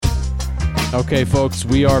Okay, folks,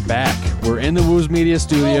 we are back. We're in the Woos Media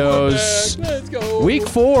Studios. Let's go. Week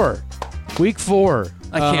 4.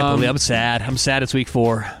 I can't believe I'm sad. I'm sad it's week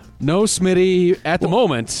 4. No Smitty at the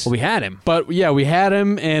moment. Well, we had him. But yeah, we had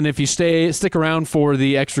him, and if you stick around for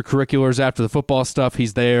the extracurriculars after the football stuff,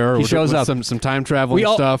 he's there. He shows up. Some time traveling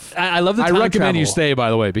stuff. I love the time I recommend travel. you stay, by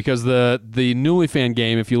the way, because the Newly Fan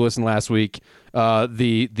game, if you listened last week,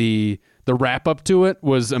 the wrap up to it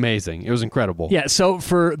was amazing. It was incredible. Yeah, so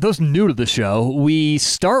for those new to the show, we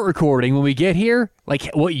start recording when we get here, like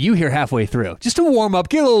what you hear halfway through, just to warm up,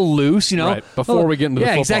 get a little loose, Right, before we get into the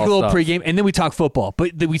football exactly, a little stuff. pregame, and then we talk football.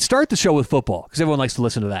 But we start the show with football because everyone likes to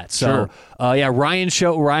listen to that. So, Ryan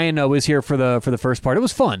was here for the first part. It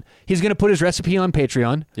was fun. He's going to put his recipe on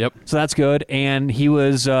Patreon. Yep. So that's good, and he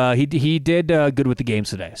was he did good with the games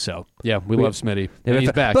today. So Yeah, we love Smitty. Yeah, And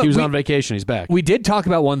he's back. but He was on vacation. He's back. we did talk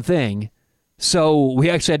about one thing. So we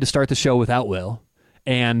actually had to start the show without Will.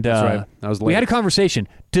 And That's right. I was late. We had a conversation.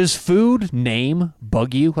 Does food name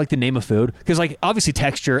bug you, like the name of food? Because, like, obviously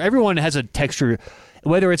texture, everyone has a texture,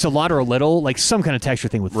 whether it's a lot or a little, like some kind of texture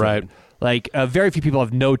thing with food. Right. Like, very few people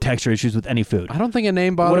have no texture issues with any food. I don't think a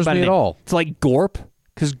name bothers me a at name? all. It's like Gorp,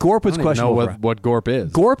 because Gorp was I don't even questionable. know what Gorp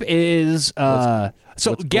is. Gorp is, what's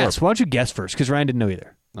guess. Gorp? Why don't you guess first? Because Ryan didn't know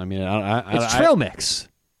either. I mean, It's trail mix.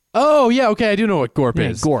 Oh, yeah, okay, I do know what Gorp Yeah,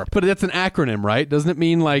 is. Gorp. But that's an acronym, right? Doesn't it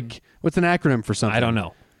mean, like, what's an acronym for something? I don't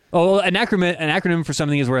know. Oh, well, an acronym for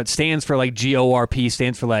something is where it stands for, like, GORP,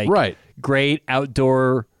 stands for, like, Right. Great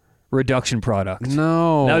Outdoor Reduction Product.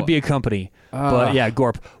 No. That would be a company. But, yeah,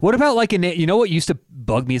 Gorp. What about, like, you know what used to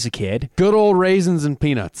bug me as a kid? Good old raisins and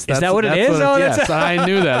peanuts. Is that what it is? Yes, I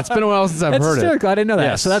knew that. It's been a while since I've That's heard hysterical. it. I didn't know that.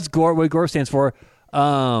 Yes. So that's Gorp, what Gorp stands for.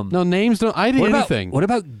 No, names don't. I did anything. What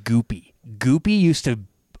about Goopy? Goopy used to...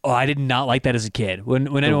 Oh, I did not like that as a kid. When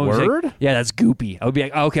anyone was word? like, yeah, that's Goopy. I would be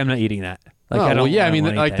like, oh, okay, I'm not eating that. Like, Oh, I don't, well, yeah, I mean,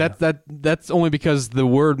 don't like wanna eat that. that's only because the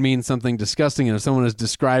word means something disgusting, and if someone is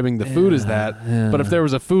describing the food as that, but if there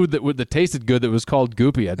was a food that tasted good that was called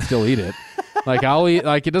goopy, I'd still eat it. Like I'll eat.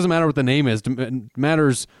 Like it doesn't matter what the name is; it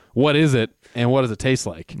matters what is it and what does it taste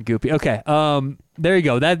like. Goopy. Okay. There you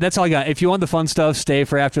go. That's all I got. If you want the fun stuff, stay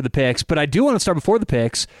for after the picks. But I do want to start before the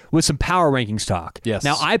picks with some power rankings talk. Yes.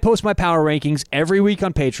 Now I post my power rankings every week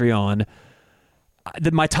on Patreon.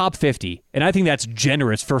 My top 50, and I think that's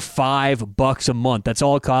generous for $5 a month. That's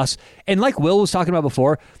all it costs. And like Will was talking about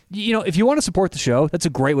before, you know, if you want to support the show, that's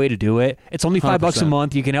a great way to do it. It's only $5 a 100%.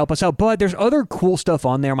 month. You can help us out, but there's other cool stuff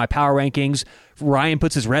on there. My power rankings. Ryan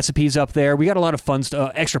puts his recipes up there. We got a lot of fun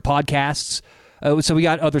stuff, extra podcasts. So we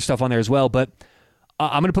got other stuff on there as well. But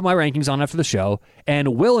I'm going to put my rankings on after the show.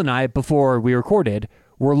 And Will and I, before we recorded,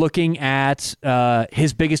 were looking at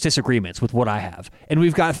his biggest disagreements with what I have, and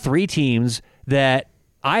we've got 3 teams that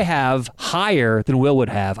I have higher than Will would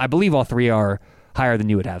have. I believe all 3 are higher than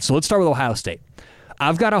you would have. So let's start with Ohio State.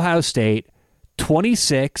 I've got Ohio State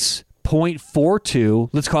 26.42.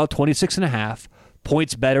 Let's call it 26.5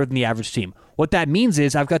 points better than the average team. What that means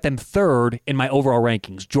is I've got them 3rd in my overall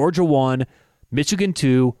rankings. Georgia 1, Michigan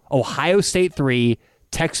 2, Ohio State 3,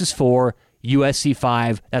 Texas 4, USC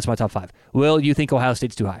 5. That's my top 5. Will, you think Ohio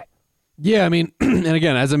State's too high? Yeah, I mean, and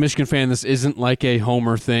again, as a Michigan fan, this isn't like a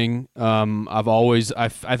homer thing. I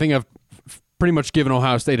think I've pretty much given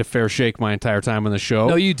Ohio State a fair shake my entire time on the show.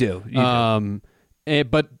 No, you do.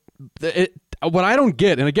 But what I don't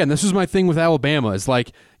get, and again, this is my thing with Alabama, is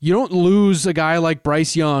like you don't lose a guy like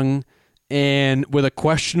Bryce Young and with a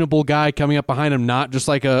questionable guy coming up behind him, not just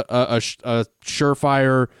like a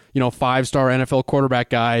surefire, 5-star NFL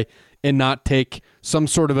quarterback guy, and not take some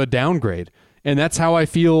sort of a downgrade. And that's how I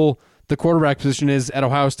feel the quarterback position is at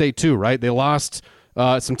Ohio State too, right? They lost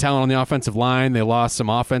some talent on the offensive line. They lost some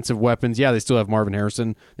offensive weapons. Yeah, they still have Marvin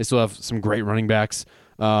Harrison. They still have some great running backs.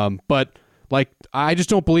 But like, I just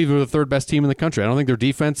don't believe they're the 3rd best team in the country. I don't think their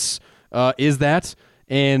defense is that.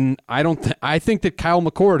 And I think that Kyle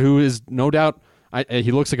McCord, who is no doubt,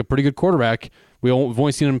 he looks like a pretty good quarterback. We've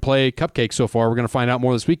only seen him play cupcakes so far. We're going to find out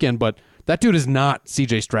more this weekend, but that dude is not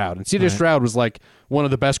C.J. Stroud. And C.J. Stroud was like one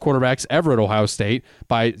of the best quarterbacks ever at Ohio State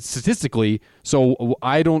by statistically. So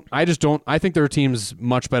I think their team's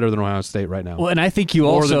much better than Ohio State right now. Well, and I think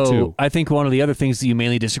I think one of the other things that you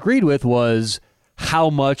mainly disagreed with was how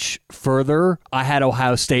much further I had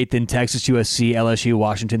Ohio State than Texas, USC, LSU,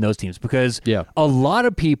 Washington, those teams. Because a lot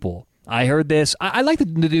of people, I heard this. I like to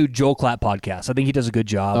do Joel Klatt podcast. I think he does a good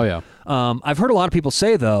job. Oh, yeah. I've heard a lot of people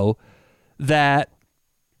say, though, that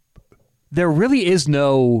there really is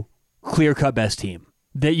no clear-cut best team.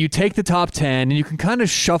 That you take the top 10 and you can kind of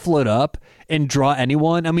shuffle it up and draw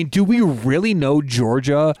anyone. I mean, do we really know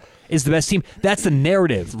Georgia is the best team? That's the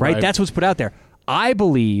narrative, right? That's what's put out there. I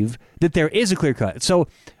believe that there is a clear cut. So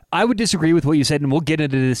I would disagree with what you said, and we'll get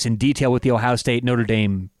into this in detail with the Ohio State Notre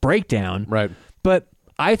Dame breakdown. Right. But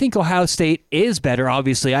I think Ohio State is better.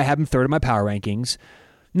 Obviously, I have them third in my power rankings.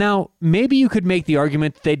 Now, maybe you could make the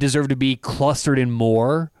argument that they deserve to be clustered in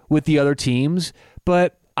more with the other teams,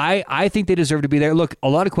 but I think they deserve to be there. Look, a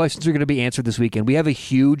lot of questions are going to be answered this weekend. We have a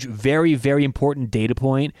huge, very, very important data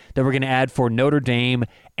point that we're going to add for Notre Dame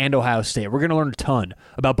and Ohio State. We're going to learn a ton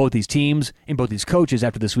about both these teams and both these coaches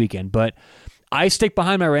after this weekend. But I stick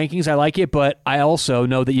behind my rankings. I like it, but I also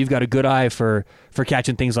know that you've got a good eye for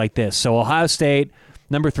catching things like this. So Ohio State,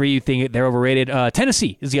 number 3, you think they're overrated.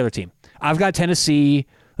 Tennessee is the other team. I've got Tennessee,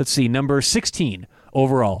 let's see, number 16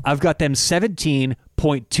 overall. I've got them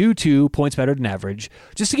 17.22 points better than average.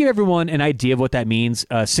 Just to give everyone an idea of what that means,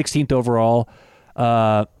 16th overall.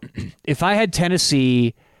 If I had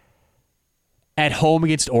Tennessee at home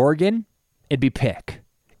against Oregon, it'd be pick.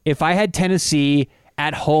 If I had Tennessee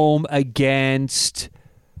at home against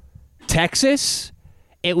Texas,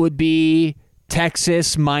 it would be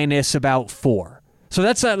Texas minus about 4. So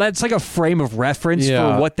that's like a frame of reference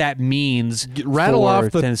for what that means. Rattle for off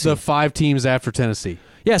the 5 teams after Tennessee.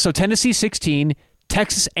 Yeah, so Tennessee 16,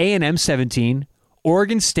 Texas A&M 17,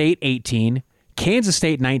 Oregon State 18, Kansas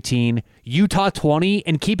State 19, Utah 20,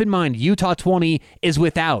 and keep in mind, Utah 20 is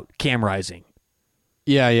without Cam Rising.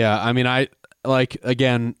 Yeah. I mean, I'm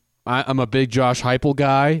a big Josh Heupel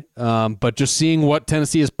guy, but just seeing what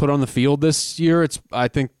Tennessee has put on the field this year, I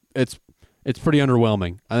think it's pretty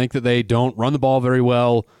underwhelming. I think that they don't run the ball very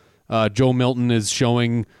well. Joe Milton is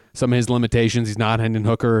showing some of his limitations. He's not Hendon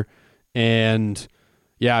Hooker, and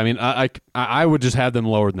yeah, I mean, I would just have them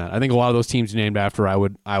lower than that. I think a lot of those teams you named after, I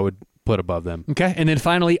would put above them. Okay, and then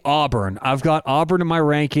finally Auburn. I've got Auburn in my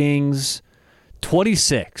rankings,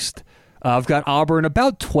 26th. I've got Auburn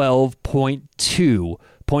about 12.2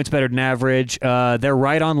 points better than average. They're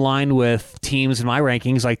right on line with teams in my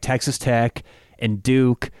rankings like Texas Tech and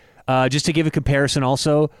Duke. Just to give a comparison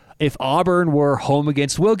also, if Auburn were home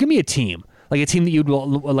against, well, give me a team. Like a team that you'd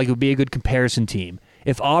like would be a good comparison team.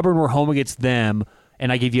 If Auburn were home against them, and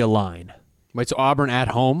I give you a line. Wait, so Auburn at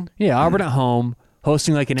home? Yeah, Auburn at home,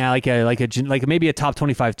 hosting like maybe a top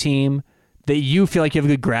 25 team that you feel like you have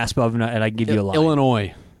a good grasp of, and I give you a line.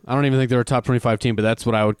 Illinois. I don't even think they're a top 25 team, but that's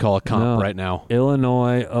what I would call a comp right now.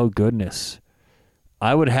 Illinois, oh goodness.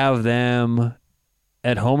 I would have them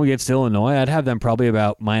at home against Illinois. I'd have them probably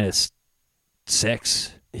about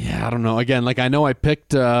 -6. Yeah, I don't know. Again, I know I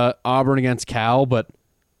picked Auburn against Cal, but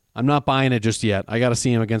I'm not buying it just yet. I got to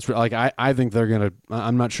see him against. I think they're gonna.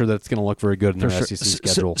 I'm not sure that it's gonna look very good in their SEC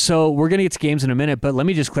schedule. So we're gonna get to games in a minute, but let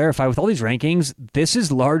me just clarify: with all these rankings, this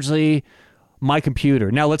is largely my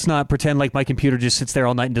computer. Now, let's not pretend like my computer just sits there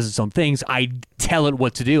all night and does its own things. I tell it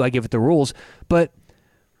what to do. I give it the rules, but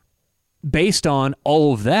based on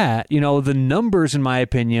all of that, the numbers, in my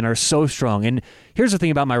opinion, are so strong. And here's the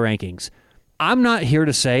thing about my rankings. I'm not here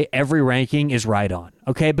to say every ranking is right on,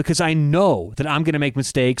 okay? Because I know that I'm going to make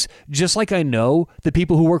mistakes, just like I know the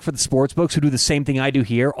people who work for the sports books who do the same thing I do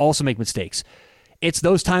here also make mistakes. It's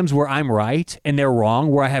those times where I'm right and they're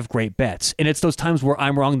wrong where I have great bets. And it's those times where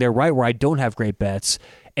I'm wrong, they're right, where I don't have great bets.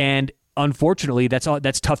 And unfortunately, that's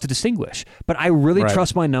tough to distinguish. But I really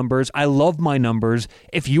trust my numbers. I love my numbers.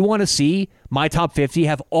 If you want to see my top 50,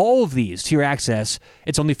 have all of these to your access,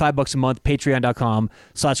 it's only $5 a month,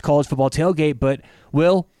 patreon.com/collegefootballtailgate. But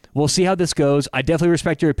we'll see how this goes. I definitely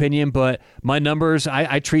respect your opinion, but my numbers,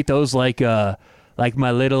 I treat those like a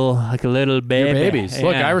little baby. Your babies. Yeah.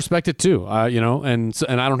 Look, I respect it too. And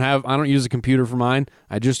I don't use a computer for mine.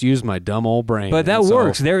 I just use my dumb old brain. But that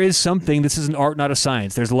works. There is something. This is an art, not a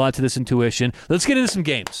science. There's a lot to this intuition. Let's get into some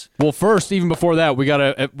games. Well, first, even before that, we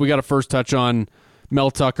gotta first touch on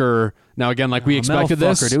Mel Tucker. Now, again, we expected Mel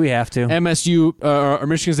this. Tucker, do we have to? MSU or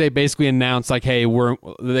Michigan State basically announced hey,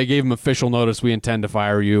 they gave him official notice. We intend to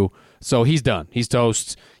fire you. So he's done. He's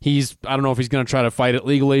toast. I don't know if he's going to try to fight it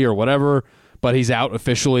legally or whatever, but he's out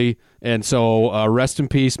officially. And so rest in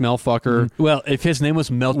peace, Mel Fucker. Well, if his name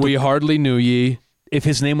was Mel Tucker. We hardly knew ye. If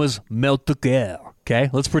his name was Mel Tucker, okay?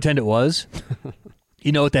 Let's pretend it was.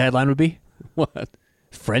 You know what the headline would be? What?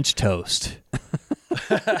 French toast.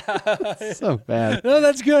 So bad. No,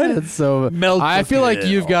 that's good. It's so. Mel I feel Tucker. like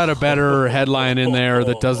you've got a better headline in there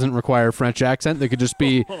that doesn't require a French accent. That could just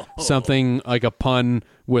be something like a pun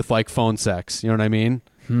with phone sex. You know what I mean?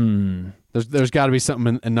 There's got to be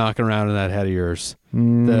something knocking around in that head of yours.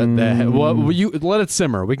 You let it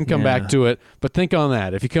simmer. We can come back to it, but think on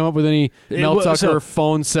that. If you come up with any Mel Tucker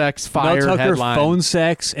phone sex fired Mel Tucker headline, phone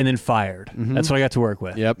sex and then fired. That's what I got to work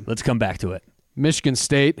with. Yep. Let's come back to it. Michigan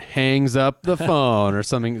State hangs up the phone or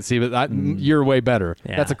something. See, but you're way better.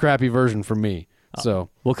 Yeah. That's a crappy version for me. So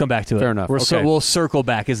we'll come back to it. Fair enough. Okay. We'll circle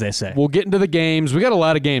back, as they say. We'll get into the games. We got a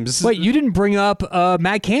lot of games. Wait, you didn't bring up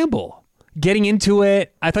Matt Campbell. Getting into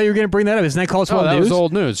it, I thought you were going to bring that up. Isn't that college football that news? was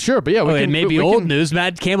old news. Sure, but yeah, it may be old news.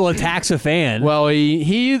 Matt Campbell attacks a fan. Well,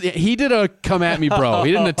 he did a come at me, bro.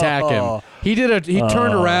 He didn't attack him. He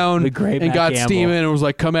turned around and Matt got Campbell. steaming and was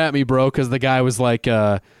like, "Come at me, bro," because the guy was like,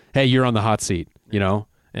 "Hey, you're on the hot seat," you know.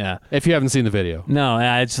 Yeah. If you haven't seen the video. No,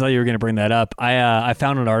 I just thought you were going to bring that up. I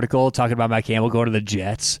found an article talking about Matt Campbell going to the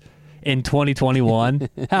Jets in 2021.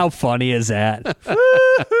 How funny is that?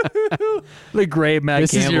 The great Matt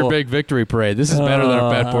This Campbell. is your big victory parade. This is better than a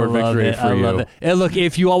bet board victory for you. I love it. And look,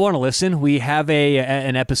 if you all want to listen, we have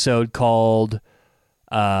an episode called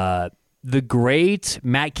The Great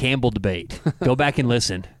Matt Campbell Debate. Go back and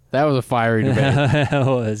listen. That was a fiery debate. It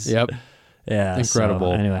was. Yep. Yeah.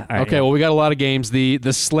 Incredible. So, anyway. All right, okay, well, we got a lot of games. The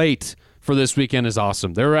slate for this weekend is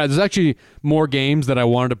awesome. There's actually more games that I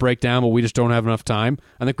wanted to break down, but we just don't have enough time.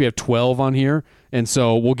 I think we have 12 on here, and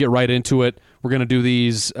so we'll get right into it. We're going to do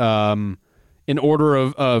these in order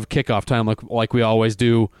of kickoff time like we always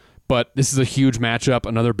do, but this is a huge matchup,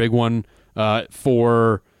 another big one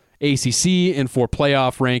for ACC and for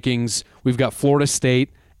playoff rankings. We've got Florida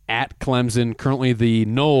State at Clemson, currently the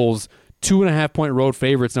Noles 2.5-point road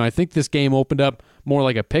favorites. Now, I think this game opened up more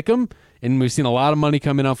like a pick'em, and we've seen a lot of money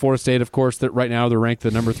come in on Florida State, of course, that right now they're ranked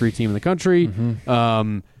the number 3 team in the country.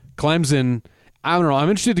 Clemson, I don't know. I'm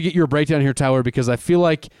interested to get your breakdown here, Tyler, because I feel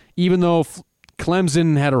like even though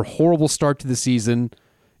Clemson had a horrible start to the season,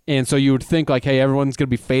 and so you would think like, hey, everyone's going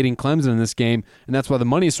to be fading Clemson in this game, and that's why the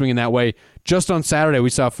money is swinging that way. Just on Saturday,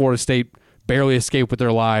 we saw Florida State barely escape with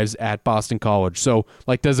their lives at Boston College. So,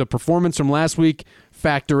 like, does a performance from last week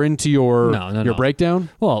factor into your breakdown?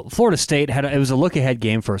 Well, Florida State it was a look-ahead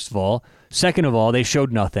game, first of all. Second of all, they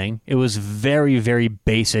showed nothing. It was very, very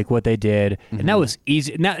basic what they did, and that was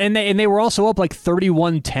easy. Now, and they were also up like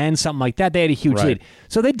 31-10, something like that. They had a huge lead.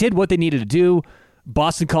 So they did what they needed to do.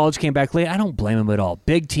 Boston College came back late. I don't blame them at all.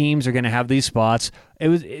 Big teams are going to have these spots. It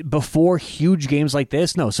was before huge games like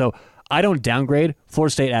this. No, so I don't downgrade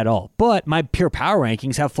Florida State at all. But my pure power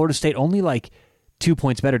rankings have Florida State only like 2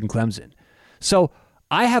 points better than Clemson. So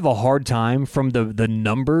I have a hard time from the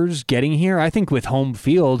numbers getting here. I think with home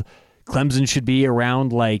field, Clemson should be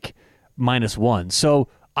around like -1. So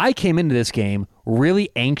I came into this game really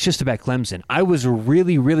anxious to bet Clemson. I was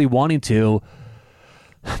really, really wanting to.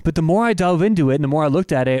 But the more I dove into it and the more I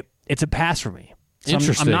looked at it, it's a pass for me. So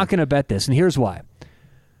Interesting. I'm not going to bet this, and here's why.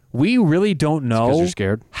 We really don't know you're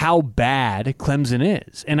scared. how bad Clemson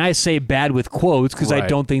is. And I say bad with quotes because I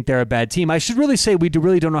don't think they're a bad team. I should really say we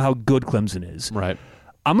really don't know how good Clemson is. Right.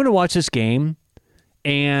 I'm going to watch this game,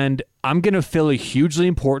 and I'm going to fill a hugely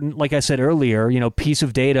important, like I said earlier, piece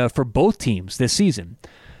of data for both teams this season.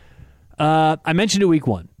 I mentioned it week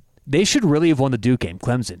 1. They should really have won the Duke game,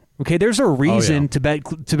 Clemson. Okay, there's a reason to bet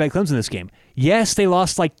Clemson this game. Yes, they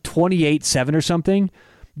lost like 28-7 or something,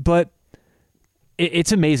 but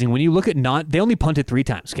it's amazing. When you look at they only punted 3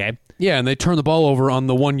 times, okay? Yeah, and they turned the ball over on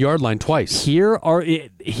the 1-yard line twice. Here are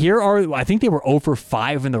I think they were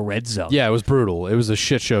 0-for-5 in the red zone. Yeah, it was brutal. It was a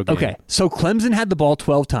shit show game. Okay, so Clemson had the ball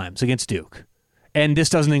 12 times against Duke. And this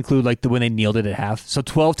doesn't include like when they kneeled it at half. So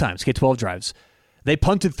 12 times, 12 drives. They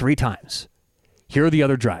punted 3 times. Here are the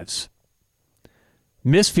other drives.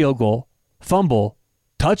 Missed field goal, fumble,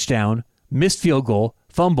 touchdown, missed field goal,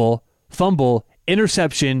 fumble,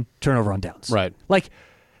 interception, turnover on downs. Right. Like,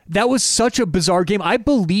 that was such a bizarre game. I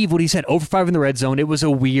believe what he said, 0-for-5 in the red zone. It was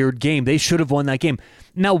a weird game. They should have won that game.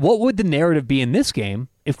 Now, what would the narrative be in this game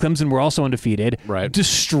if Clemson were also undefeated,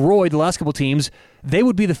 destroyed the last couple teams? They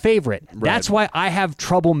would be the favorite. Right. That's why I have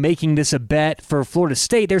trouble making this a bet for Florida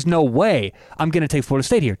State. There's no way I'm going to take Florida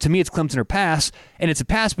State here. To me, it's Clemson or pass, and it's a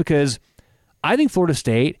pass because I think Florida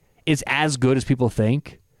State is as good as people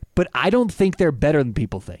think, but I don't think they're better than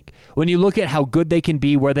people think. When you look at how good they can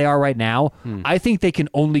be where they are right now, I think they can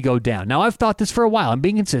only go down. Now, I've thought this for a while. I'm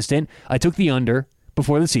being consistent. I took the under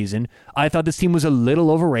before the season. I thought this team was a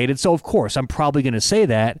little overrated, so of course, I'm probably going to say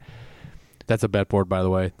that. That's a bet board, by the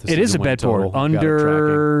way. It is a bet board.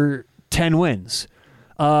 Under 10 wins.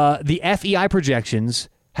 The FEI projections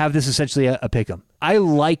have this essentially a pick'em. I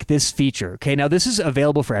like this feature. Okay, now this is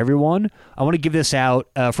available for everyone. I want to give this out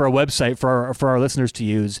for a website for our listeners to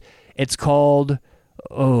use. It's called,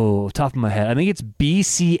 top of my head, I think it's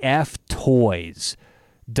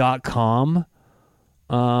bcftoys.com.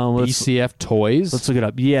 BCF Toys? Let's look it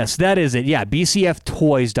up. Yes, that is it. Yeah,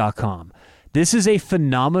 bcftoys.com. This is a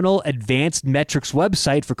phenomenal advanced metrics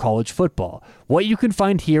website for college football. What you can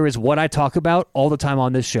find here is what I talk about all the time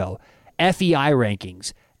on this show. FEI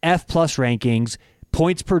rankings, F+ rankings,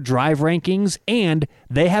 points per drive rankings, and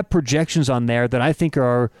they have projections on there that I think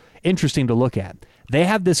are interesting to look at. They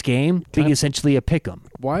have this game being essentially a pick 'em.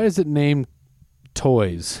 Why is it named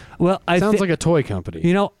Toys? Well, Sounds like a toy company.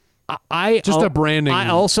 You know, Just a branding I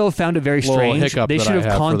also found it very strange. hiccup They that should I have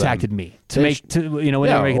have for contacted them. me to make when they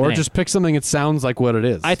were making the or name. just pick something that sounds like what it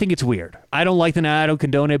is. I think it's weird. I don't like the name. I don't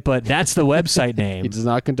condone it, but that's the website name. He does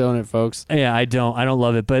not condone it, folks. Yeah, I don't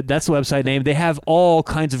love it, but that's the website name. They have all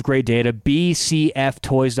kinds of great data,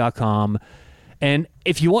 bcftoys.com. And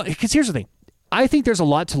if you want, because here's the thing. I think there's a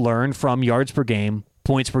lot to learn from yards per game,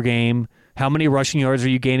 points per game, how many rushing yards are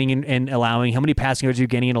you gaining and allowing, how many passing yards are you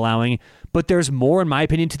gaining and allowing. But there's more, in my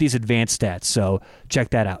opinion, to these advanced stats, so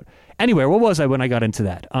check that out. Anyway, what was I when I got into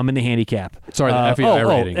that? I'm in the handicap. Sorry, the FEI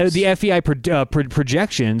ratings. The FEI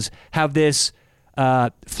projections have this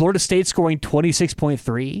Florida State scoring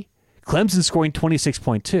 26.3, Clemson scoring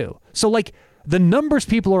 26.2. So, like, the numbers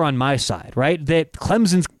people are on my side, right? That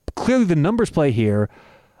Clemson's clearly the numbers play here.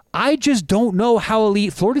 I just don't know how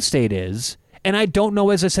elite Florida State is, and I don't know,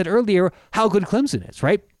 as I said earlier, how good Clemson is,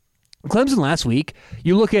 right? Clemson last week,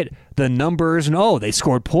 you look at the numbers and, they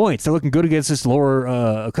scored points. They're looking good against this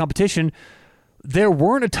lower competition. There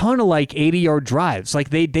weren't a ton of, 80-yard drives.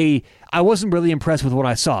 I wasn't really impressed with what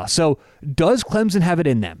I saw. So does Clemson have it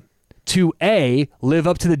in them to, A, live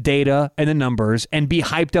up to the data and the numbers and be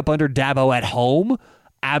hyped up under Dabo at home?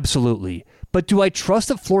 Absolutely. But do I trust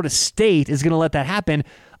that Florida State is going to let that happen?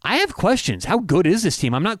 I have questions. How good is this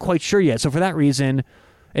team? I'm not quite sure yet. So for that reason,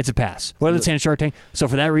 it's a pass. What are the Shark Tank? So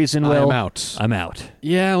for that reason, I'm out. I'm out.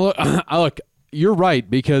 Yeah, look, you're right,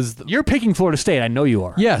 because you're picking Florida State. I know you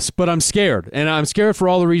are. Yes, but I'm scared, and I'm scared for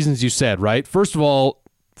all the reasons you said, right? First of all,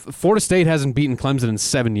 Florida State hasn't beaten Clemson in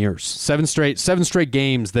 7 years. Seven straight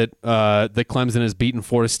games that Clemson has beaten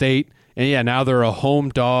Florida State. And yeah, now they're a home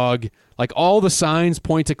dog. All the signs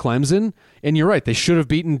point to Clemson, and you're right, they should have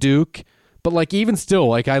beaten Duke. But even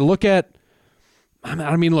still, I look at,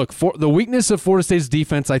 the weakness of Florida State's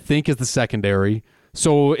defense, I think, is the secondary.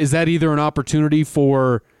 So is that either an opportunity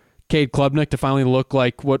for Cade Klubnik to finally look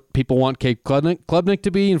like what people want Cade Klubnik to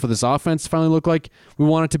be, and for this offense to finally look like we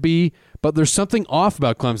want it to be? But there's something off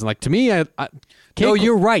about Clemson. To me,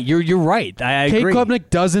 you're right. You're right. I agree. Cade Klubnik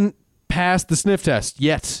doesn't pass the sniff test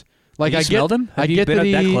yet. I smelled him. Have you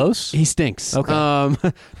been that close? He stinks.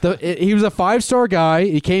 Okay. He was a 5-star guy.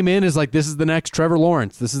 He came in as this is the next Trevor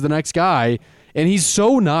Lawrence. This is the next guy, and he's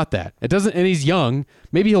so not that. It doesn't. And he's young.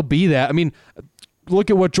 Maybe he'll be that. Look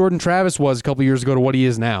at what Jordan Travis was a couple years ago to what he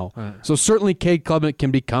is now. Right. So certainly Cade Klubnik can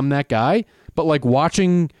become that guy. But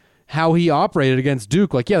watching how he operated against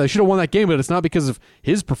Duke, they should have won that game, but it's not because of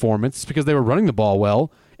his performance. It's because they were running the ball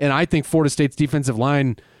well. And I think Florida State's defensive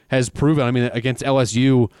line has proven. Against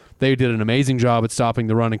LSU, they did an amazing job at stopping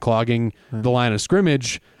the run and clogging the line of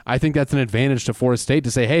scrimmage. I think that's an advantage to Florida State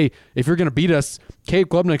to say, hey, if you're going to beat us, Cade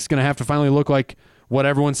Klubnik's going to have to finally look like what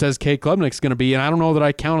everyone says Cade Klubnik's going to be. And I don't know that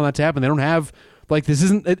I count on that to happen. They don't have, this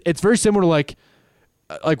isn't, it's very similar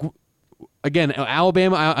to again,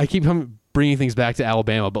 Alabama. I keep bringing things back to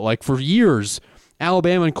Alabama, but for years,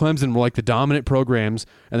 Alabama and Clemson were the dominant programs,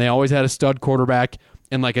 and they always had a stud quarterback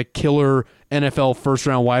and a killer NFL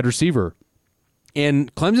first-round wide receiver.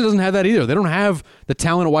 And Clemson doesn't have that either. They don't have the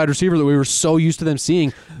talent at wide receiver that we were so used to them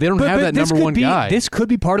seeing. They don't have that number one guy. This could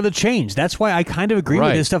be part of the change. That's why I kind of agree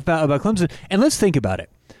with this stuff about Clemson. And let's think about it.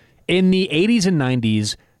 In the 80s and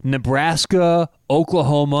 90s, Nebraska,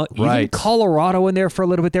 Oklahoma, even Colorado in there for a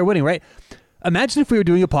little bit, they're winning, right? Imagine if we were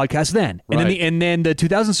doing a podcast then, and then the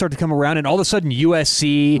 2000s start to come around, and all of a sudden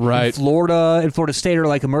USC, and Florida, and Florida State are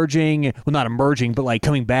emerging. Well, not emerging, but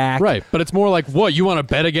coming back. Right, but it's more what you want to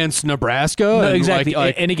bet against Nebraska? No, exactly.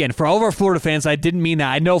 And again, for all of our Florida fans, I didn't mean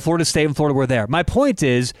that. I know Florida State and Florida were there. My point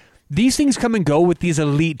is, these things come and go with these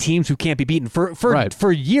elite teams who can't be beaten.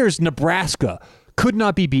 For years, Nebraska could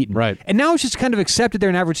not be beaten. Right. And now it's just kind of accepted they're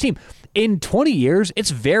an average team. In 20 years,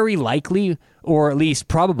 it's very likely, or at least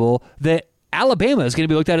probable, that Alabama is going to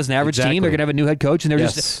be looked at as an average team. They're going to have a new head coach, and they're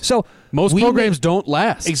just so most programs don't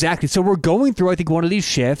last. Exactly. So we're going through, I think, one of these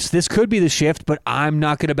shifts. This could be the shift, but I'm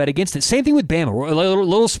not going to bet against it. Same thing with Bama. A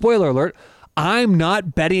little spoiler alert. I'm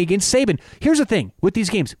not betting against Saban. Here's the thing with these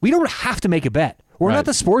games: we don't have to make a bet. We're not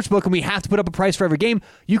the sports book, and we have to put up a price for every game.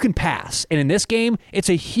 You can pass, and in this game, it's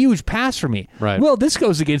a huge pass for me. Right. Well, this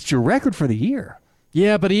goes against your record for the year.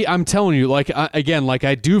 Yeah, but I'm telling you,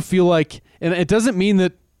 I do feel and it doesn't mean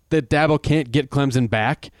that Dabo can't get Clemson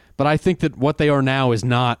back, but I think that what they are now is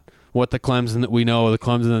not what the Clemson that we know, the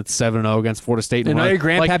Clemson that's 7-0 against Florida State. And now your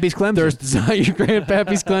grandpappy's Clemson. There's not your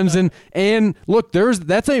grandpappy's Clemson. And look,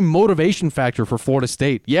 that's a motivation factor for Florida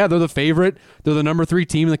State. Yeah, they're the favorite. They're the number 3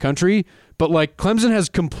 team in the country. But like Clemson has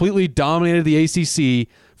completely dominated the ACC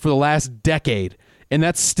for the last decade. And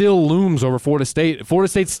that still looms over Florida State. Florida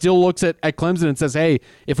State still looks at Clemson and says, hey,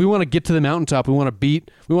 if we want to get to the mountaintop, we want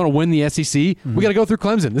to win the SEC, we got to go through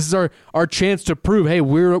Clemson. This is our chance to prove, hey,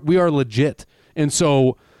 we are legit. And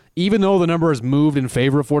so even though the number has moved in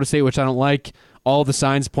favor of Florida State, which I don't like, all the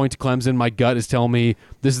signs point to Clemson. My gut is telling me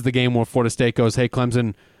this is the game where Florida State goes, hey,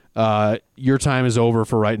 Clemson, your time is over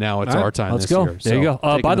for right now. It's our time Let's this go. year. There you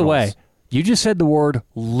go. By the way, you just said the word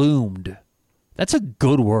loomed. That's a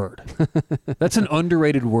good word. That's an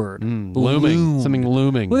underrated word. Looming. Loomed. Something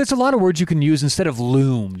looming. Well, there's a lot of words you can use instead of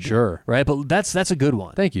loomed. Sure. Right? But that's a good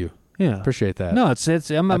one. Thank you. Yeah. Appreciate that. No, it's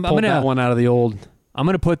I'm I pulled that one out of the old I'm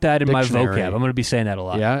gonna put that in my dictionary. vocab. I'm gonna be saying that a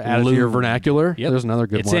lot. Yeah, add it to your Loomed. vernacular. Yep. There's another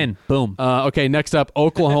good It's one. in. Boom. Okay, next up,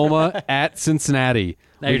 Oklahoma at Cincinnati.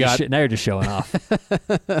 Now you're just showing off.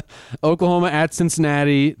 Oklahoma at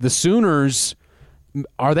Cincinnati. The Sooners,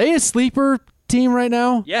 are they a sleeper team right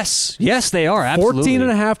now? Yes, they are. Absolutely.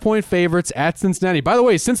 14.5-point favorites at Cincinnati. By the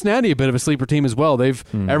way, Cincinnati a bit of a sleeper team as well.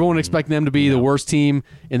 Everyone expecting them to be the worst team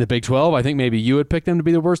in the Big 12. I think maybe you would pick them to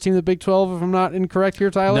be the worst team in the Big 12 if I'm not incorrect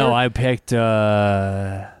here, Tyler. No, I picked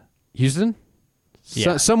Houston.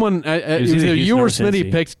 Yeah. Someone, it was either you or Smitty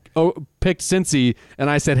picked Cincy, and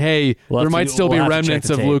I said, hey, there might still be remnants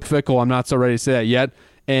of Luke Fickell. I'm not so ready to say that yet.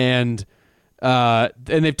 And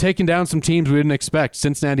they've taken down some teams we didn't expect.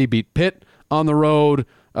 Cincinnati beat Pitt on the road.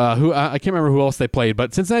 I can't remember who else they played,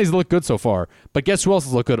 but Cincinnati's looked good so far. But guess who else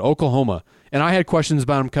has looked good? Oklahoma. And I had questions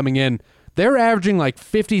about them coming in. They're averaging like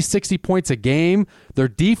 50, 60 points a game. Their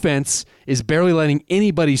defense is barely letting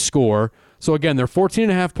anybody score. So again, they're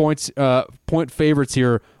 14.5 point favorites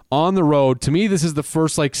here on the road. To me, this is the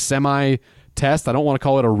first like semi test. I don't want to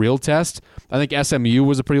call it a real test. I think SMU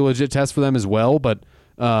was a pretty legit test for them as well, but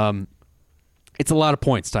it's a lot of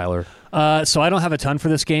points, Tyler. So I don't have a ton for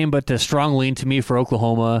this game, but a strong lean to me for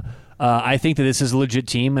Oklahoma. I think that this is a legit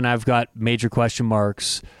team, and I've got major question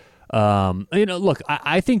marks. Look,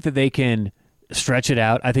 I think that they can stretch it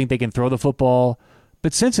out. I think they can throw the football,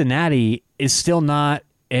 but Cincinnati is still not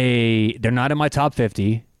they're not in my top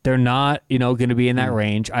 50. They're not, going to be in that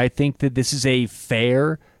range. I think that this is a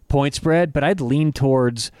fair point spread, but I'd lean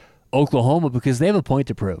towards Oklahoma because they have a point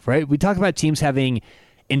to prove, right? We talk about teams having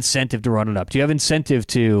incentive to run it up. Do you have incentive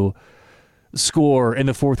to score in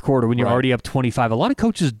the fourth quarter when you're already up 25? A lot of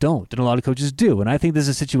coaches don't, and a lot of coaches do. And I think this is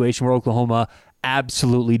a situation where Oklahoma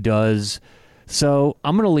absolutely does. So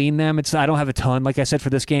I'm going to lean them. I don't have a ton, like I said, for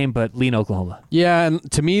this game, but lean Oklahoma. Yeah,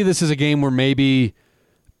 and to me, this is a game where maybe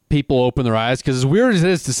people open their eyes, because as weird as it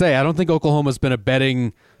is to say, I don't think Oklahoma's been a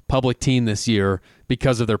betting public team this year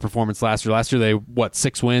because of their performance last year. Last year, they,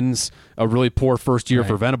 6 wins, a really poor first year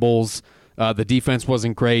for Venables. The defense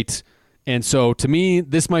wasn't great. And so, to me,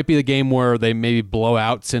 this might be the game where they maybe blow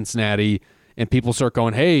out Cincinnati and people start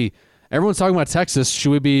going, hey, everyone's talking about Texas.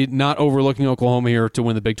 Should we be not overlooking Oklahoma here to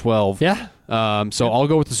win the Big 12? Yeah. So I'll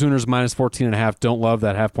go with the Sooners minus 14.5. Don't love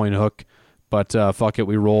that half-point hook, but fuck it.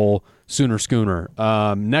 We roll Sooner Schooner.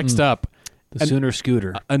 Next up. The Sooner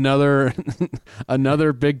Scooter. Another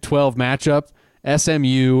Big 12 matchup.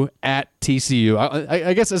 SMU at TCU.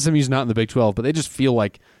 I guess SMU's not in the Big 12, but they just feel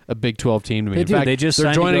like a Big 12 team to me. They in do. fact,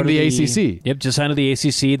 They're joining the ACC. Yep, just signed to the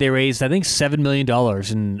ACC. They raised, I think, $7 million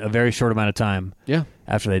in a very short amount of time. Yeah.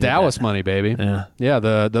 After they did Dallas that. money, baby. Yeah.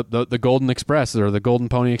 The Golden Express or the Golden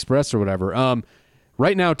Pony Express or whatever.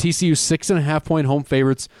 Right now, TCU 6.5-point home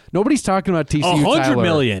favorites. Nobody's talking about TCU. $100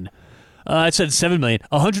 million. I said $7 million.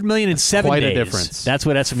 $100 million in 7 Quite days. a difference. That's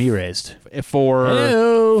what SMU raised.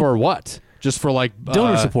 For what? Just for like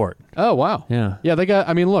donor support. Oh wow. Yeah. They got.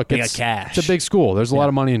 I mean, look, They it's got cash. It's a big school. There's a lot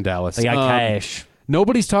of money in Dallas. They got cash.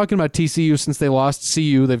 Nobody's talking about TCU since they lost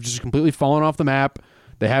CU. They've just completely fallen off the map.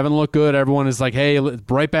 They haven't looked good. Everyone is like, hey,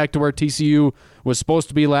 right back to where TCU was supposed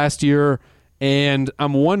to be last year. And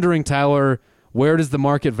I'm wondering, Tyler, where does the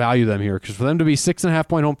market value them here? Because for them to be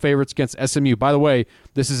 6.5-point home favorites against SMU, by the way,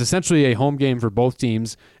 this is essentially a home game for both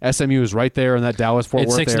teams. SMU is right there in that Dallas-Fort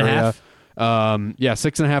Worth area.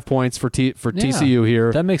 6.5 points for TCU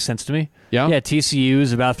here. That makes sense to me. Yeah? Yeah, TCU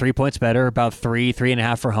is about 3 points better, about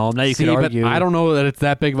 3.5 for home. Now you could argue. But I don't know that it's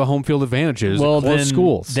that big of a home field advantage. Close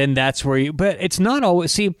schools. Then that's where you. But it's not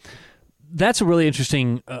always. See, that's a really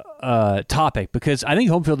interesting topic because I think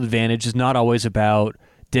home field advantage is not always about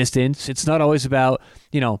distance. It's not always about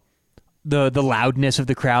the loudness of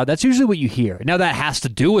the crowd. That's usually what you hear. Now that has to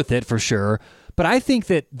do with it for sure. But I think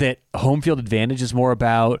that home field advantage is more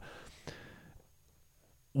about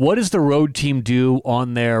what does the road team do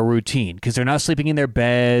on their routine? Because they're not sleeping in their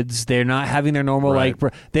beds. They're not having their normal,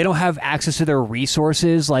 they don't have access to their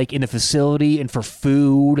resources, like in the facility and for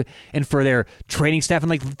food and for their training staff. And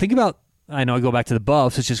like, think about, I know I go back to the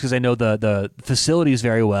Buffs. It's just because I know the facilities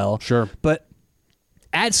very well. Sure. But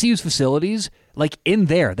at CU's facilities, like in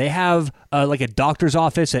there, they have like a doctor's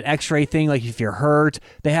office, an X-ray thing. Like if you're hurt,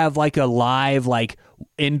 they have like a live like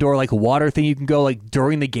indoor like water thing you can go like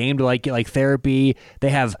during the game to like get like therapy. They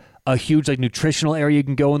have a huge like nutritional area you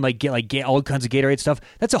can go and like get all kinds of Gatorade stuff.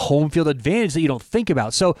 That's a home field advantage that you don't think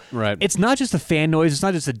about. So it's not just the fan noise, it's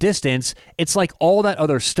not just the distance, it's like all that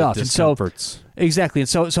other stuff. And so exactly. And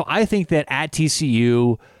so I think that at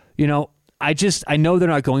TCU, you know, I know they're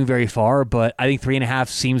not going very far, but I think 3.5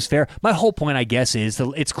 seems fair. My whole point, I guess, is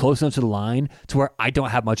that it's close enough to the line to where I don't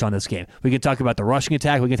have much on this game. We can talk about the rushing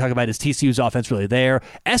attack. We can talk about is TCU's offense really there.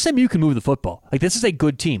 SMU can move the football. Like, this is a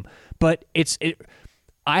good team, but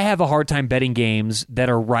I have a hard time betting games that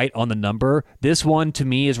are right on the number. This one, to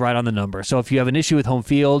me, is right on the number. So if you have an issue with home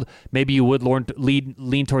field, maybe you would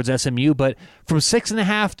lean towards SMU, but from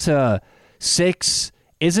 6.5 to 6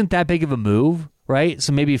 isn't that big of a move. Right?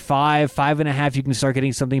 So maybe 5.5, you can start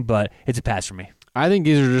getting something, but it's a pass for me. I think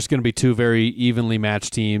these are just going to be two very evenly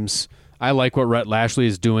matched teams. I like what Rhett Lashley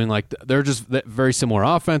is doing. Like, they're just very similar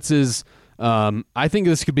offenses. I think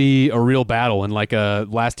this could be a real battle, and like a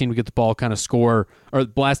last team to get the ball kind of score, or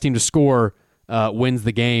last team to score wins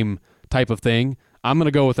the game type of thing. I'm going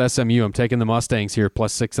to go with SMU. I'm taking the Mustangs here,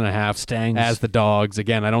 plus 6.5 as the dogs.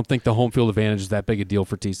 Again, I don't think the home field advantage is that big a deal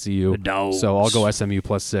for TCU. The dogs. So I'll go SMU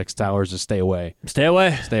plus 6. Towers, just stay away. Stay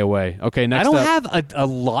away. Stay away. Okay, next I don't up, have a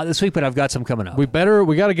lot this week, but I've got some coming up. We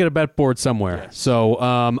got to get a bet board somewhere. Yes. So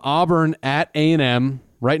Auburn at A&M.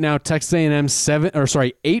 Right now, Texas A&M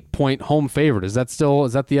 8-point home favorite. Is that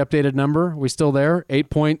the updated number? We still there?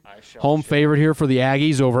 8-point home favorite here for the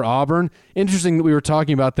Aggies over Auburn. Interesting that we were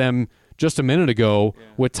talking about them just a minute ago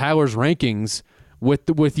with Tyler's rankings.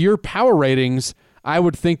 With your power ratings, I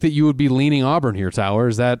would think that you would be leaning Auburn here, Tyler.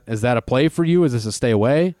 Is that a play for you? Is this a stay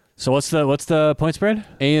away? So what's the point spread?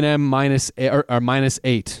 A&M minus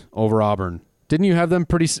 8 over Auburn. Didn't you have them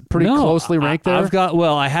pretty closely ranked there?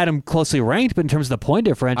 I had them closely ranked, but in terms of the point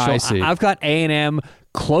differential, I see. I've got A&M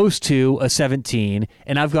close to a 17,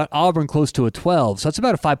 and I've got Auburn close to a 12. So it's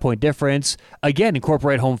about a 5-point difference. Again,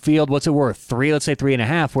 incorporate home field. What's it worth? 3, let's say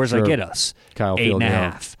 3.5. Where does that get us? Kyle 8.5.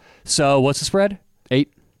 Yeah. So what's the spread?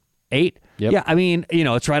 8. 8? Yep. Yeah, I mean,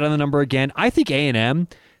 it's right on the number again. I think A&M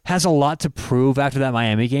has a lot to prove after that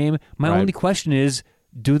Miami game. My only question is,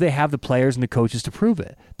 do they have the players and the coaches to prove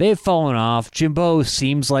it? They have fallen off. Jimbo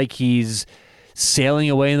seems like he's sailing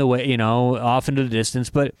away off into the distance,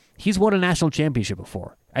 but he's won a national championship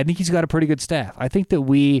before. I think he's got a pretty good staff. I think that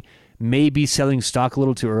we may be selling stock a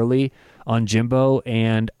little too early on Jimbo,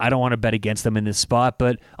 and I don't want to bet against them in this spot.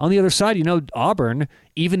 But on the other side, Auburn,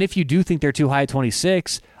 even if you do think they're too high at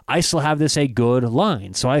 26, I still have this a good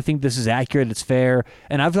line. So I think this is accurate. It's fair.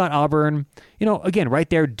 And I've got Auburn, again, right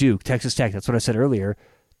there, Duke, Texas Tech. That's what I said earlier.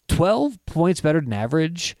 12 points better than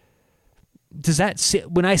average.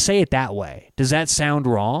 When I say it that way, does that sound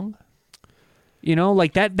wrong?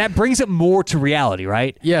 Like that brings it more to reality,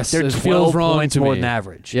 right? Yes. They're 12 points more than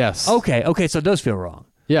average. Yes. Okay, so it does feel wrong.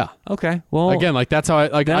 Yeah. Okay. Well, again, like that's how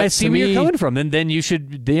I see where you're coming from. Then you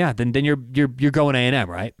should, Then you're going A&M,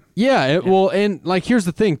 right? Yeah. Well, and like here's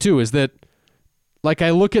the thing too is that, like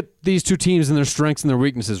I look at these two teams and their strengths and their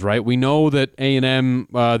weaknesses. Right. We know that A&M,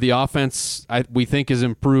 the offense, we think is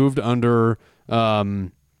improved under Petrino.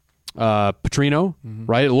 Mm-hmm.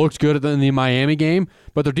 Right. It looked good in the Miami game,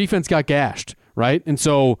 but their defense got gashed. Right. And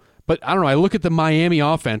so, but I don't know. I look at the Miami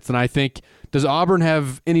offense and I think, does Auburn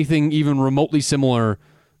have anything even remotely similar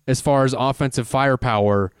as far as offensive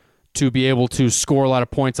firepower to be able to score a lot of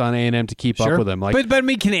points on A&M to keep up with them? Like, but I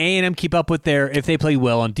mean, can A&M keep up with if they play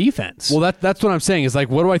well on defense? Well, that's what I'm saying is like,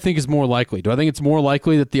 what do I think is more likely? Do I think it's more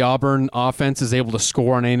likely that the Auburn offense is able to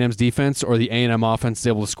score on A&M's defense, or the A&M offense is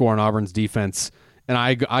able to score on Auburn's defense? And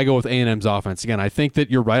I go with A&M's offense. Again, I think that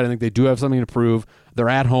you're right. I think they do have something to prove. They're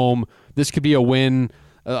at home. This could be a win.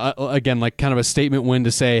 Again, like kind of a statement win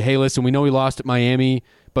to say, hey, listen, we know we lost at Miami,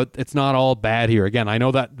 but it's not all bad here. Again, I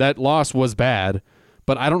know that loss was bad,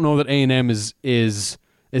 but I don't know that A&M is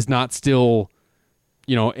not still,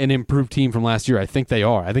 an improved team from last year. I think they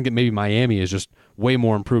are. I think that maybe Miami is just way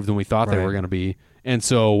more improved than we thought they were going to be. And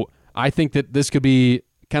so I think that this could be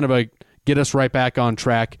kind of a get us right back on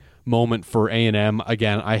track moment for A&M.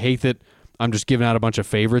 Again, I hate that I'm just giving out a bunch of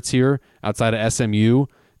favorites here outside of SMU.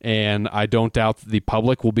 And I don't doubt that the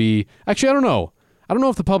public will be... Actually, I don't know. I don't know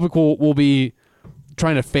if the public will be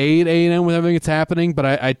trying to fade A&M with everything that's happening, but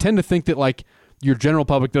I tend to think that like your general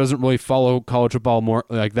public doesn't really follow college football more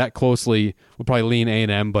like that closely would probably lean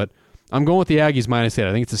A&M, but I'm going with the Aggies -8.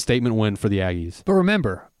 I think it's a statement win for the Aggies. But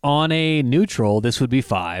remember, on a neutral, this would be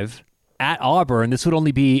 5. At Auburn, this would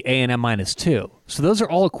only be A&M -2. So those are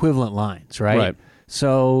all equivalent lines, right? Right.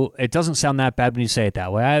 So it doesn't sound that bad when you say it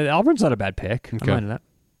that way. Auburn's not a bad pick. I'm Okay. minding that.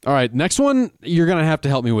 All right, next one you're going to have to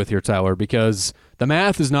help me with here, Tyler, because the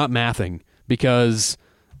math is not mathing. Because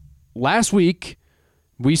last week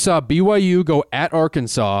we saw BYU go at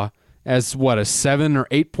Arkansas as, a 7 or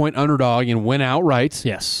 8 point underdog and win outright.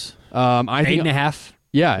 Yes. I think 8.5.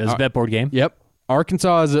 Yeah. It was a bet board game. Yep.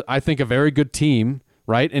 Arkansas is, I think, a very good team,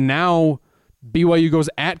 right? And now BYU goes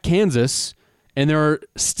at Kansas, and they're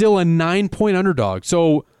still a 9 point underdog.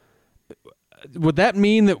 So would that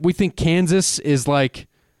mean that we think Kansas is like,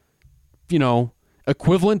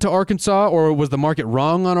 equivalent to Arkansas, or was the market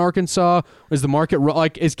wrong on Arkansas? Is the market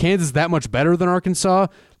is Kansas that much better than Arkansas?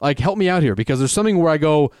 Like, help me out here, because there's something where I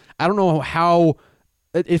go, I don't know how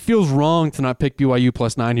it feels wrong to not pick BYU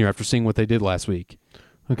 +9 here after seeing what they did last week.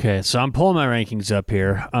 Okay, so I'm pulling my rankings up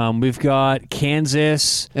here. We've got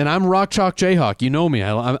Kansas, and I'm Rock Chalk Jayhawk. You know me.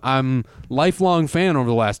 I'm lifelong fan over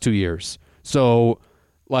the last 2 years. So,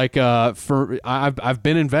 I've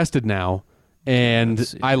been invested now.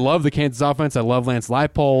 And I love the Kansas offense. I love Lance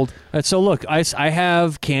Leipold. So look, I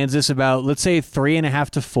have Kansas about, let's say,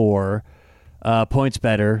 3.5 to 4 points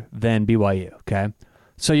better than BYU. Okay,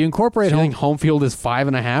 so you incorporate you think home field is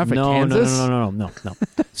 5.5 at Kansas? No.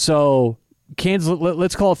 So Kansas,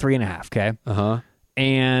 let's call it 3.5. Okay.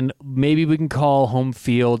 And maybe we can call home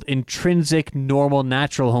field intrinsic, normal,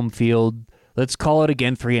 natural home field. Let's call it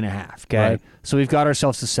again 3.5. Okay. Right. So we've got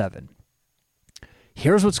ourselves to 7.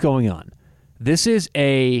 Here's what's going on. This is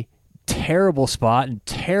a terrible spot and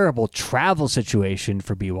terrible travel situation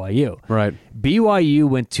for BYU. Right. BYU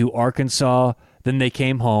went to Arkansas, then they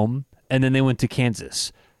came home, and then they went to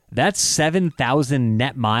Kansas. That's 7,000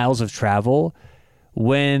 net miles of travel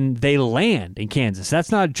when they land in Kansas.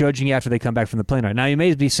 That's not judging after they come back from the plane. Right now, you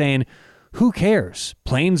may be saying, who cares?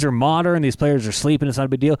 Planes are modern. These players are sleeping. It's not a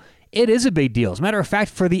big deal. It is a big deal. As a matter of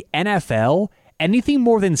fact, for the NFL, anything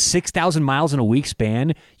more than 6,000 miles in a week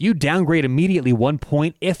span, you downgrade immediately 1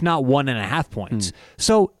 point, if not 1.5 points.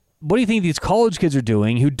 So what do you think these college kids are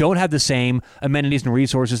doing who don't have the same amenities and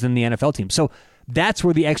resources than the NFL team? So that's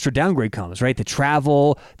where the extra downgrade comes, right? The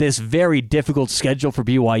travel, this very difficult schedule for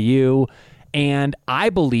BYU, and I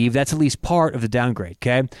believe that's at least part of the downgrade,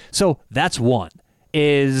 okay? So that's one,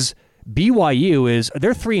 is BYU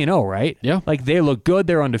they're 3-0, right? Yeah. Like, they look good,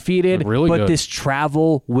 they're undefeated, They're really but good. this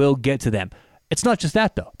travel will get to them. It's not just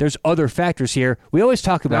that, though. There's other factors here. We always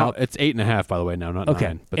talk about... Now, it's 8.5, by the way, now, not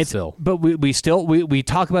 9, but still. But we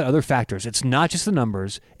talk about other factors. It's not just the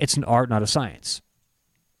numbers. It's an art, not a science.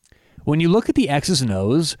 When you look at the X's and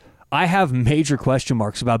O's, I have major question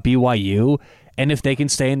marks about BYU and if they can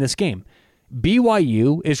stay in this game.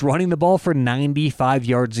 BYU is running the ball for 95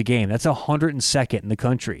 yards a game. That's 102nd in the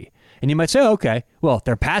country. And you might say, okay, well,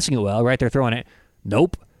 they're passing it well, right? They're throwing it.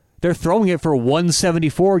 Nope. They're throwing it for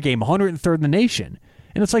 174 a game, 103rd in the nation.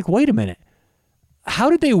 And it's like, wait a minute.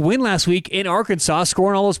 How did they win last week in Arkansas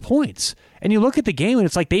scoring all those points? And you look at the game and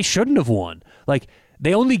it's like they shouldn't have won. Like,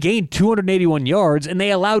 they only gained 281 yards and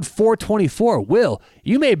they allowed 424. Will,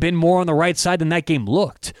 you may have been more on the right side than that game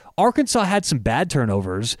looked. Arkansas had some bad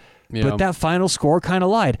turnovers, but that final score kind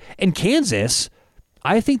of lied. And Kansas,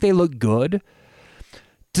 I think they look good.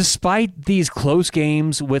 Despite these close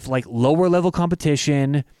games with like lower level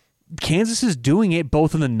competition, Kansas is doing it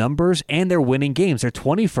both in the numbers and they're winning games. They're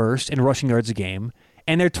 21st in rushing yards a game,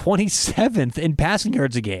 and they're 27th in passing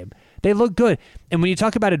yards a game. They look good. And when you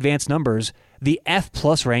talk about advanced numbers, the F+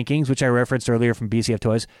 rankings, which I referenced earlier from BCF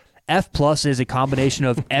Toys, F+ is a combination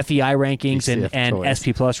of FEI rankings and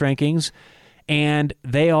SP+ rankings. And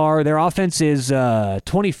their offense is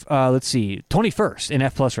 21st in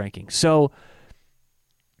F+ rankings. So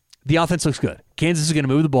the offense looks good. Kansas is going to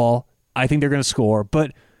move the ball. I think they're going to score,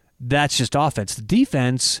 but that's just offense. The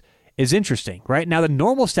defense is interesting, right? Now, the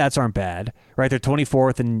normal stats aren't bad, right? They're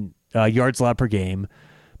 24th in yards allowed per game,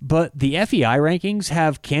 but the FEI rankings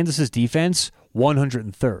have Kansas's defense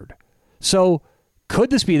 103rd. So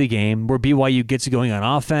could this be the game where BYU gets it going on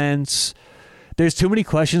offense? There's too many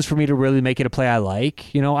questions for me to really make it a play I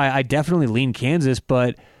like. I definitely lean Kansas,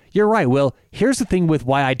 but you're right, Will. Here's the thing with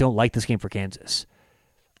why I don't like this game for Kansas.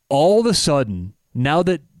 All of a sudden, now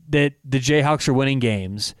that the Jayhawks are winning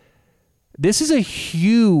games, this is a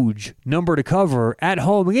huge number to cover at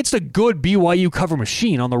home against a good BYU cover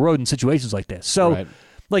machine on the road in situations like this. So,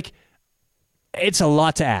 it's a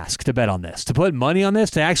lot to ask to bet on this. To put money on this,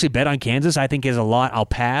 to actually bet on Kansas, I think is a lot. I'll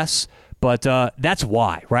pass, but that's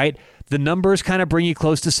why, right? the numbers kind of bring you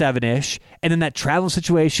close to 7-ish, and then that travel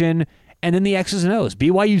situation, and then the X's and O's.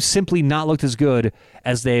 BYU simply not looked as good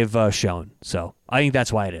as they've shown. So I think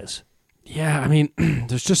that's why it is. Yeah, I mean,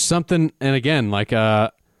 there's just something, and again, like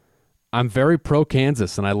I'm very pro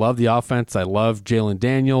Kansas, and I love the offense. I love Jalen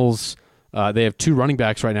Daniels. They have 2 running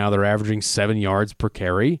backs right now that are averaging 7 yards per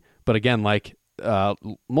carry. But again, like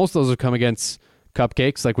most of those have come against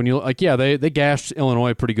cupcakes. Like when you they gashed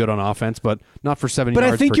Illinois pretty good on offense, but not for 7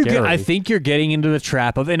 yards per carry. I think you're getting into the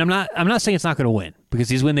trap of, and I'm not saying it's not going to win because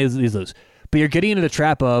these win, these lose. But you're getting into the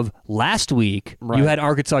trap of last week you had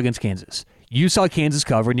Arkansas against Kansas. You saw Kansas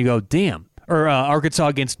cover and you go, damn. Or Arkansas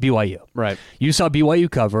against BYU. Right. You saw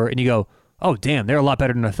BYU cover and you go, oh, damn, they're a lot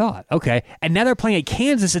better than I thought. Okay. And now they're playing at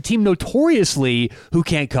Kansas, a team notoriously who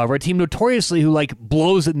can't cover, a team notoriously who like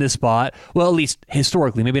blows it in this spot. Well, at least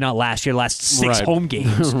historically, maybe not last year, last 6 home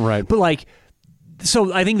games. Right. But like,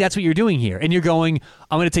 so I think that's what you're doing here. And you're going,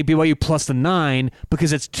 I'm going to take BYU plus the 9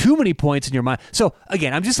 because it's too many points in your mind. So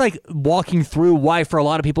again, I'm just like walking through why for a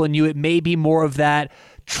lot of people in you, it may be more of that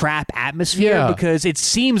trap atmosphere because it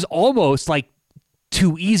seems almost like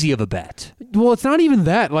too easy of a bet. Well, it's not even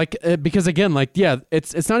that. Like because again, like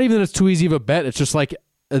it's not even that it's too easy of a bet. It's just like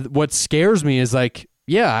what scares me is like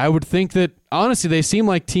I would think that honestly they seem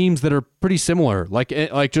like teams that are pretty similar. Like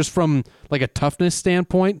just from like a toughness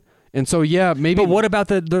standpoint. And so, maybe. But what about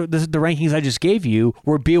the rankings I just gave you,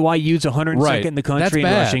 where BYU's 102nd in the country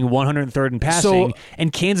and rushing, 103rd in passing,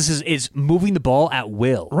 and Kansas is moving the ball at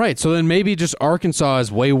will? Right. So then maybe just Arkansas is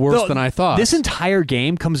way worse than I thought. This entire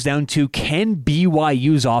game comes down to, can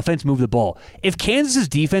BYU's offense move the ball? If Kansas's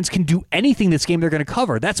defense can do anything this game, they're going to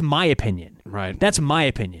cover. That's my opinion. Right. That's my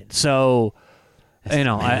opinion. So.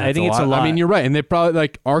 I think it's a lot. I mean, you're right, and they probably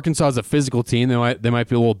like Arkansas is a physical team. They might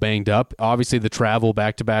be a little banged up. Obviously, the travel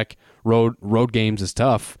back-to-back road games is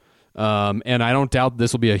tough, and I don't doubt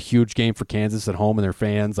this will be a huge game for Kansas at home and their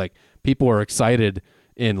fans. Like people are excited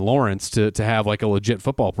in Lawrence to have like a legit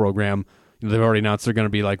football program. They've already announced they're going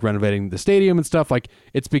to be like renovating the stadium and stuff. Like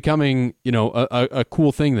it's becoming a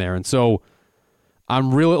cool thing there, and so. I'm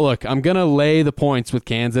going to lay the points with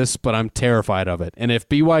Kansas, but I'm terrified of it. And if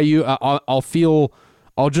BYU,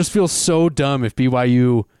 I'll just feel so dumb if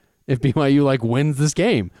BYU like wins this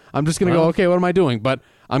game. I'm just going to go, okay, what am I doing? But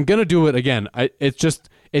I'm going to do it again.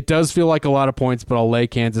 It does feel like a lot of points, but I'll lay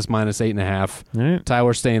Kansas minus 8.5. Right.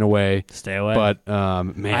 Tyler staying away. Stay away. But,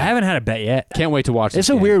 man. I haven't had a bet yet. Can't wait to watch this It's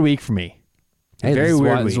a weird week for me. Hey, Very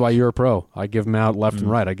weird week. This is why you're a pro. I give them out left and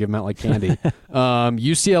right. I give them out like candy.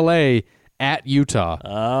 UCLA at Utah.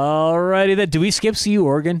 Alrighty then. Do we skip CU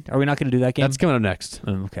Oregon? Are we not going to do that game? That's coming up next.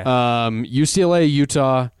 Okay. UCLA,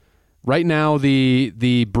 Utah. Right now,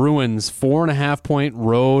 the Bruins 4.5 point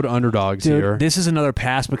road underdogs here. This is another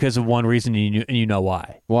pass because of one reason, and you know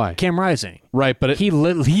why. Why? Cam Rising. Right, but he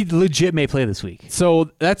legit may play this week. So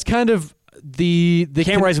that's kind of the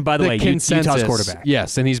Cam Rising, by the way, consensus. Utah's quarterback.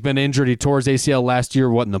 Yes, and he's been injured. He tore his ACL last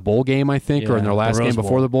year. In the bowl game, I think, or in their last game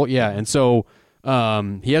before the bowl. Yeah, and so.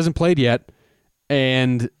 He hasn't played yet,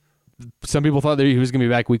 and some people thought that he was going to be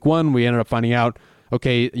back week 1. We ended up finding out,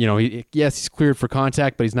 okay, he's cleared for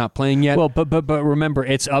contact, but he's not playing yet. Well, but remember,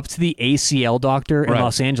 it's up to the ACL doctor in Right.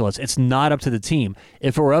 Los Angeles. It's not up to the team.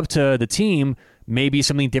 If it were up to the team, maybe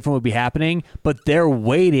something different would be happening, but they're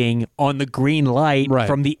waiting on the green light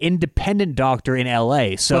from the independent doctor in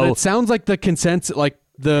LA. So but it sounds like the consensus, like,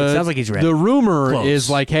 it sounds like he's ready. The rumor Close. is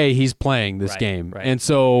like, hey, he's playing this game, right.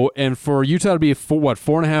 and for Utah to be a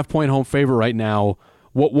 4.5 point home favorite right now.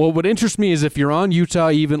 What would interest me is if you're on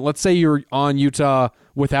Utah, even let's say you're on Utah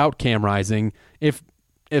without Cam Rising. If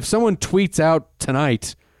someone tweets out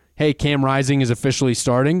tonight, hey, Cam Rising is officially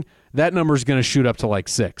starting, that number is going to shoot up to like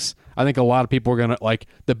 6. I think a lot of people are going to like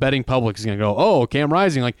the betting public is going to go, oh, Cam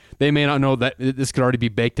Rising, like they may not know that this could already be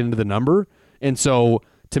baked into the number, and so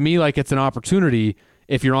to me, like it's an opportunity.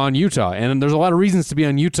 If you're on Utah, and there's a lot of reasons to be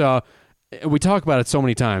on Utah. We talk about it so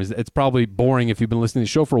many times. It's probably boring if you've been listening to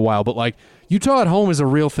the show for a while, but like Utah at home is a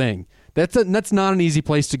real thing. That's not an easy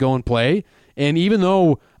place to go and play. And even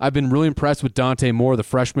though I've been really impressed with Dante Moore, the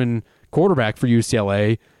freshman quarterback for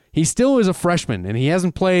UCLA, he still is a freshman and he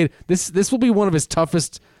hasn't played. This will be one of his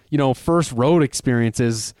toughest, first road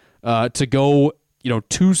experiences to go,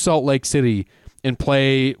 to Salt Lake City and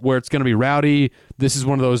play where it's going to be rowdy. This is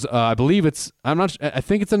one of those. I believe it's. I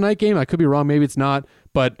think it's a night game. I could be wrong. Maybe it's not.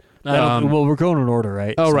 But well, we're going in order,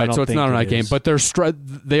 right? Oh, right. So it's not a night game. But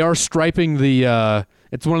they are striping the.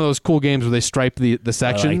 It's one of those cool games where they stripe the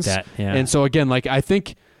sections. I like that. Yeah. And so again, like I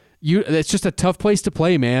think it's just a tough place to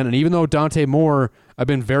play, man. And even though Dante Moore, I've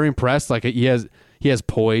been very impressed. Like he has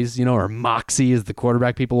poise, or moxie, as the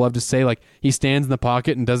quarterback people love to say. Like he stands in the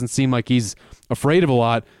pocket and doesn't seem like he's afraid of a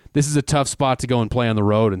lot. this is a tough spot to go and play on the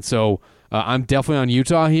road. And so I'm definitely on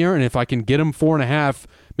Utah here. And if I can get them 4.5,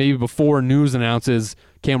 maybe before news announces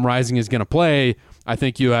Cam Rising is going to play, I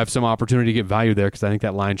think you have some opportunity to get value there because I think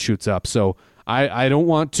that line shoots up. So I don't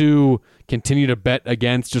want to continue to bet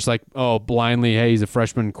against just like, blindly, hey, he's a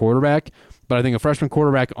freshman quarterback. But I think a freshman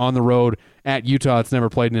quarterback on the road at Utah that's never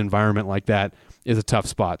played in an environment like that is a tough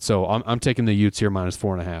spot. So I'm taking the Utes here minus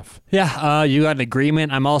 4.5. Yeah, you got an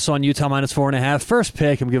agreement. I'm also on Utah minus 4.5. First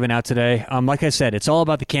pick I'm giving out today. Like I said, it's all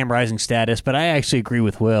about the Cam Rising status, but I actually agree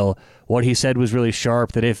with Will. What he said was really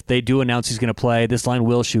sharp, that if they do announce he's going to play, this line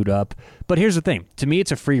will shoot up. But here's the thing. To me,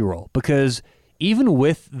 it's a free roll because even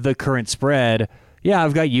with the current spread, yeah,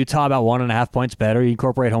 I've got Utah about 1.5 points better. You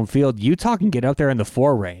incorporate home field. Utah can get up there in the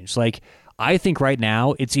 4 range. Like, I think right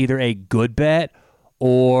now it's either a good bet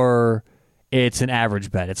or it's an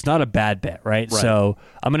average bet. It's not a bad bet, right? So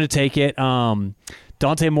I'm going to take it.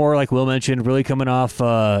 Dante Moore, like Will mentioned, really coming off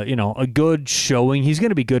a good showing. He's going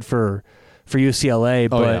to be good for UCLA.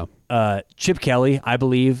 But Chip Kelly, I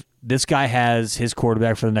believe this guy has his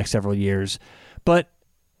quarterback for the next several years. But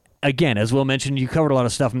again, as Will mentioned, you covered a lot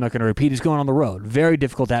of stuff I'm not going to repeat. He's going on the road. Very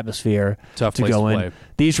difficult atmosphere Tough to place go to in. play.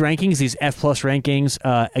 These rankings, these F-plus rankings,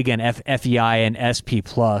 again, FEI and SP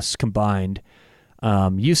plus combined.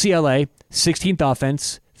 UCLA, 16th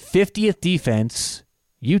offense, 50th defense.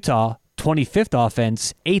 Utah, 25th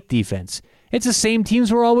offense, 8th defense. It's the same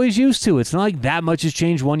teams we're always used to. It's not like that much has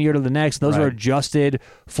changed one year to the next. Those are adjusted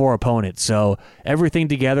for opponents. So everything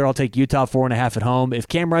together, I'll take Utah 4.5 at home. If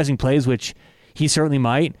Cam Rising plays, which he certainly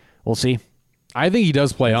might, we'll see. I think he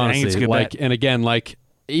does play, honestly. it's a good bet. And again,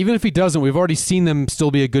 even if he doesn't, we've already seen them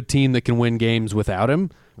still be a good team that can win games without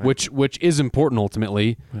him, which is important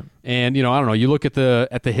ultimately. Yep. And I don't know. You look at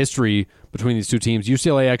the history between these two teams.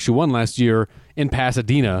 UCLA actually won last year in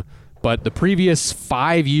Pasadena, but the previous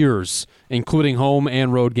 5 years, including home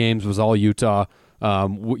and road games, was all Utah.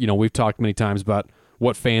 We've talked many times about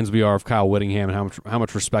what fans we are of Kyle Whittingham and how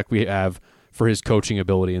much respect we have for his coaching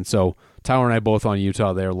ability. And so Tyler and I both on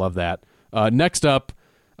Utah there. Love that. Next up,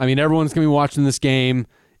 everyone's going to be watching this game.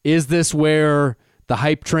 Is this where the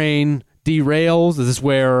hype train derails? Is this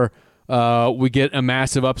where we get a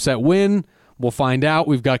massive upset win? We'll find out.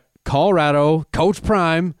 We've got Colorado, Coach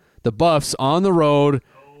Prime, the Buffs on the road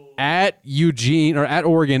at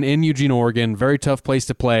Oregon, in Eugene, Oregon. Very tough place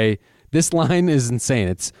to play. This line is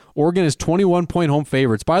insane. Oregon is 21-point home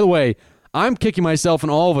favorites. By the way, I'm kicking myself,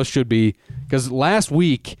 and all of us should be, because last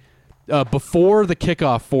week, before the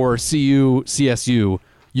kickoff for CSU,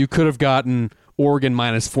 you could have gotten Oregon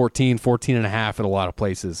minus 14.5 at a lot of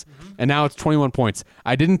places. Mm-hmm. And now it's 21 points.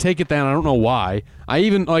 I didn't take it down. I don't know why. I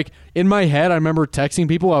even, in my head, I remember texting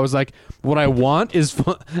people. I was like, what I want is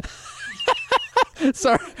fun.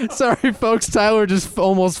 Sorry, folks. Tyler just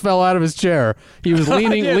almost fell out of his chair. He was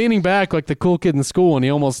leaning back like the cool kid in school, and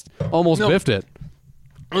he almost biffed it.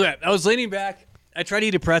 Okay, I was leaning back. I tried to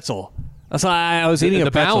eat a pretzel. That's why I was eating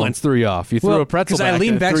a pretzel. The balance threw you off. You threw a pretzel back. Because I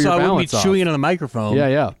leaned back so I wouldn't be chewing off. it on the microphone.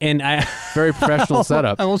 Yeah. And I very professional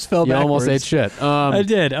setup. I almost fell backwards. You almost ate shit. I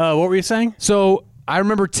did. What were you saying? So I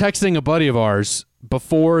remember texting a buddy of ours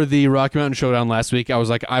before the Rocky Mountain Showdown last week. I was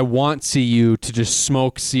like, I want CU to just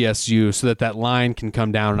smoke CSU so that line can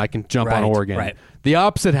come down and I can jump on Oregon. Right. The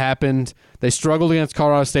opposite happened. They struggled against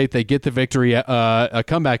Colorado State. They get the victory, a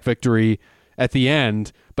comeback victory at the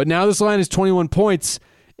end. But now this line is 21 points.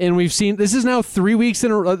 And we've seen, this is now 3 weeks in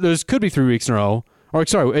a row. This could be 3 weeks in a row. Or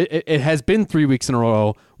sorry, it has been 3 weeks in a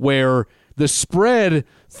row where the spread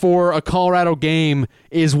for a Colorado game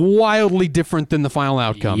is wildly different than the final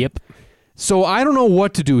outcome. Yep. So I don't know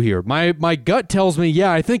what to do here. My gut tells me,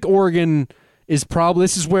 I think Oregon is probably,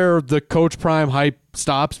 this is where the Coach Prime hype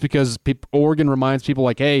stops because Oregon reminds people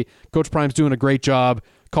like, hey, Coach Prime's doing a great job.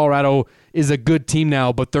 Colorado is a good team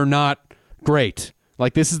now, but they're not great.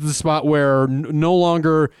 This is the spot where no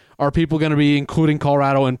longer are people going to be including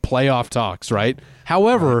Colorado in playoff talks, right?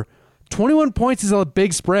 However, 21 points is a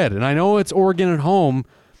big spread, and I know it's Oregon at home,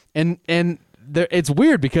 and it's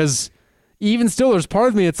weird because even still, there's part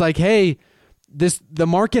of me, it's like, hey, the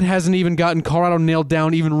market hasn't even gotten Colorado nailed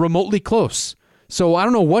down even remotely close. So I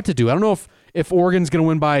don't know what to do. I don't know if Oregon's going to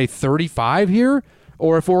win by 35 here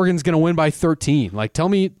or if Oregon's going to win by 13. Tell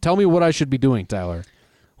me what I should be doing, Tyler.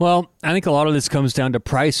 Well, I think a lot of this comes down to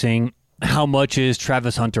pricing. How much is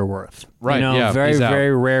Travis Hunter worth? Right. Very,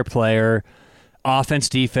 very rare player. Offense,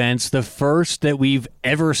 defense. The first that we've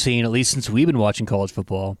ever seen, at least since we've been watching college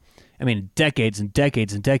football. Decades and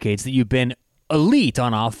decades and decades that you've been elite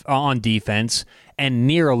on defense and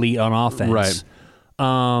near elite on offense.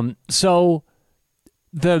 Right. So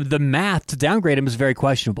the math to downgrade him is very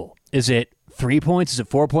questionable. Is it 3 points? Is it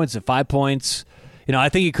 4 points? Is it 5 points? I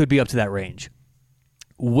think it could be up to that range.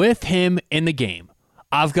 With him in the game,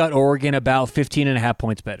 I've got Oregon about 15.5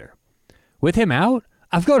 points better. With him out,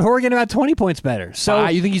 I've got Oregon about 20 points better. So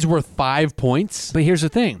you think he's worth 5 points? But here's the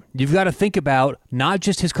thing. You've got to think about not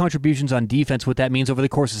just his contributions on defense, what that means over the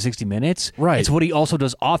course of 60 minutes. Right. It's what he also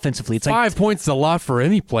does offensively. It's 5 points is a lot for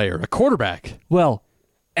any player, a quarterback. Well,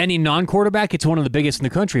 any non-quarterback, it's one of the biggest in the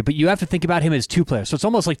country, but you have to think about him as 2 players. So it's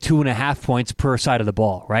almost like 2.5 points per side of the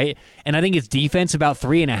ball, right? And I think it's defense about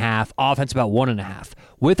 3.5, offense about 1.5.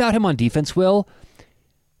 Without him on defense, Will,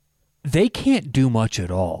 they can't do much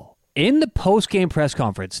at all. In the post-game press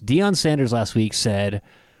conference, Deion Sanders last week said,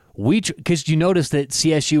 because you notice that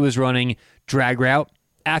CSU was running drag route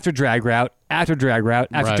after drag route after drag route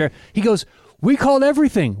after drag. He goes, we called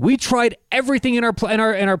everything. We tried everything in our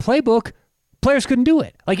playbook. Players couldn't do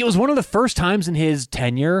it. Like, it was one of the first times in his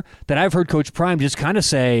tenure that I've heard Coach Prime just kind of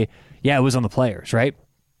say, yeah, it was on the players, right?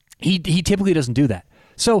 He typically doesn't do that.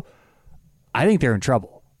 So I think they're in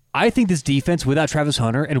trouble. I think this defense, without Travis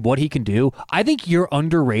Hunter and what he can do, I think you're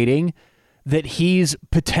underrating that he's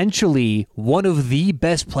potentially one of the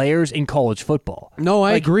best players in college football. No,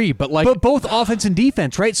 I agree, but both offense and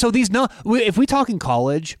defense, right? So if we talk in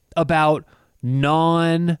college about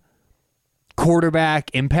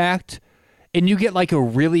non-quarterback impact, and you get like a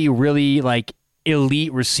really, really like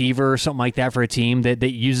elite receiver or something like that for a team that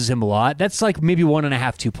uses him a lot, that's like maybe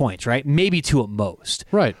 1.5, 2 points, right? Maybe 2 at most.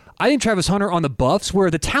 Right. I think Travis Hunter on the Buffs,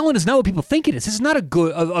 where the talent is not what people think it is. This is not a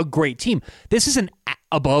great team. This is an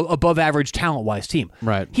above average talent wise team.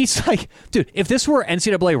 Right. He's like, dude, if this were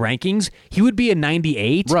NCAA rankings, he would be a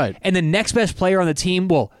 98. Right. And the next best player on the team,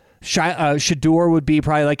 well, Shador would be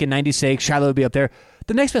probably like a 96. Shiloh would be up there.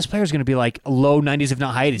 The next best player is going to be like low 90s, if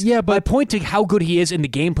not high 80s. Yeah, but my point to how good he is in the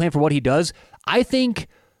game plan for what he does, I think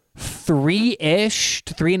 3-ish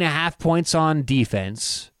to 3.5 points on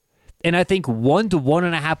defense, and I think 1 to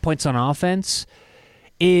 1.5 points on offense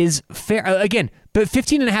is fair. Again, but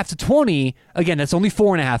 15.5 to 20, again, that's only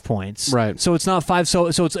 4.5 points. Right. So it's not 5. So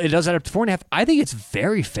it does add up to 4.5. I think it's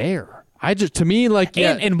very fair. To me, like,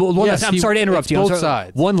 yeah. And I'm sorry to interrupt you. Both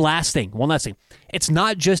sides. One last thing. It's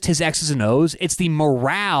not just his X's and O's. It's the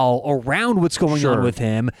morale around what's going on with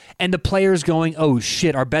him and the players going, oh,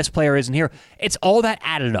 shit, our best player isn't here. It's all that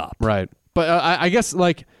added up. Right. But I guess,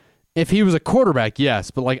 like, if he was a quarterback,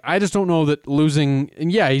 yes. But, like, I just don't know that losing –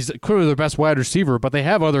 and, yeah, he's clearly their best wide receiver, but they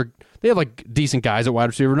have like decent guys at wide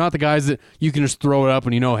receiver, not the guys that you can just throw it up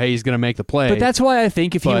and hey, he's going to make the play. But that's why I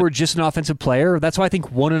think if he were just an offensive player, that's why I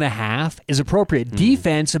think 1.5 is appropriate.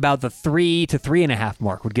 Defense about the 3 to 3.5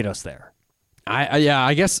 mark would get us there.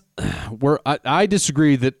 I guess I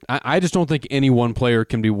disagree that I just don't think any one player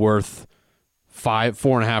can be worth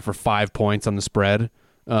 4.5 or 5 points on the spread.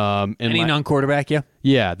 Any non-quarterback, yeah.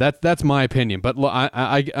 Yeah, that's my opinion. But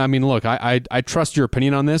I mean, look, I trust your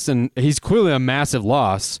opinion on this, and he's clearly a massive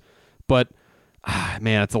loss. But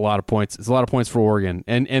man, it's a lot of points. It's a lot of points for Oregon.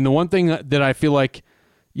 And the one thing that I feel like,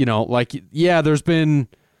 there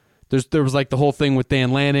was like the whole thing with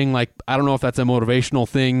Dan Lanning. Like, I don't know if that's a motivational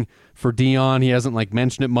thing for Deion. He hasn't like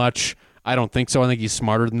mentioned it much. I don't think so. I think he's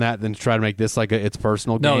smarter than that than to try to make this like it's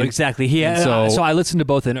personal game. No, exactly. So I listened to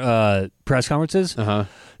both press conferences.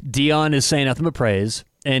 Deion is saying nothing but praise,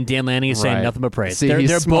 and Dan Lanning is saying nothing but praise. See,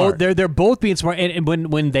 they're both they're both being smart. And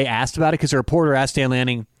when they asked about it, because a reporter asked Dan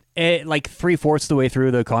Lanning like 3/4 of the way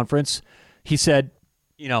through the conference, he said,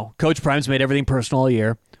 Coach Prime's made everything personal all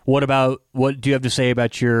year. What do you have to say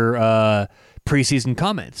about your preseason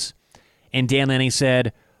comments? And Dan Lanning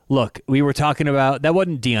said, look, we were talking about, that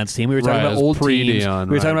wasn't Deion's team. We were talking about old teams. We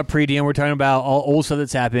were talking about pre-Deion. We were talking about all old stuff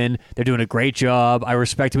that's happened. They're doing a great job. I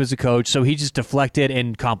respect him as a coach. So he just deflected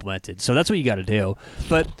and complimented. So that's what you got to do.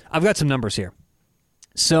 But I've got some numbers here.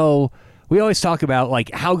 So we always talk about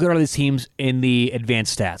like how good are these teams in the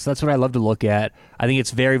advanced stats. That's what I love to look at. I think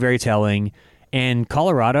it's very, very telling. And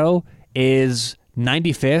Colorado is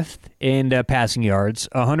 95th in passing yards,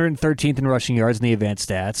 113th in rushing yards in the advanced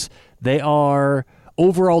stats. They are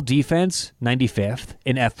overall defense 95th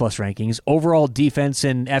in F+ rankings, overall defense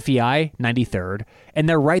in FEI 93rd, and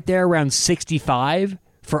they're right there around 65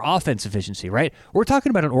 for offense efficiency, right? We're talking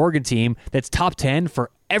about an Oregon team that's top 10 for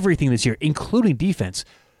everything this year, including defense.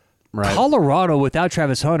 Right. Colorado without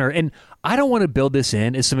Travis Hunter, and I don't want to build this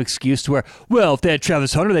in as some excuse to where, well, if they had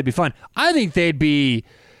Travis Hunter, they'd be fine. I think they'd be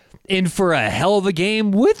in for a hell of a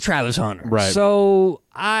game with Travis Hunter. Right. So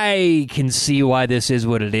I can see why this is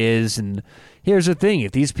what it is. And here's the thing.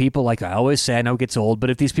 If these people, like I always say, I know it gets old, but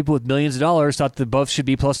if these people with millions of dollars thought the Buffs should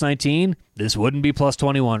be plus 19, this wouldn't be plus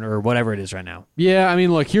 21 or whatever it is right now. Yeah, I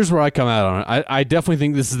mean, look, here's where I come out on it. I definitely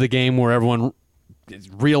think this is the game where everyone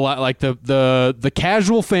real like the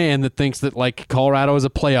casual fan that thinks that like Colorado is a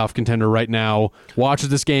playoff contender right now watches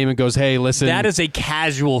this game and goes, "Hey, listen." That is a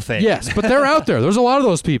casual fan. Yes, but they're out there. There's a lot of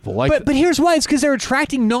those people. Like, but here's why: it's because they're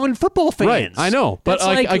attracting non-football fans. right? I know, but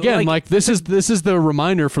this is the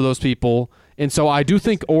reminder for those people, and so I do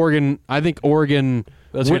think Oregon. I think Oregon.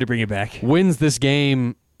 Let's try to bring it back. Wins this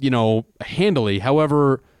game, handily.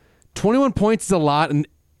 However, 21 points is a lot,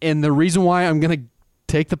 and the reason why I'm going to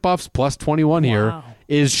take the Buffs plus 21 here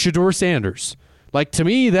is Shedeur Sanders. Like, to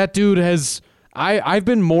me, that dude has I've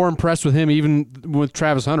been more impressed with him even with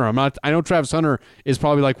Travis Hunter. I know Travis Hunter is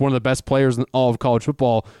probably like one of the best players in all of college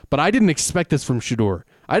football, but I didn't expect this from Shedeur.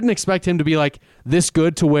 I didn't expect him to be like this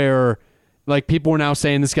good to where like people were now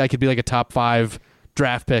saying this guy could be like a top 5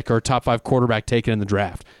 draft pick or top 5 quarterback taken in the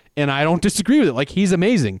draft. And I don't disagree with it. Like, he's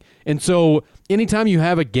amazing. And so anytime you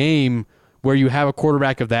have a game where you have a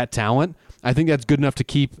quarterback of that talent, I think that's good enough to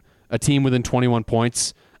keep a team within 21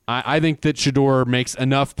 points. I think that Shedeur makes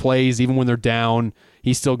enough plays even when they're down.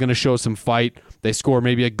 He's still going to show some fight. They score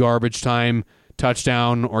maybe a garbage time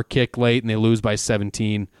touchdown or kick late, and they lose by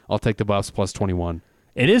 17. I'll take the Buffs plus 21.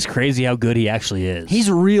 It is crazy how good he actually is.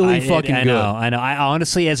 He's really fucking good. I know. I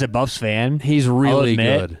honestly, as a Buffs fan, he's really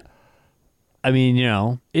good. I mean,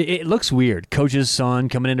 it looks weird. Coach's son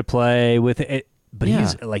coming into play with it. But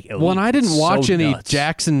he's like elite. Well, and I didn't watch any nuts.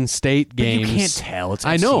 Jackson State games. But you can't tell. It's FCS.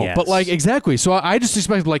 I know, but like exactly. So I just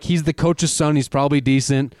expected like he's the coach's son. He's probably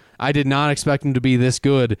decent. I did not expect him to be this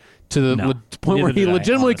good to the point where he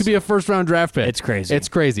legitimately could be a first-round draft pick. It's crazy. It's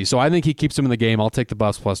crazy. So I think he keeps him in the game. I'll take the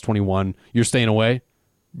Buffs plus 21. You're staying away?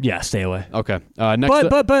 Yeah, stay away. Okay. Next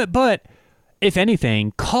but if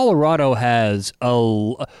anything, Colorado has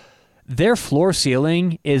their floor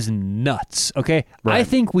ceiling is nuts, okay? Right. I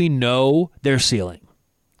think we know their ceiling.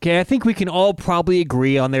 Okay, I think we can all probably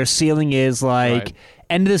agree on their ceiling is like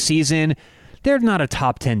end of the season, they're not a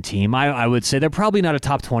top 10 team. I would say they're probably not a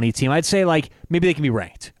top 20 team. I'd say like maybe they can be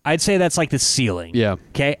ranked. I'd say that's like the ceiling. Yeah.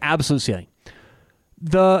 Okay, absolute ceiling.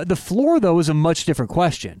 The floor, though, is a much different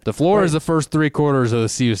question. The floor is the first 3 quarters of the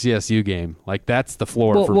CSU game. Like, that's the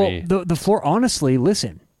floor for me. The floor, honestly,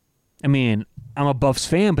 listen, I mean, I'm a Buffs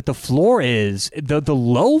fan, but the floor is, the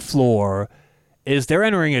low floor is they're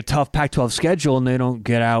entering a tough Pac-12 schedule and they don't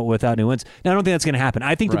get out without any wins. Now, I don't think that's going to happen.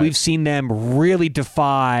 I think that we've seen them really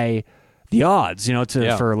defy the odds,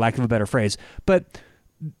 for lack of a better phrase. But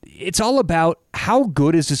it's all about how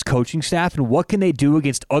good is this coaching staff and what can they do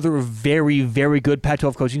against other very, very good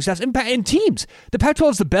Pac-12 coaching staffs and teams. The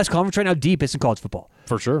Pac-12 is the best conference right now, deepest in college football.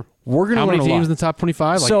 For sure. We're going to How many teams in the top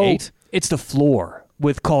 25? Like 8? It's the floor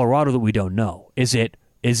with Colorado that we don't know. Is it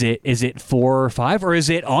 4 or 5, or is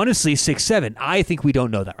it honestly 6, 7? I think we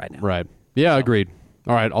don't know that right now. Right. Yeah, agreed.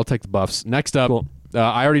 All right, I'll take the Buffs. Next up, cool.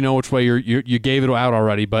 I already know which way you gave it out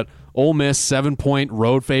already, but Ole Miss 7-point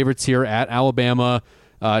road favorites here at Alabama.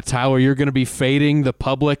 Tyler, you're going to be fading the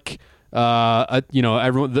public,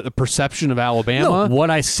 everyone, the perception of Alabama. No,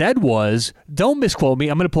 what I said was, don't misquote me.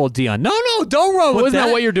 I'm going to pull a Dion. No, don't run with that. Isn't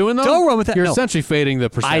that what you're doing, though? Don't run with that. You're essentially fading the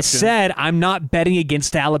perception. I said I'm not betting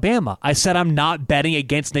against Alabama. I said I'm not betting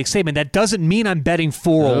against Nick Saban. That doesn't mean I'm betting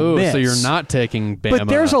for Ole Miss. So you're not taking Bama. But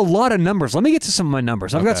there's a lot of numbers. Let me get to some of my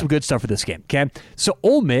numbers. I've got some good stuff for this game, okay? So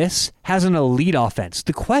Ole Miss has an elite offense.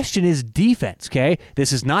 The question is defense, okay?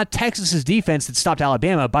 This is not Texas's defense that stopped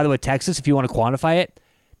Alabama. By the way, Texas, if you want to quantify it,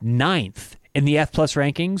 9th in the F+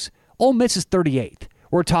 rankings. Ole Miss is 38th.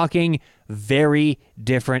 We're talking very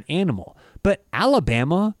different animal. But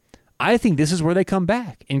Alabama, I think this is where they come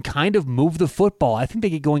back and kind of move the football. I think they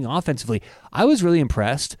get going offensively. I was really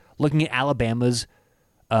impressed looking at Alabama's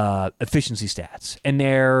efficiency stats and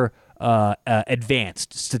their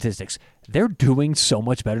advanced statistics. They're doing so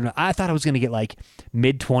much better. I thought I was going to get like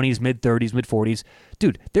mid-20s, mid-30s, mid-40s.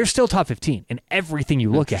 Dude, they're still top 15 in everything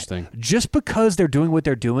you look at. Just because they're doing what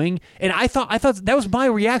they're doing. And I thought that was my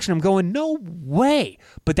reaction. I'm going, no way.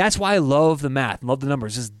 But that's why I love the math, love the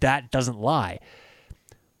numbers, is that doesn't lie.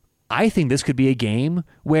 I think this could be a game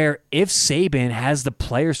where if Saban has the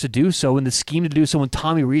players to do so and the scheme to do so, and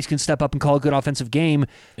Tommy Rees can step up and call a good offensive game,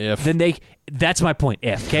 then that's my point,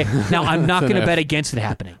 if. Okay? Now, I'm not going to bet against it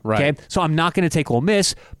happening. Right. Okay? So I'm not going to take Ole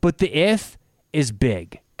Miss, but the if is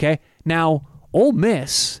big. Okay? Now, Ole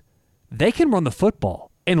Miss, they can run the football.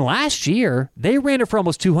 And last year, they ran it for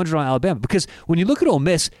almost 200 on Alabama. Because when you look at Ole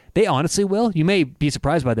Miss, they honestly will. You may be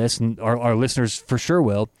surprised by this, and our listeners for sure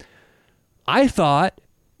will. I thought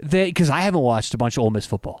that, because I haven't watched a bunch of Ole Miss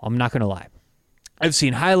football, I'm not going to lie. I've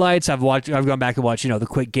seen highlights. I've gone back and watched, the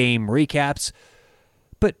quick game recaps.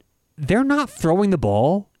 But they're not throwing the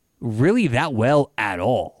ball really that well at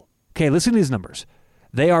all. Okay, listen to these numbers.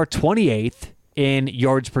 They are 28th in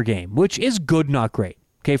yards per game, which is good, not great.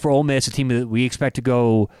 Okay, for Ole Miss, a team that we expect to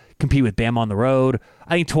go compete with Bama on the road.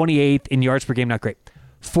 I think 28th in yards per game, not great.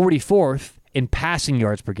 44th in passing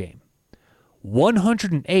yards per game.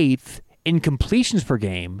 108th in completions per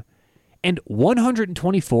game, and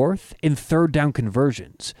 124th in third down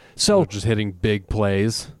conversions. So just hitting big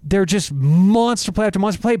plays. They're just monster play after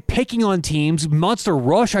monster play, picking on teams, monster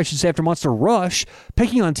rush, I should say, after monster rush,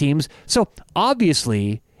 picking on teams. So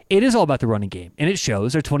obviously, it is all about the running game, and it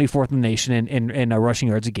shows. They're 24th in the nation in rushing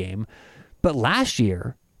yards a game. But last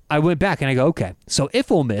year, I went back and I go, okay, so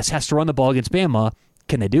if Ole Miss has to run the ball against Bama,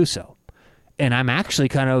 can they do so? And I'm actually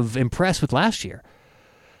kind of impressed with last year.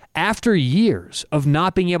 After years of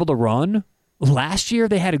not being able to run, last year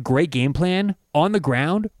they had a great game plan on the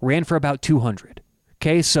ground, ran for about 200.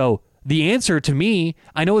 Okay, so the answer to me,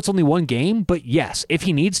 I know it's only one game, but yes, if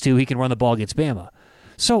he needs to, he can run the ball against Bama.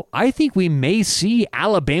 So I think we may see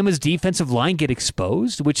Alabama's defensive line get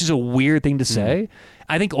exposed, which is a weird thing to say.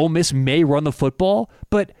 I think Ole Miss may run the football,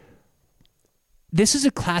 but this is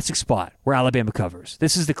a classic spot where Alabama covers.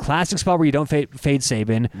 This is the classic spot where you don't fade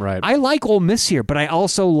Saban. Right. I like Ole Miss here, but I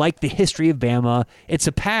also like the history of Bama. It's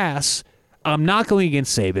a pass. I'm not going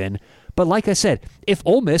against Saban. But like I said, if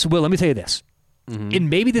Ole Miss, let me tell you this. And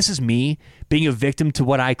maybe this is me being a victim to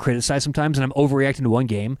what I criticize sometimes, and I'm overreacting to one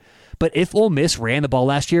game. But if Ole Miss ran the ball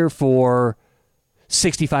last year for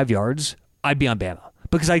 65 yards, I'd be on Bama.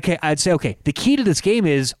 Because I'd say, okay, the key to this game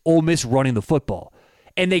is Ole Miss running the football.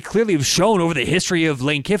 And they clearly have shown over the history of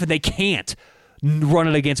Lane Kiffin they can't run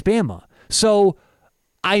it against Bama. So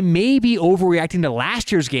I may be overreacting to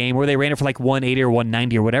last year's game where they ran it for like 180 or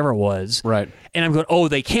 190 or whatever it was. Right. And I'm going, oh,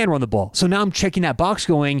 they can run the ball. So now I'm checking that box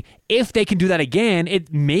going, if they can do that again,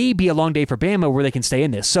 it may be a long day for Bama where they can stay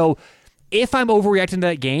in this. So if I'm overreacting to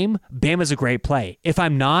that game, Bama's a great play. If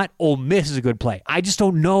I'm not, Ole Miss is a good play. I just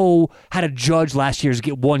don't know how to judge last year's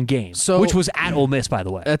one game, which was at Ole Miss, by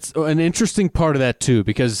the way. That's an interesting part of that, too,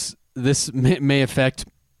 because this may affect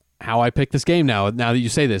how I pick this game now that you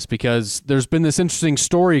say this, because there's been this interesting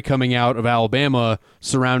story coming out of Alabama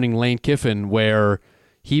surrounding Lane Kiffin where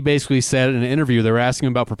he basically said in an interview, they were asking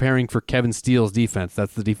him about preparing for Kevin Steele's defense.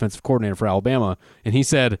 That's the defensive coordinator for Alabama. And he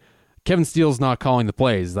said, Kevin Steele's not calling the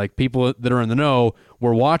plays. Like, people that are in the know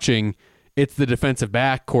were watching. It's the defensive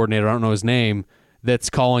back coordinator, I don't know his name, that's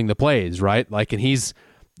calling the plays, right? Like, and he's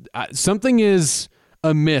something is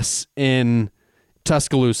amiss in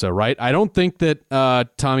Tuscaloosa, right? I don't think that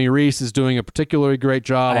Tommy Rees is doing a particularly great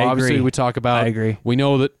job. Obviously, we talk about. I agree. We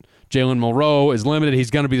know that Jalen Milroe is limited. He's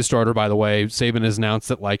going to be the starter, by the way. Saban has announced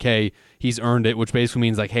that, like, hey, he's earned it, which basically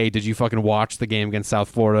means, like, hey, did you fucking watch the game against South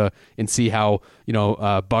Florida and see how,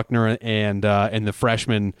 Buckner and the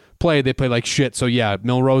freshmen play? They play like shit. So, yeah,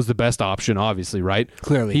 Milroe's the best option, obviously, right?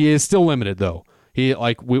 Clearly. He is still limited, though.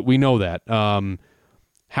 We know that.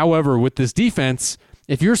 However, with this defense,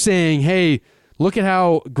 if you're saying, hey, look at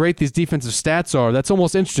how great these defensive stats are, that's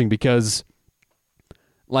almost interesting because –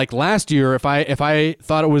 like last year, if I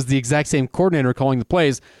thought it was the exact same coordinator calling the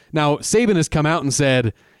plays, now Saban has come out and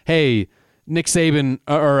said, hey, Nick Saban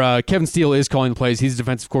or Kevin Steele is calling the plays. He's a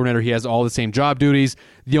defensive coordinator. He has all the same job duties.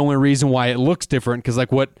 The only reason why it looks different, because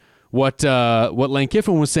like what Lane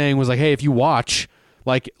Kiffin was saying was like, hey, if you watch,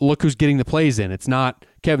 like, look who's getting the plays in. It's not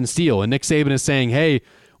Kevin Steele. And Nick Saban is saying, hey,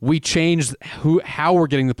 we changed how we're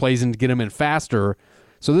getting the plays in to get them in faster.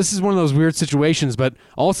 So this is one of those weird situations, but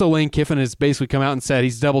also Lane Kiffin has basically come out and said,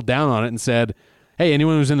 he's doubled down on it and said, hey,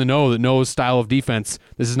 anyone who's in the know that knows style of defense,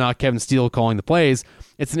 this is not Kevin Steele calling the plays.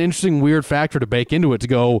 It's an interesting, weird factor to bake into it to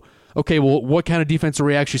go, okay, well, what kind of defense are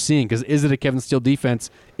we actually seeing? Because is it a Kevin Steele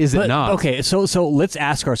defense? Is it not? Okay, so let's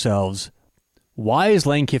ask ourselves, why is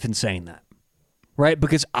Lane Kiffin saying that? Right?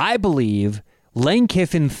 Because I believe Lane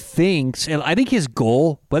Kiffin thinks, and I think his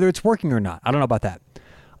goal, whether it's working or not, I don't know about that,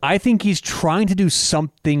 I think he's trying to do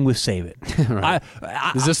something with Saban. Right.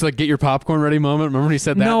 Is this like get your popcorn ready moment? Remember when he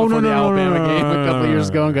said that before the Alabama game a couple of years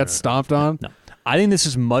ago and got stomped on? No. I think this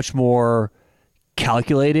is much more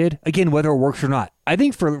calculated. Again, whether it works or not. I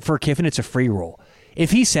think for Kiffin, it's a free roll. If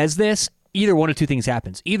he says this, either one of two things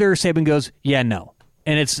happens. Either Saban goes, yeah, no,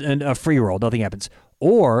 and it's a free roll, nothing happens.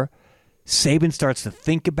 Or Saban starts to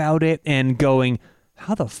think about it and going,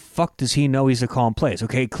 how the fuck does he know he's a calling plays?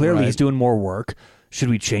 Okay, clearly he's doing more work. Should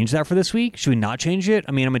we change that for this week? Should we not change it?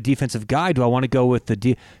 I mean, I'm a defensive guy. Do I want to go with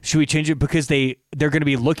should we change it because they're going to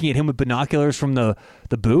be looking at him with binoculars from the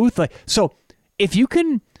booth? Like, so if you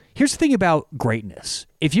can, here's the thing about greatness.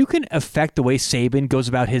 If you can affect the way Saban goes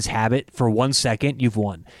about his habit for 1 second, you've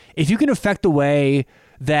won. If you can affect the way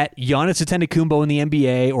that Giannis Antetokounmpo in the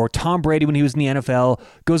NBA or Tom Brady when he was in the NFL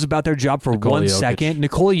goes about their job for Nikola 1 Jokic. second.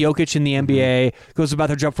 Nikola Jokic in the NBA goes about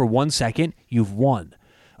their job for 1 second. You've won.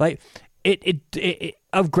 Like it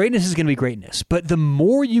of greatness is going to be greatness, but the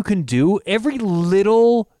more you can do, every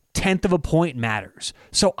little tenth of a point matters.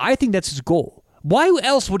 So I think that's his goal. Why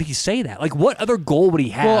else would he say that? Like, what other goal would he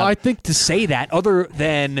have? Well, I think to say that other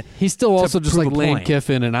than he's still also just prove like a Lane point.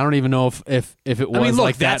 Kiffin, and I don't even know if it was I mean, look,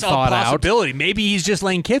 like that's that thought a out. possibility. Maybe he's just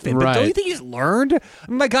Lane Kiffin. But Right. don't you think he's learned?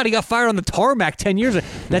 Oh my God, he got fired on the tarmac 10 years ago.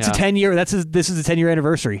 That's Yeah. a 10-year. This is a 10-year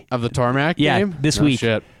anniversary. Of the tarmac Yeah, game? this No week.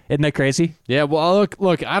 shit. Isn't that crazy? Yeah, well,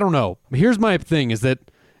 look, I don't know. Here's my thing is that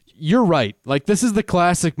you're right. Like, this is the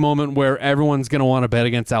classic moment where everyone's going to want to bet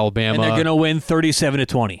against Alabama. And they're going to win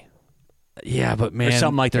 37-20. Yeah, but man,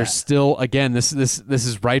 something like there's that. still, again, this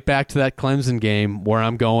is right back to that Clemson game where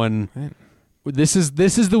I'm going, this is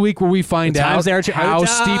the week where we find out how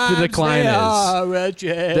steep the decline is.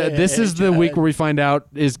 This is the week where we find out,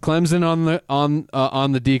 is Clemson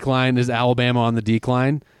on the decline, is Alabama on the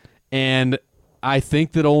decline? And I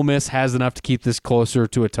think that Ole Miss has enough to keep this closer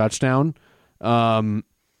to a touchdown. So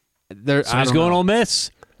he's going Ole Miss.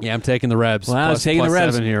 Yeah, I'm taking the Rebs. Well, plus, taking the plus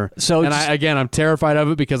Rebs. 7 here. So and I'm terrified of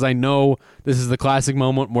it because I know this is the classic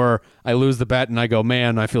moment where I lose the bet and I go,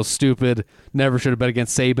 man, I feel stupid. Never should have bet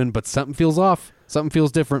against Saban, but something feels off. Something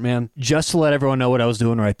feels different, man. Just to let everyone know what I was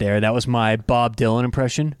doing right there, that was my Bob Dylan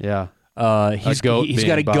impression. Yeah. He's goat he's being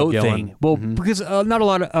got a Bob goat Dylan. thing. Well, because not a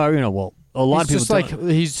lot of a lot He's of people just like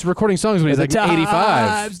he's recording songs when he's like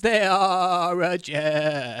 85. They are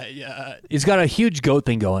he's got a huge goat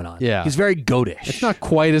thing going on. Yeah. He's very goatish. It's not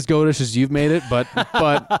quite as goatish as you've made it, but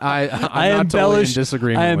I'm not totally in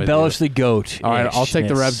disagreement I with embellish you. the goat. All right, I'll take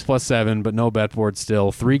the Rebs plus 7, but no bet board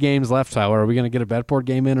still. 3 games left, Tyler. Are we going to get a bet board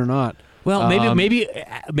game in or not? Well,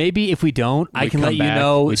 maybe if we don't, I can let you back.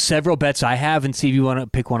 know several bets I have and see if you want to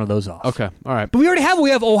pick one of those off. Okay, all right. But we already have.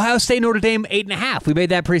 We have Ohio State, Notre Dame 8.5. We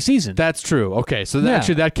made that preseason. That's true. Okay, so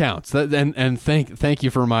actually that counts. And thank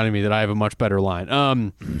you for reminding me that I have a much better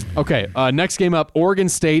line. Okay, next game up, Oregon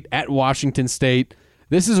State at Washington State.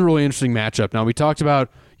 This is a really interesting matchup. Now, we talked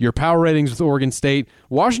about your power ratings with Oregon State.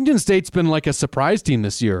 Washington State's been like a surprise team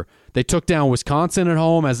this year. They took down Wisconsin at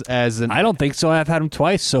home as an. I don't think so. I've had them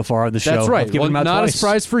twice so far on the show. That's right. I've given Well, them out not twice. a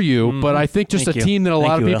surprise for you, but I think just Thank a you. team that a Thank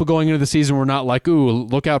lot of you, people Will. going into the season were not like, ooh,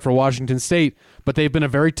 look out for Washington State. But they've been a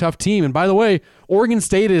very tough team. And by the way, Oregon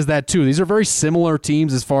State is that too. These are very similar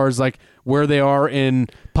teams as far as like where they are in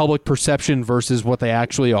public perception versus what they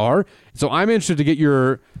actually are. So I'm interested to get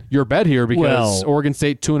your bet here because Oregon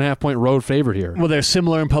State 2.5 point road favorite here. Well, they're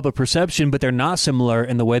similar in public perception, but they're not similar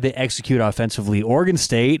in the way they execute offensively. Oregon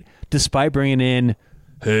State, despite bringing in,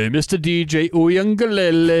 hey, Mr. DJ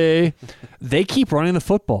Uyangalele, they keep running the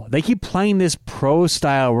football. They keep playing this pro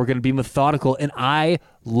style. We're going to be methodical, and I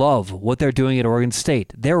love what they're doing at Oregon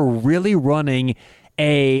State. They're really running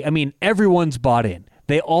everyone's bought in.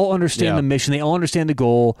 They all understand the mission. They all understand the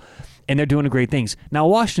goal, and they're doing great things. Now,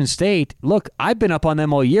 Washington State, look, I've been up on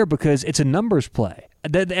them all year because it's a numbers play.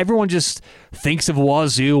 Everyone just thinks of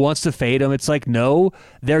Wazoo, wants to fade them. It's like, no,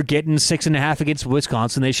 they're getting 6.5 against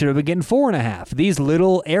Wisconsin. They should have been getting 4.5. These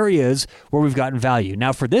little areas where we've gotten value.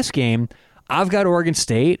 Now, for this game, I've got Oregon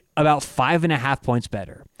State about 5.5 points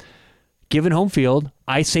better. Given home field,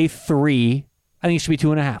 I say 3. I think it should be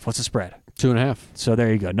 2.5. What's the spread? 2.5. So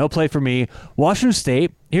there you go. No play for me. Washington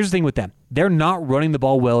State, here's the thing with them. They're not running the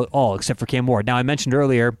ball well at all, except for Cam Ward. Now, I mentioned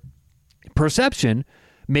earlier, perception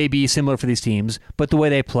may be similar for these teams, but the way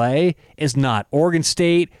they play is not. Oregon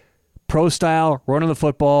State, pro style, running the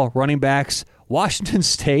football, running backs. Washington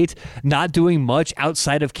State, not doing much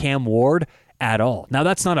outside of Cam Ward at all. Now,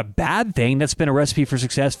 that's not a bad thing. That's been a recipe for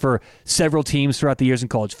success for several teams throughout the years in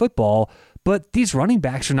college football. But these running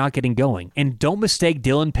backs are not getting going. And don't mistake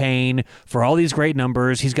Dylan Payne for all these great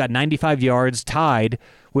numbers. He's got 95 yards tied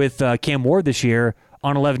with Cam Ward this year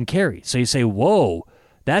on 11 carries. So you say, whoa,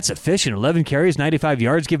 that's efficient. 11 carries, 95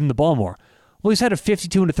 yards, give him the ball more. Well, he's had a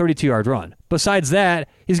 52 and a 32-yard run. Besides that,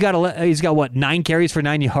 he's got 9 carries for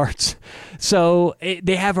 9 yards. So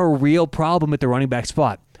they have a real problem at the running back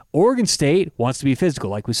spot. Oregon State wants to be physical,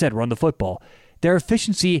 like we said, run the football. Their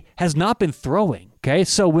efficiency has not been throwing. Okay,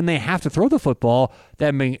 so when they have to throw the football,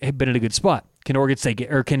 that may have been in a good spot. Can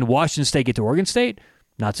Washington State get to Oregon State?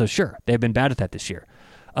 Not so sure. They've been bad at that this year.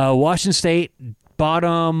 Washington State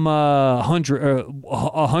bottom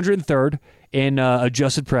 103rd in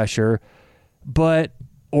adjusted pressure, but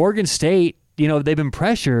Oregon State, they've been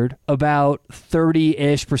pressured about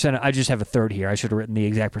 30-ish%. I just have a third here. I should have written the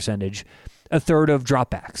exact percentage. A third of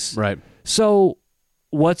dropbacks. Right. So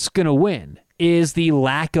what's going to win? Is the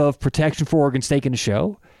lack of protection for Oregon State going to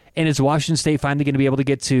show? And is Washington State finally going to be able to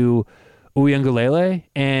get to Uyunglele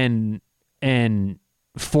and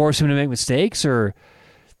force him to make mistakes? Or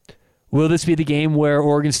will this be the game where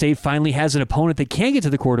Oregon State finally has an opponent that can get to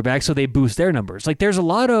the quarterback so they boost their numbers? Like, there's a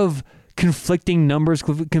lot of conflicting numbers,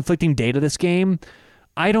 conflicting data this game.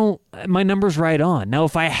 My number's right on. Now,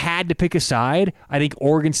 if I had to pick a side, I think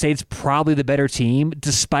Oregon State's probably the better team,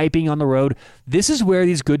 despite being on the road. This is where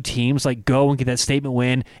these good teams like go and get that statement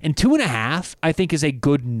win. And 2.5, I think, is a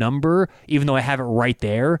good number, even though I have it right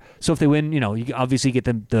there. So if they win, you obviously get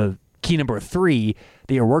the key number 3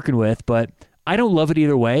 that you're working with, but I don't love it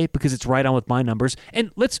either way because it's right on with my numbers.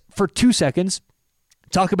 And let's, for 2 seconds,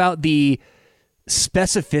 talk about the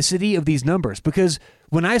specificity of these numbers, because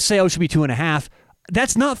when I say, it should be 2.5,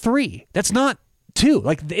 that's not 3. That's not 2.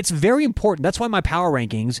 Like, it's very important. That's why my power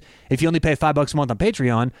rankings, if you only pay $5 a month on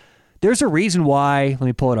Patreon, there's a reason why. Let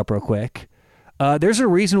me pull it up real quick. There's a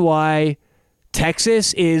reason why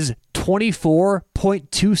Texas is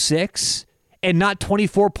 24.26 and not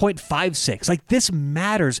 24.56. Like, this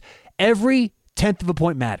matters. Every 10th of a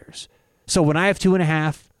point matters. So when I have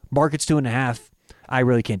 2.5, Market's 2.5, I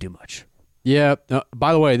really can't do much. Yeah.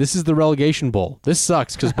 By the way, this is the relegation bowl. This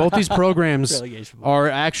sucks because both these programs are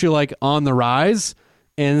actually like on the rise,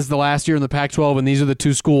 and this is the last year in the Pac-12, and these are the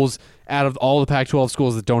 2 schools out of all the Pac-12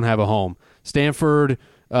 schools that don't have a home. Stanford,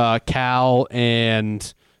 Cal, and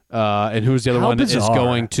who's the other one bizarre. is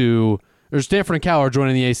going to? Or Stanford and Cal are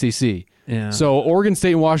joining the ACC. Yeah. So Oregon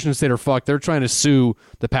State and Washington State are fucked. They're trying to sue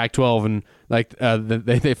the Pac-12, and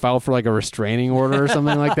they filed for like a restraining order or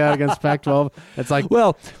something like that against Pac-12. It's like,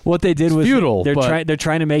 well, what they did was futile. They're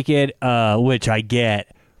trying to make it, which I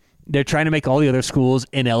get. They're trying to make all the other schools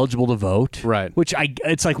ineligible to vote. Right. Which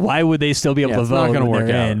it's like, why would they still be able to vote? It's not going to work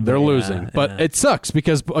out. They're losing. But yeah. It sucks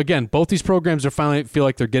because, again, both these programs are finally feel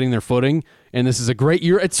like they're getting their footing, and this is a great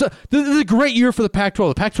year. This is a great year for the Pac-12.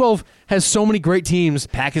 The Pac-12 has so many great teams.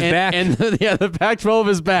 Pac is back. And the Pac-12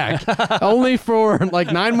 is back. Only for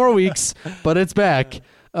like 9 more weeks, but it's back.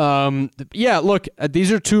 Look, these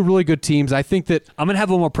are 2 really good teams. I think that I'm going to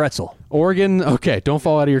have one more pretzel. Oregon, okay, don't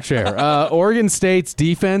fall out of your chair. Oregon State's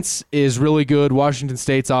defense is really good. Washington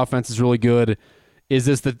State's offense is really good. Is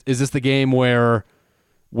this the game where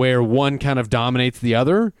one kind of dominates the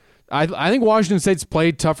other? I think Washington State's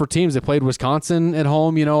played tougher teams. They played Wisconsin at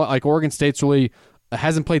home. Like Oregon State's really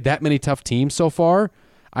hasn't played that many tough teams so far.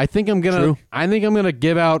 I think I'm gonna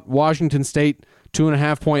give out Washington State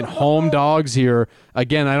 2.5-point home dogs here.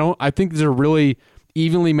 Again, I think these are really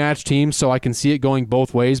evenly matched teams, so I can see it going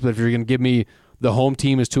both ways. But if you're going to give me the home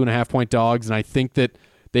team as 2.5-point dogs, and I think that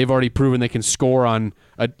they've already proven they can score on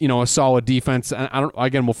a solid defense.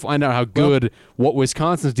 And we'll find out how good what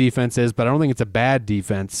Wisconsin's defense is, but I don't think it's a bad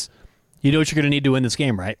defense. You know what you're going to need to win this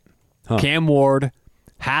game, right? Huh. Cam Ward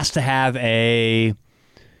has to have a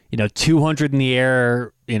 200 in the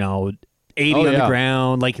air, 80 on the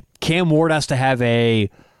ground. Like, Cam Ward has to have a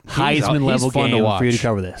Heisman level game for you to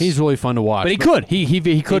cover this. He's really fun to watch. But he could.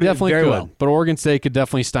 He could definitely very could. well. But Oregon State could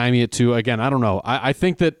definitely stymie it too. Again, I don't know. I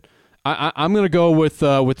think that I'm going to go with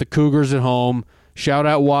the Cougars at home. Shout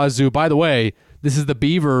out Wazoo. By the way, this is the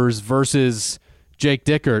Beavers versus Jake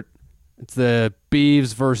Dickert. It's the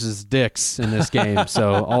Beavs versus Dicks in this game.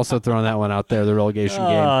 So also throwing that one out there, the relegation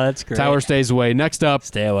game. Oh, that's great. Tyler stays away. Next up,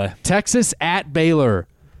 stay away. Texas at Baylor.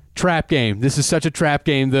 Trap game. This is such a trap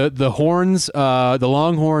game. The Horns, the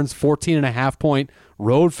Longhorns, 14.5-point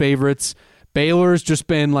road favorites. Baylor's just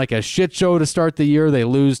been like a shit show to start the year. They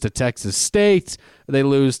lose to Texas State. They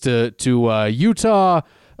lose to Utah.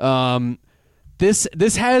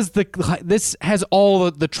 This has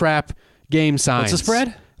all the trap game signs. What's the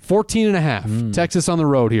spread? 14.5. Texas on the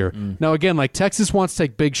road here. Now again, like Texas wants to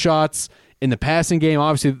take big shots in the passing game.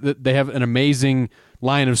 Obviously, they have an amazing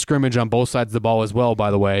line of scrimmage on both sides of the ball as well, by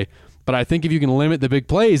the way. But I think if you can limit the big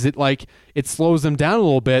plays, it slows them down a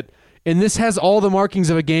little bit. And this has all the markings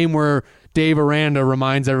of a game where Dave Aranda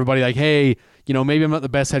reminds everybody, like, hey, maybe I'm not the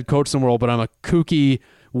best head coach in the world, but I'm a kooky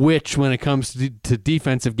witch when it comes to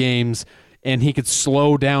defensive games, and he could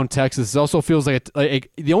slow down Texas. It also feels like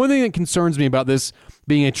the only thing that concerns me about this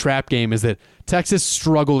being a trap game is that Texas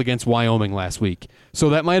struggled against Wyoming last week. So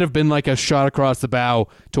that might have been like a shot across the bow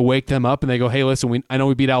to wake them up, and they go, hey, listen, I know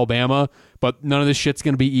we beat Alabama, but none of this shit's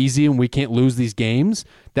going to be easy, and we can't lose these games.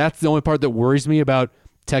 That's the only part that worries me about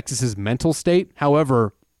Texas's mental state.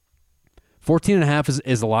 However, 14.5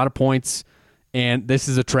 is a lot of points, and this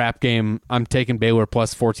is a trap game. I'm taking Baylor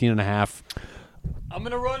plus 14.5. I'm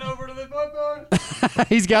going to run over to the button.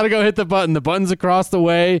 He's got to go hit the button. The button's across the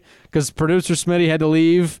way because producer Smitty had to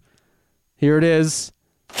leave. Here it is.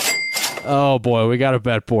 Oh, boy, we got a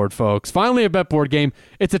bet board, folks. Finally, a bet board game.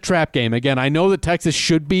 It's a trap game. Again, I know that Texas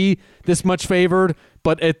should be this much favored,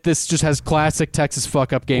 but this just has classic Texas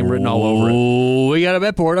fuck-up game written all over it. Oh, we got a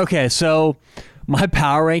bet board. Okay, so my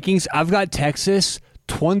power rankings, I've got Texas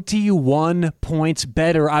 21 points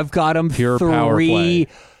better. I've got them Pure power play.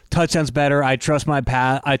 3 touchdowns better. I trust my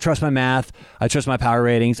I trust my math. I trust my power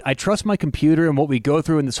ratings. I trust my computer and what we go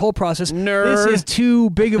through in this whole process. Nerd. This is too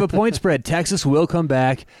big of a point spread. Texas will come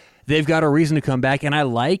back. They've got a reason to come back, and I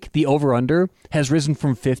like the over-under has risen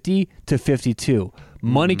from 50 to 52.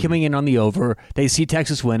 Money coming in on the over. They see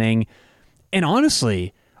Texas winning. And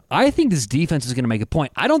honestly, I think this defense is going to make a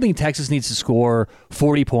point. I don't think Texas needs to score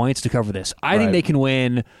 40 points to cover this. I think they can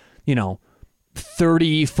win,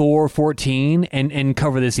 34-14 and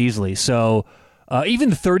cover this easily. So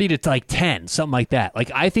even 30 to 10, something like that.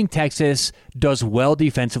 Like, I think Texas does well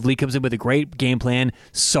defensively, comes in with a great game plan.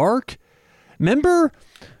 Sark,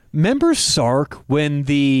 Remember Sark when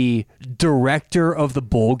the director of the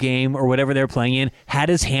bowl game or whatever they're playing in had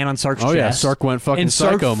his hand on Sark's chest? Oh, yeah. Sark went fucking and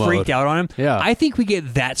Sark psycho freaked mode. out on him. Yeah. I think we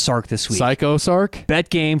get that Sark this week. Psycho Sark? Bet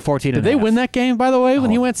game 14 Did they win that game, by the way,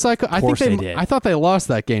 when he went psycho? I think course they did. I thought they lost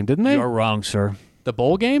that game, didn't they? You're wrong, sir. The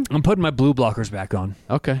bowl game? I'm putting my blue blockers back on.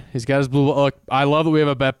 Okay. He's got his blue. Look, I love that we have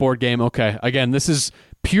a bet board game. Okay. Again, this is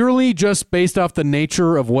purely just based off the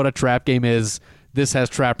nature of what a trap game is. This has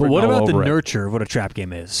trap But written what all about the over it. nurture of what a trap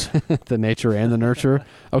game is? The nature and the nurture.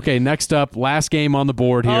 Okay, next up, last game on the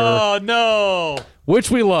board here, Oh, no.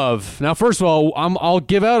 which we love. Now, first of all, I'll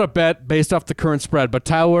give out a bet based off the current spread, but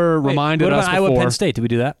Tyler reminded what us about before. Iowa Penn State? Did we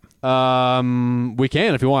do that? We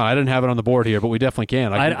can if you want. I didn't have it on the board here, but we definitely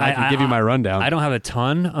can. I can give you my rundown. I don't have a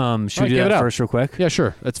ton. Should All we right, do give that it out. first real quick? Yeah,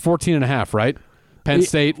 sure. It's 14.5, right? Penn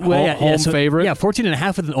State Well, home so- favorite. Yeah,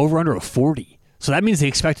 14.5 with an over-under of 40. So that means the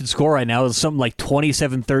expected score right now is something like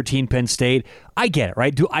 27-13 Penn State. I get it,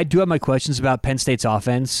 right? I do have my questions about Penn State's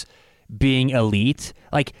offense being elite.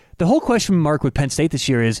 Like, the whole question mark with Penn State this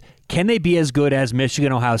year is, can they be as good as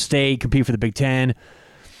Michigan, Ohio State, compete for the Big Ten?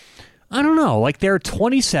 I don't know. Like, they're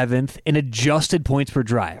 27th in adjusted points per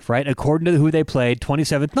drive, right? According to who they played,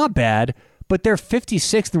 27th, not bad, but they're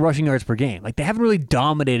 56th in rushing yards per game. Like, they haven't really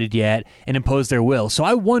dominated yet and imposed their will. So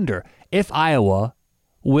I wonder if Iowa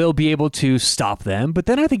will be able to stop them. But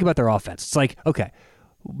then I think about their offense. It's like, okay,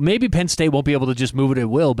 maybe Penn State won't be able to just move it at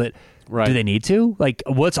will, but do they need to? Like,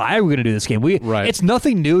 what's Iowa going to do this game? It's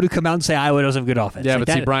nothing new to come out and say Iowa doesn't have good offense. Yeah, like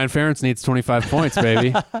but see, Brian Ferentz needs 25 points,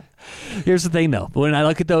 baby. Here's the thing, though. When I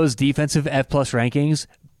look at those defensive F-plus rankings,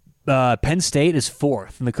 Penn State is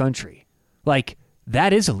 4th in the country. Like,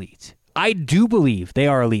 that is elite. I do believe they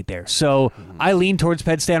are elite there. So I lean towards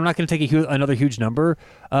Penn State. I'm not going to take another huge number.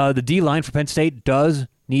 The D-line for Penn State does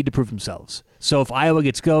need to prove themselves. So if Iowa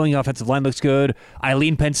gets going, offensive line looks good. I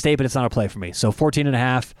lean Penn State, but it's not a play for me. So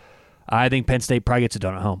 14.5, I think Penn State probably gets it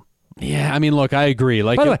done at home. Yeah, I mean, look, I agree.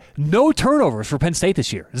 Like, by the way, no turnovers for Penn State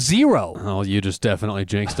this year. 0. Oh, you just definitely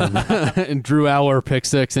jinxed him. And Drew Aller pick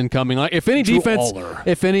 6 incoming. Like, if any defense,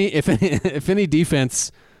 if any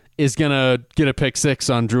defense is gonna get a pick 6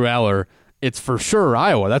 on Drew Aller, it's for sure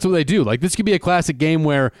Iowa. That's what they do. Like, this could be a classic game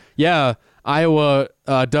where, yeah, Iowa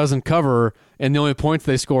doesn't cover, and the only points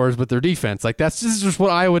they score is with their defense. Like, this is just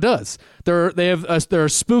what Iowa does. They're a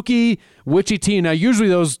spooky, witchy team. Now, usually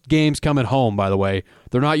those games come at home, by the way.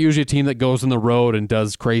 They're not usually a team that goes on the road and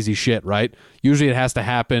does crazy shit, right? Usually it has to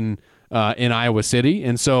happen in Iowa City,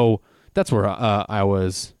 and so that's where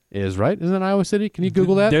Iowa is, right? Isn't it Iowa City? Can you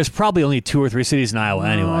Google that? There's probably only 2 or 3 cities in Iowa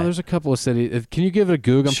anyway. There's a couple of cities. Can you give it a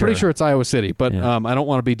Goog? I'm pretty sure it's Iowa City, but I don't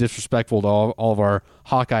want to be disrespectful to all of our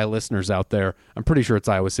Hawkeye listeners out there. I'm pretty sure it's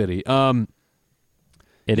Iowa City.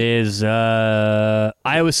 It is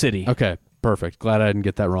Iowa City. Okay, perfect. Glad I didn't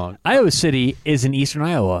get that wrong. Iowa City is in eastern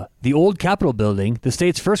Iowa. The old Capitol building, the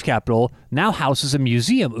state's first capital, now houses a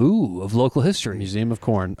museum, of local history. Museum of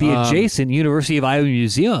Corn. The adjacent University of Iowa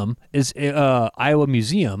Museum is Iowa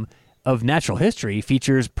Museum of Natural History,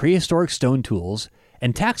 features prehistoric stone tools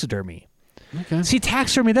and taxidermy. Okay. See,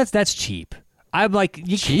 taxidermy, that's cheap. I'm like,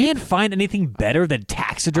 you can't find anything better than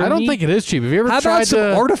taxidermy. I don't think it is cheap. Have you ever How tried about some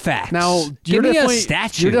to artifacts? Now, give you're me a definitely-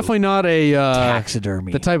 statue. You're definitely not a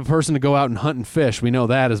taxidermy. the type of person to go out and hunt and fish. We know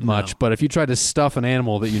that as much. But if you tried to stuff an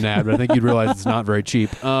animal that you nabbed, I think you'd realize it's not very cheap.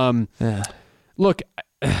 Look,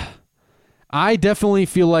 I definitely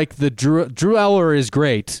feel like the Drew Eller is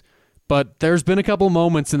great, but there's been a couple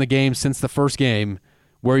moments in the game since the first game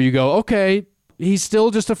where you go, okay, he's still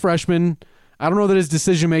just a freshman. I don't know that his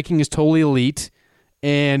decision making is totally elite,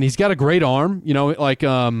 and he's got a great arm,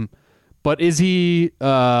 but is he,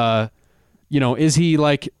 is he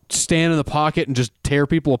like stand in the pocket and just tear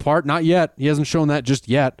people apart? Not yet. He hasn't shown that just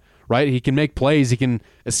yet, right? He can make plays. He can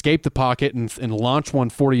escape the pocket and launch one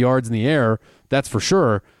 40 yards in the air. That's for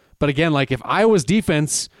sure. But again, like if Iowa's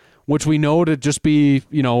defense, which we know to just be,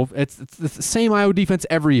 it's the same Iowa defense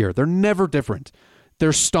every year. They're never different.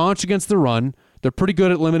 They're staunch against the run. They're pretty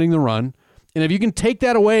good at limiting the run. And if you can take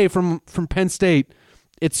that away from Penn State,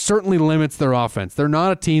 it certainly limits their offense. They're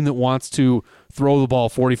not a team that wants to throw the ball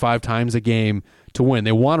 45 times a game to win.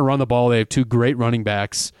 They want to run the ball. They have two great running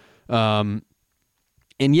backs. And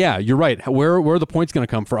yeah, you're right. Where are the points going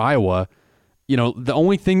to come for Iowa? The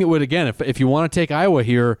only thing that would, again, if you want to take Iowa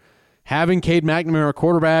here, having Cade McNamara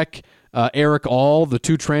quarterback, Eric All, the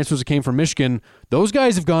two transfers that came from Michigan, those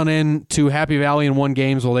guys have gone into Happy Valley and won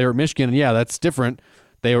games while they were at Michigan. And yeah, that's different.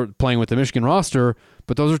 They were playing with the Michigan roster,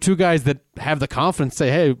 but those are two guys that have the confidence to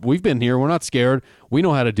say, hey, we've been here. We're not scared. We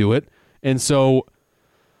know how to do it. And so,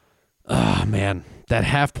 man, that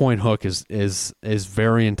half-point hook is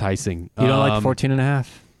very enticing. You don't like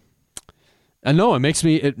 14.5? No, it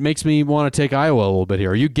makes me want to take Iowa a little bit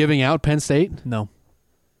here. Are you giving out Penn State? No.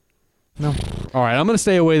 All right, I'm going to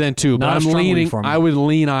stay away then too. But Not a I'm strong leaning. lead for me. I would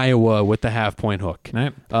lean Iowa with the half-point hook. All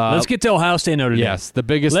right. Let's get to Ohio State Notre Dame. Yes, the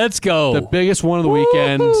biggest. Let's go. The biggest one of the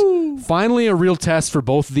weekend. Finally, a real test for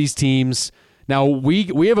both of these teams. Now we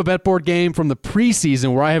have a bet board game from the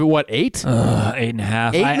preseason where I have it 8?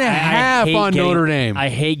 8.5. 8.5 on Notre Dame. I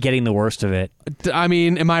hate getting the worst of it. I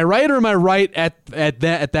mean, am I right or am I right at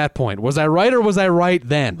that point? Was I right or was I right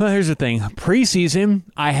then? Well, here's the thing. Preseason,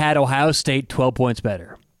 I had Ohio State 12 points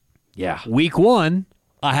better. Yeah. Week 1,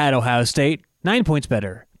 I had Ohio State 9 points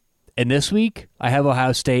better. And this week, I have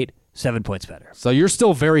Ohio State 7 points better. So you're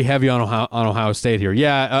still very heavy on Ohio State here.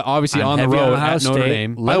 Yeah, obviously I'm on the heavy road on Ohio at Notre State.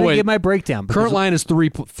 Dame. Let me give my breakdown. Current line is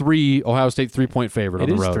 3 Ohio State 3-point favorite on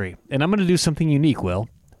the road. It is 3. And I'm going to do something unique, Will.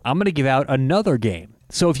 I'm going to give out another game.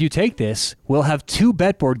 So if you take this, we'll have 2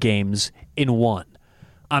 bet board games in one.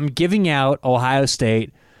 I'm giving out Ohio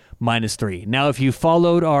State -3. Now, if you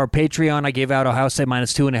followed our Patreon, I gave out Ohio State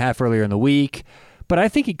 -2.5 earlier in the week. But I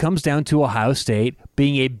think it comes down to Ohio State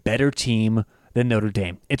being a better team than Notre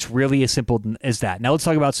Dame. It's really as simple as that. Now let's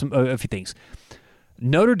talk about a few things.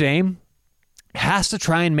 Notre Dame has to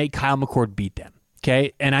try and make Kyle McCord beat them,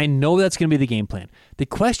 okay? And I know that's going to be the game plan. The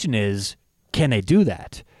question is, can they do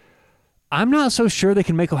that? I'm not so sure they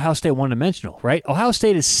can make Ohio State one-dimensional, right? Ohio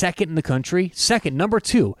State is second in the country, number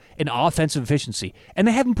 2 in offensive efficiency, and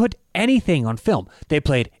they haven't put anything on film. They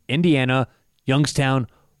played Indiana, Youngstown,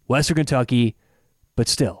 Western Kentucky, but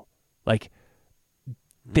still,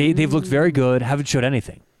 they've looked very good, haven't showed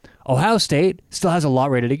anything. Ohio State still has a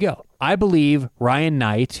lot ready to go. I believe Ryan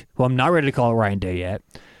Knight, who I'm not ready to call it Ryan Day yet,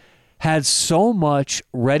 had so much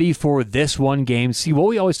ready for this one game. See, what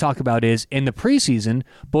we always talk about is in the preseason,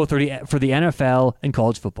 both for the NFL and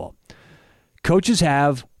college football, coaches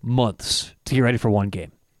have months to get ready for one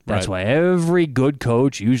game. That's why every good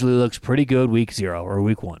coach usually looks pretty good week 0 or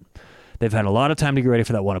week 1. They've had a lot of time to get ready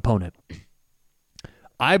for that one opponent.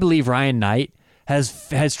 I believe Ryan Knight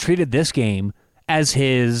has treated this game as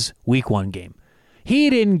his week 1 game. He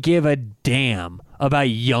didn't give a damn about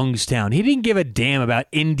Youngstown. He didn't give a damn about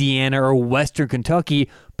Indiana or Western Kentucky,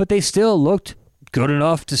 but they still looked good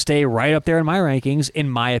enough to stay right up there in my rankings, in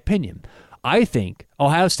my opinion. I think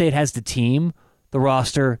Ohio State has the team, the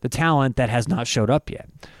roster, the talent that has not showed up yet.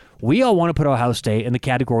 We all want to put Ohio State in the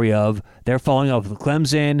category of they're falling off with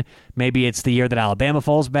Clemson. Maybe it's the year that Alabama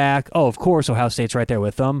falls back. Oh, of course, Ohio State's right there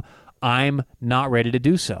with them. I'm not ready to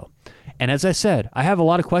do so. And as I said, I have a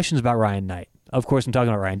lot of questions about Ryan Knight. Of course, I'm talking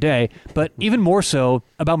about Ryan Day, but even more so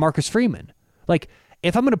about Marcus Freeman.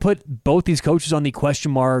 If I'm going to put both these coaches on the question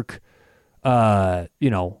mark,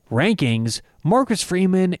 rankings, Marcus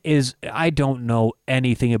Freeman I don't know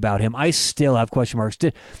anything about him. I still have question marks.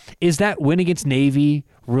 Is that win against Navy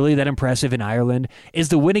really that impressive in Ireland? Is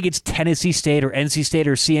the win against Tennessee State or NC State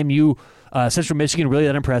or CMU, Central Michigan, really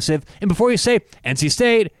that impressive? And before you say NC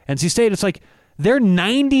State, it's like they're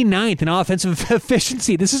 99th in offensive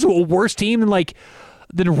efficiency. This is a worse team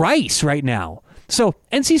than Rice right now. So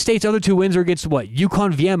NC State's other 2 wins are against what?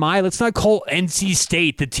 UConn, VMI. Let's not call NC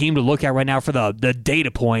State the team to look at right now for the data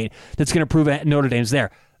point that's going to prove Notre Dame's there.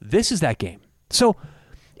 This is that game. So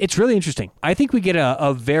it's really interesting. I think we get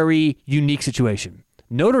a very unique situation.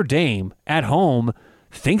 Notre Dame at home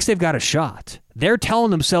thinks they've got a shot. They're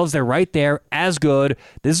telling themselves they're right there, as good.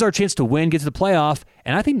 This is our chance to win, get to the playoff.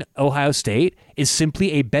 And I think Ohio State is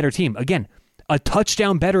simply a better team. Again, a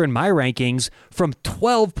touchdown better in my rankings from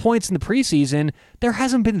 12 points in the preseason. There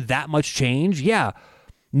hasn't been that much change. Yeah,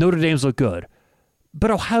 Notre Dame's look good,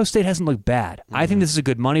 but Ohio State hasn't looked bad. I think this is a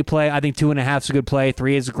good money play. I think 2.5 is a good play.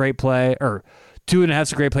 3 is a great play, or 2.5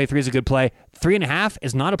 is a great play. 3 is a good play. 3.5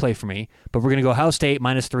 is not a play for me, but we're going to go Ohio State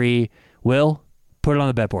 -3. Will, put it on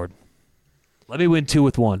the bet board. Let me win 2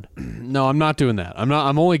 with 1. No, I'm not doing that.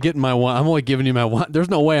 I'm only getting my 1. I'm only giving you my 1. There's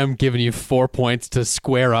no way I'm giving you 4 points to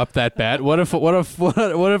square up that bet. What if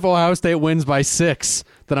Ohio State wins by 6?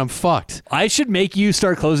 Then I'm fucked. I should make you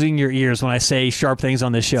start closing your ears when I say sharp things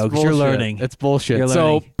on this show because you're learning. It's bullshit. You're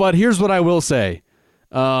learning. So, but here's what I will say.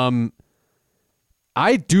 I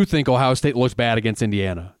do think Ohio State looked bad against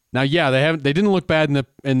Indiana. Now, yeah, they didn't look bad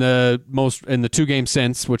in the 2 games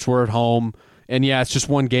since, which were at home. And yeah, it's just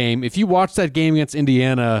one game. If you watch that game against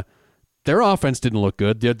Indiana, their offense didn't look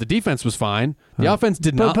good. The defense was fine. The offense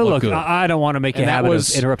did not look good. I don't want to make a habit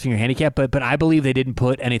of interrupting your handicap, but I believe they didn't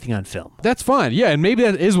put anything on film. That's fine. Yeah, and maybe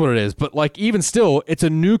that is what it is. But like even still, it's a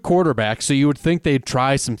new quarterback, so you would think they'd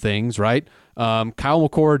try some things, right? Kyle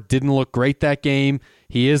McCord didn't look great that game.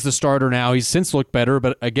 He is the starter now. He's since looked better,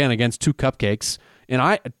 but again, against 2 cupcakes.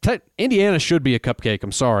 And Indiana should be a cupcake.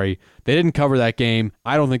 I'm sorry. They didn't cover that game.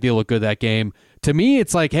 I don't think they look good that game. To me,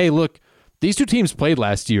 it's like, hey, look, these 2 teams played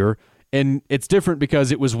last year, and it's different because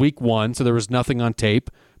it was week 1, so there was nothing on tape.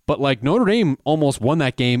 But like Notre Dame almost won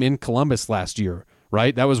that game in Columbus last year,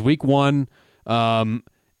 right? That was week 1, and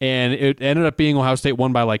it ended up being Ohio State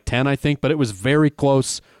won by like 10, I think, but it was very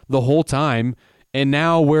close the whole time. And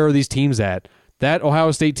now where are these teams at? That Ohio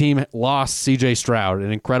State team lost C.J. Stroud,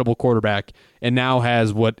 an incredible quarterback, and now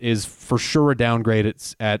has what is for sure a downgrade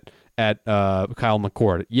at Kyle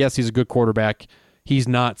McCord. Yes, he's a good quarterback. He's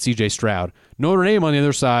not C.J. Stroud. Notre Dame on the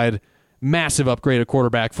other side, massive upgrade at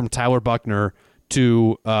quarterback from Tyler Buchner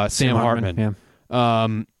to Sam Hartman.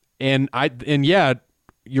 Yeah. And yeah,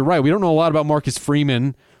 you're right. We don't know a lot about Marcus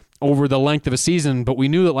Freeman over the length of a season, but we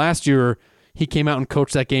knew that last year he came out and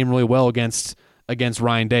coached that game really well against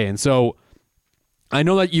Ryan Day, and so. I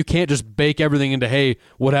know that you can't just bake everything into, hey,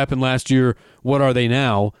 what happened last year? What are they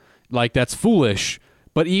now? Like, that's foolish.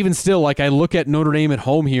 But even still, like, I look at Notre Dame at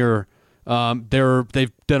home here.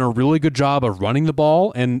 They've done a really good job of running the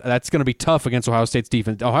ball, and that's going to be tough against Ohio State's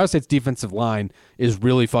defense. Ohio State's defensive line is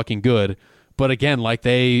really fucking good. But again, like,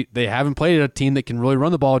 they haven't played a team that can really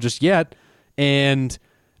run the ball just yet. And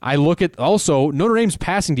I look at also Notre Dame's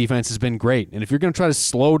passing defense has been great. And if you're going to try to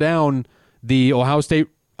slow down the Ohio State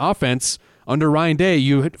offense under Ryan Day,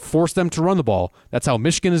 you force them to run the ball. That's how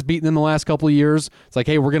Michigan has beaten them the last couple of years. It's like,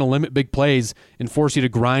 hey, we're going to limit big plays and force you to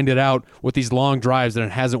grind it out with these long drives, and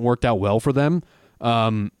it hasn't worked out well for them.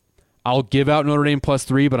 I'll give out Notre Dame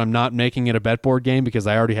 +3, but I'm not making it a bet board game because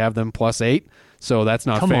I already have them +8. So that's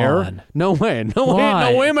not fair. On. No way. No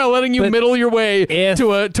way am I letting you middle your way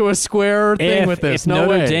to a square thing with this. If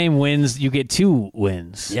Notre Dame wins, you get 2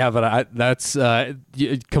 wins. Yeah, but that's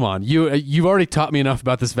come on. You've already taught me enough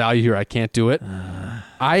about this value here. I can't do it.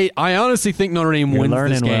 I honestly think Notre Dame wins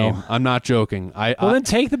this game. Well. I'm not joking. Then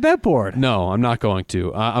take the bet board. No, I'm not going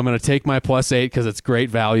to. I'm going to take my +8 because it's great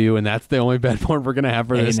value, and that's the only bet board we're going to have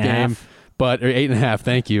for this game. But 8.5.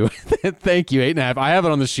 Thank you, thank you. 8.5. I have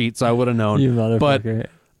it on the sheet, so I would have known. You motherfucker.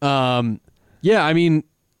 But yeah, I mean,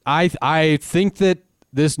 I think that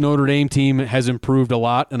this Notre Dame team has improved a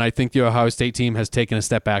lot, and I think the Ohio State team has taken a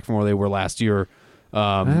step back from where they were last year.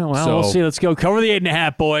 We'll see. Let's go cover the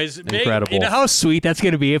 8.5, boys. Incredible. You know how sweet that's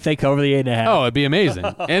going to be if they cover the 8.5. Oh, it'd be amazing,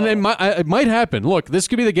 and it might happen. Look, this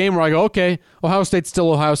could be the game where I go, okay, Ohio State's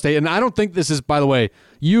still Ohio State, and I don't think this is. By the way,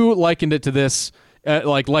 you likened it to this.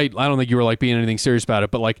 Like light, I don't think you were like being anything serious about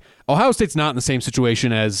it, but like Ohio State's not in the same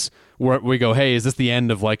situation as where we go, hey, is this the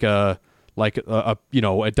end of like a dominant Alabama,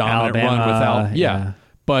 run with Alabama? Yeah.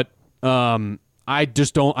 But I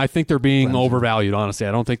just don't. I think they're being overvalued. Honestly,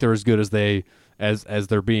 I don't think they're as good as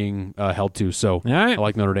they're being held to. So all right. I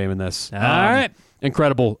like Notre Dame in this. All right.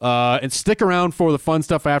 Incredible. And stick around for the fun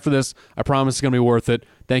stuff after this. I promise it's going to be worth it.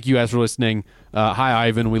 Thank you guys for listening. Hi,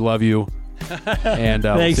 Ivan. We love you. And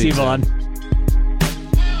thanks, we'll Yvonne.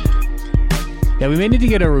 Yeah, we may need to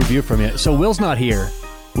get a review from you. So Will's not here.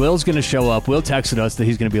 Will's going to show up. Will texted us that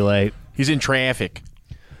he's going to be late. He's in traffic.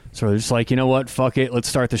 So we're just like, you know what? Fuck it. Let's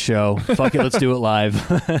start the show. Fuck it. Let's do it live.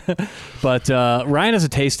 But Ryan has a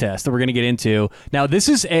taste test that we're going to get into. Now, this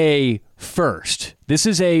is a first. This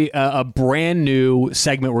is a brand new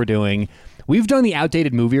segment we're doing. We've done the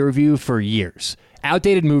Outdated Movie Review for years.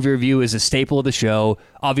 Outdated Movie Review is a staple of the show.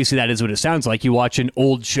 Obviously, that is what it sounds like. You watch an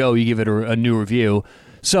old show, you give it a new review.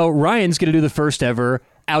 So Ryan's going to do the first ever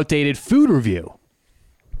Outdated Food Review.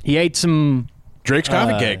 He ate some... Drake's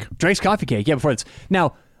Coffee Cake. Drake's Coffee Cake, yeah, before this.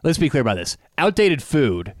 Now, let's be clear about this. Outdated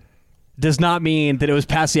food does not mean that it was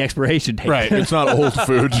past the expiration date. Right, it's not old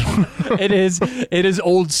food. It is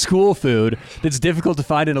old school food that's difficult to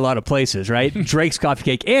find in a lot of places, right? Drake's Coffee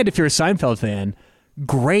Cake. And if you're a Seinfeld fan,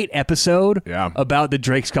 great episode Yeah. about the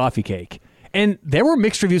Drake's Coffee Cake. And there were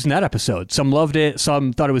mixed reviews in that episode. Some loved it.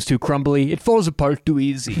 Some thought it was too crumbly. It falls apart too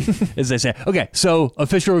easy, as they say. Okay, so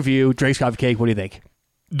official review, Drake's Coffee Cake. What do you think?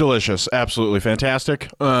 Delicious. Absolutely fantastic.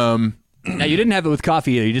 Now, you didn't have it with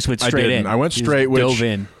coffee either. You just went straight I didn't. in. I went You just straight, dove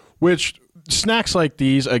in. which snacks like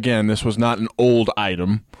these, again, this was not an old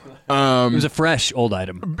item. It was a fresh old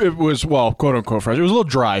item. It was, well, quote unquote fresh. It was a little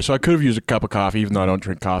dry, so I could have used a cup of coffee, even though I don't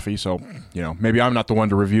drink coffee. So, maybe I'm not the one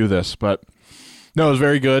to review this, but no, it was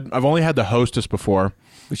very good. I've only had the Hostess before.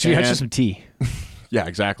 We should have And- some tea. Yeah,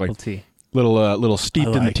 exactly. Little tea. Little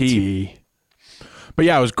steeped in the tea. But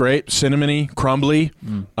yeah, it was great. Cinnamony, crumbly,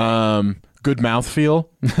 good mouthfeel.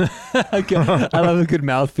 I love a good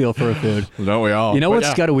mouthfeel for a food. Don't we all? You know But what's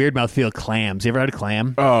yeah. got a weird mouthfeel? Clams. You ever had a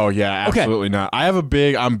clam? Oh yeah, Okay. absolutely not. I'm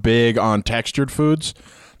big on textured foods.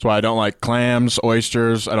 That's why I don't like clams,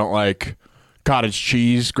 oysters. I don't like cottage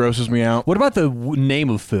cheese. Grosses me out. What about the name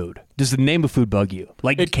of food? Does the name of food bug you?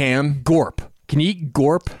 Like It can. Gorp. Can you eat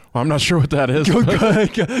Gorp? I'm not sure what that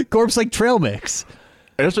is. Gorp's like trail mix.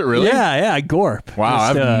 Is it really? Yeah, Gorp.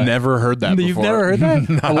 Wow, Just, I've never heard that before. You've never heard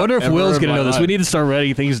that? I wonder if Never Will's heard going to my know this. We life. need to start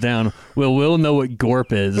writing things down. Will know what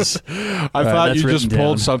Gorp is. I right, thought that's you just written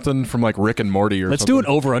pulled down. something from like Rick and Morty or Let's something. do an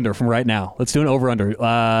over-under from right now. Let's do an over-under.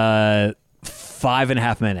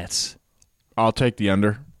 5.5 minutes. I'll take the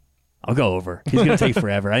under. I'll go over. He's going to take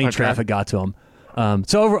forever. I think Okay. traffic got to him.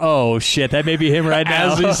 So over. Oh, shit. That may be him right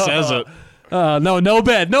now. As he says it. No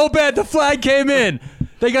bet. No bet. The flag came in.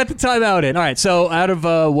 They got the timeout in. All right. So out of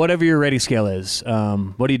whatever your rating scale is,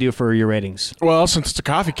 what do you do for your ratings? Well, since it's a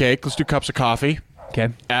coffee cake, let's do cups of coffee. Okay.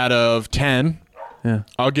 Out of 10, Yeah.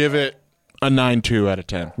 I'll give it a 9.2 out of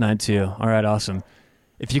 10. 9-2. All right. Awesome.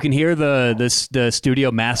 If you can hear the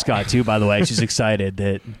studio mascot too, by the way, she's excited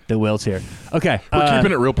that Will's here. Okay. We're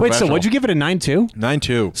keeping it real Wait. So professional. what'd you give it a 9.2?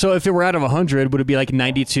 9.2. So if it were out of 100, would it be like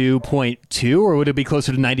 92.2 or would it be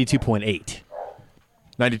closer to 92.8?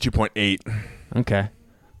 92.8. Okay.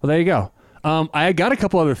 Well, there you go. I got a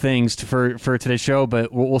couple other things for today's show,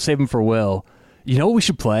 but we'll save them for Will. You know what we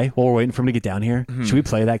should play while we're waiting for him to get down here? Should we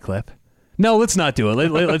play that clip? No, let's not do it.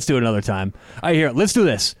 Let's do it another time. All right, here. Let's do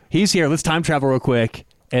this. He's here. Let's time travel real quick.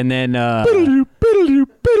 And then, yeah,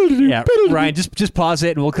 Ryan, just pause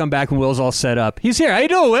it, and we'll come back when Will's all set up. He's here. How you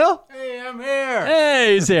doing, Will? Hey, I'm here.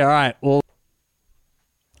 Hey, he's here. All right. Well,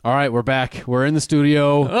 All right, we're back. We're in the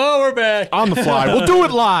studio. oh, we're back. On the fly. We'll do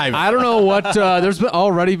it live. I don't know what. There's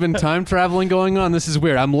already been time traveling going on. This is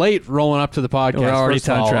weird. I'm late rolling up to the podcast. We're already First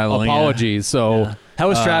of time all, traveling, yeah. Apologies. So How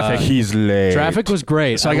was traffic? He's late. traffic was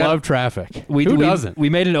great. So I I got- love traffic. Who Who doesn't? We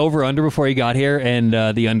made an over-under before he got here, and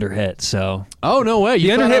the under hit. So Oh no way! the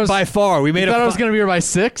You under thought I hit was- by far. We You made thought a I was going to be here by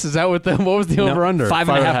 6? Is that what the what was the over under?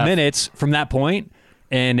 5.5 minutes from that point,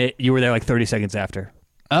 and you were there like 30 seconds after.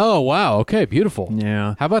 Oh wow! Okay, beautiful.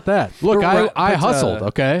 Yeah. How about that? Look, But- I but, hustled.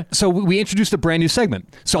 Okay. So we introduced a brand new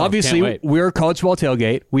segment. So can't obviously wait. we're College Ball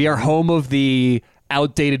Tailgate. We are home of the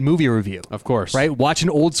outdated movie review. Of course. Right? Watch an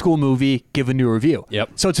old school movie, give a new review.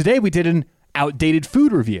 Yep. So today we did an outdated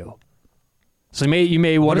food review. So you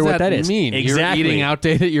may What wonder does what that is. mean? Exactly. You're eating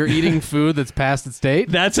outdated. You're eating food that's past its date.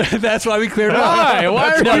 That's why we cleared it up. Why?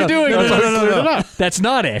 Why are you doing no, this? no, no, no, Cleared no, it no. up. That's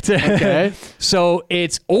not it. Okay. So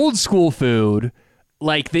it's old school food,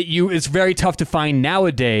 like that. It's very tough to find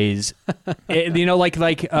nowadays.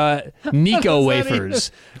 Nico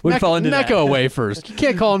wafers would fall into that. Necco wafers. You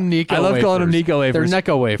can't call them Nico. I love wafers. calling them Nico wafers. They're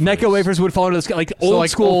Necco wafers. Necco wafers would fall into this like So old like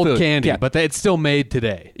school old food. candy, Yeah. but it's still made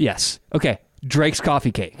today. Yes. Okay. Drake's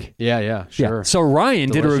coffee cake. Yeah, sure. Yeah. So Ryan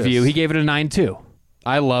did a Delicious. review. He gave it a 9.2.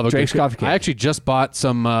 I love a Drake's good coffee cake. I actually just bought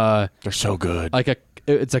some They're so good.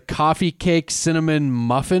 it's a coffee cake cinnamon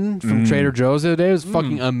muffin from Trader Joe's the other day. It was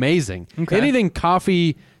fucking amazing. Okay. Anything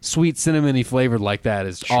coffee, sweet cinnamony flavored like that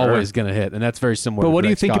is always going to hit, and that's very similar. But to what do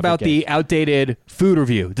you Drake's think coffee about cake. the outdated food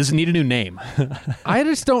review? Does it need a new name? I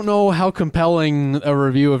just don't know how compelling a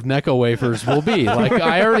review of Necco wafers will be. Like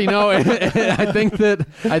I already know. I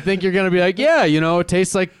think you're going to be like, yeah, it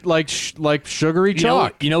tastes like sugary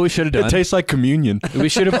chalk. You know what we should have done? It tastes like communion. We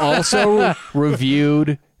should have also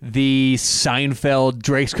reviewed the Seinfeld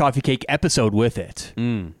Drake's Coffee Cake episode with it.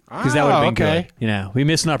 Because that would have been okay. good. We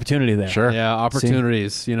missed an opportunity there. Sure. Yeah,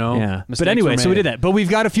 opportunities. Yeah. Mistakes But anyway, were so we made. did that. But we've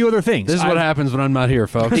got a few other things. This is what happens when I'm not here,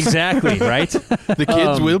 folks. Exactly, right? The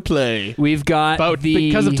kids will play. We've got But the...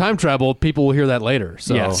 because of time travel, people will hear that later.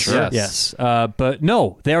 So Yes, yes. yes. But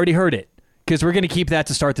no, they already heard it. because we're going to keep that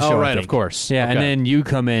to start the show. Oh, I right, think. of course. Yeah, Okay. and then you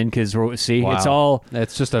come in because see, Wow. it's all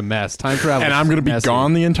It's just a mess. Time travel. And I'm going to be messy.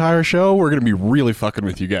 gone the entire show. We're going to be really fucking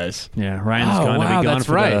with you guys. yeah. Ryan's Oh, going to wow, be gone that's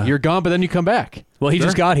for right. the- You're gone, but then you come back. well, he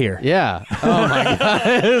just got here. Yeah. Oh my god,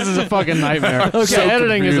 this is a fucking nightmare. Okay, So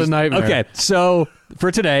editing is a confused. nightmare. Okay, so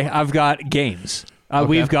for today, I've got games.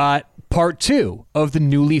 We've got part 2 of the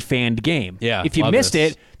newly fanned game. Yeah, if you love missed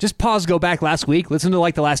this. it, just pause, go back last week, listen to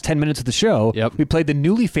like the last 10 minutes of the show. Yep. We played the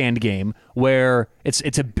newly fanned game where it's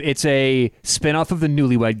a spin-off of the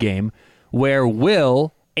Newlywed Game where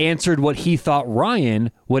Will answered what he thought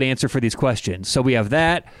Ryan would answer for these questions. So we have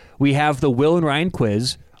that. We have the Will and Ryan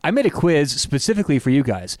quiz. I made a quiz specifically for you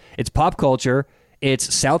guys. It's pop culture.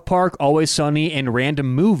 It's South Park, Always Sunny, and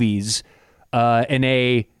random movies in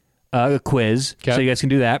a quiz. Okay. So you guys can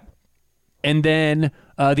do that. And then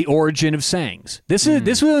the origin of sayings. This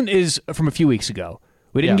one is from a few weeks ago.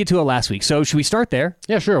 We didn't Yeah. get to it last week. So should we start there?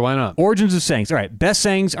 Yeah, sure. Why not? Origins of sayings. All right. Best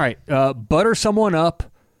sayings. All right. Butter someone up.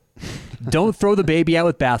 Don't throw the baby out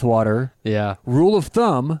with bathwater. Yeah. Rule of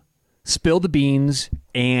thumb. Spill the beans.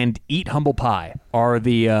 And eat humble pie are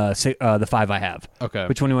the 5 I have. Okay.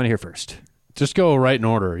 Which one do you want to hear first? Just go right in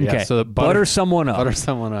order. Yeah. Okay. So the butter someone up. Butter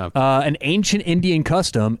someone up. An ancient Indian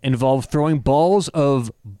custom involved throwing balls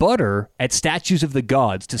of butter at statues of the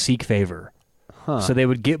gods to seek favor. So they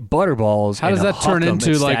would get butter balls. How does and that huck turn them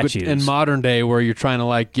into at like statues. in modern day where you're trying to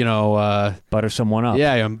like butter someone up?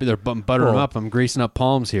 yeah, they're buttering them Cool. up. I'm greasing up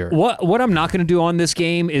palms here. What I'm not going to do on this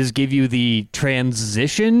game is give you the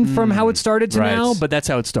transition from how it started to right. now, but that's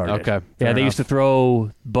how it started. Okay, Yeah, fair they enough. used to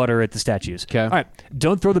throw butter at the statues. Okay. All right.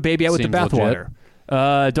 Don't throw the baby out with the Seems legit.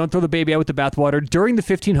 bathwater. Don't throw the baby out with the bathwater. During the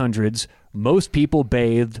 1500s, most people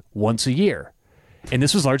bathed once a year. And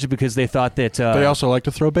this was largely because they thought that They also like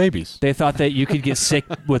to throw babies. they thought that you could get sick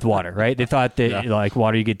with water, right? They thought that like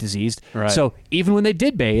water you get diseased. Right. So even when they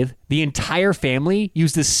did bathe, the entire family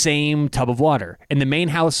used the same tub of water. And the main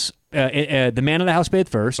house, the man of the house bathed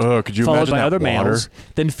first, Oh, could you followed imagine by that other water? males,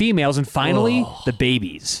 then females, and finally the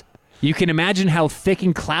babies. You can imagine how thick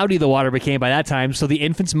and cloudy the water became by that time. So the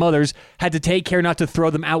infants' mothers had to take care not to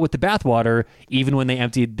throw them out with the bathwater, even when they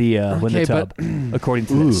emptied the Okay, tub. According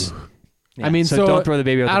to this. Yeah, I mean, so don't throw the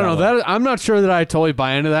baby out with I the don't know. bathwater. That I'm not sure that I totally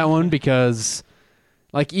buy into that one because,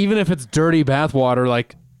 like, even if it's dirty bathwater,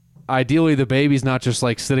 like, ideally the baby's not just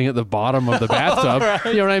like sitting at the bottom of the bathtub.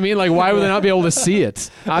 You know what I mean? Like, why would they not be able to see it?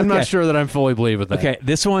 I'm not sure that I'm fully believe with that. Okay,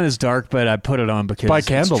 this one is dark, but I put it on because By it's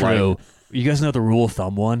candlelight. true. You guys know the rule of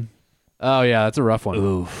thumb one? Oh yeah, that's a rough one.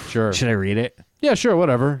 Ooh, Sure. Should I read it? Yeah, sure.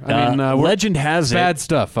 Whatever. I mean, legend has bad it,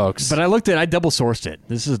 stuff, folks. but I double sourced it.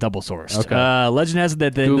 This is double sourced. Okay. Legend has it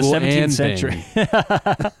that in the Google 17th and century, Bing.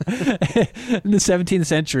 in the 17th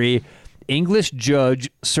century, English judge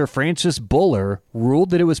Sir Francis Buller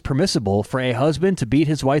ruled that it was permissible for a husband to beat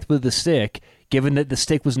his wife with a stick, given that the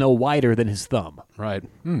stick was no wider than his thumb. Right.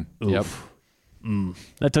 Yep.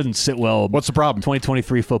 That doesn't sit well. What's the problem?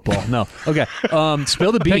 2023 football. No. Okay.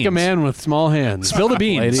 Spill the beans. Pick a man with small hands. Spill the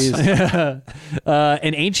beans. ladies.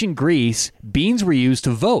 In ancient Greece, beans were used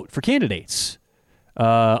to vote for candidates.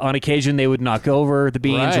 On occasion, they would knock over the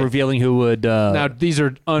beans, Right. revealing who would. Now these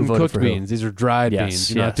are uncooked for who? beans. These are dried Yes,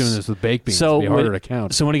 beans. You're not yes. doing this with baked beans. So It'd be harder when, to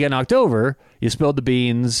count. So when you got knocked over, you spilled the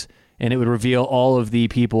beans, and it would reveal all of the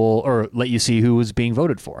people, or let you see who was being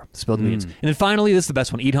voted for. Spilled the beans, and then finally, this is the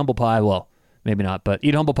best one: eat humble pie. Well, maybe not, but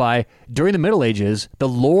eat humble pie. During the Middle Ages, the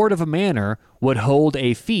lord of a manor would hold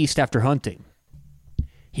a feast after hunting.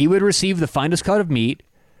 He would receive the finest cut of meat,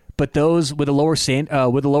 but those with a lower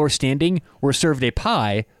standing were served a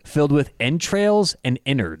pie filled with entrails and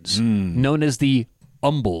innards, known as the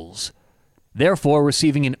umbles. Therefore,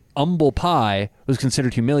 receiving an umble pie was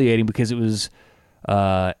considered humiliating because it was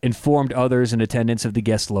informed others in attendance of the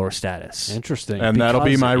guest's lower status. Interesting. And that'll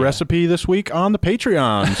be Because- my yeah. recipe this week on the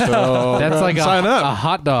Patreon. So That's like sign a up.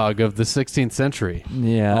 hot dog of the 16th century.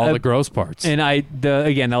 Yeah. All the gross parts. And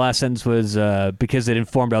the last sentence was because it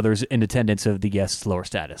informed others in attendance of the guest's lower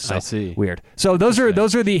status. So, I see. Weird. So those are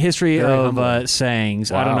the history Very of humbling.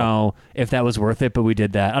 sayings. I don't Wow. know if that was worth it, but we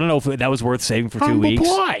did that. I don't know if that was worth saving for 2 Humble weeks.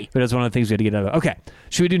 pie. But it's one of the things we had to get out of. Okay.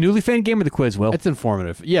 Should we do newly fan game or the quiz, Will? It's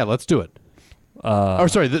informative. Yeah, let's do it.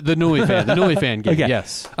 The newly fan. The newly fan game. Okay.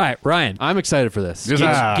 Yes. All right, Ryan. I'm excited for this. Just-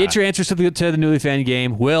 Get your answers to the newly fan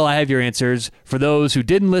game. Will, I have your answers. For those who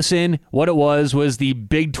didn't listen, what it was the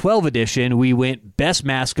Big 12 edition. We went best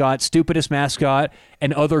mascot, stupidest mascot,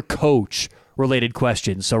 and other coach-related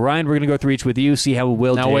questions. So, Ryan, we're going to go through each with you, see how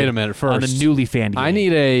Will Now, did wait a minute. First, on the newly fan game. I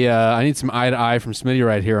need some eye to eye from Smitty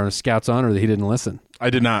right here on a Scout's honor that he didn't listen. I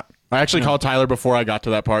did not. I actually called Tyler before I got to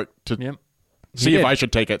that part to Yep. See if I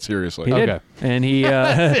should take it seriously. He did. Okay. And he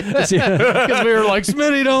Because we were like,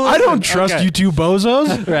 Smitty, don't. I don't trust you two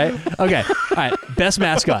bozos. right. Okay. All right. Best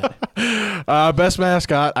mascot. Best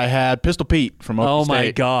mascot, I had Pistol Pete from Oklahoma Oh my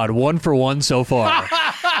State. God, 1 for 1 so far.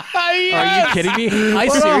 Are you kidding me? I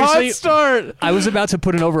What a seriously. hot start. I was about to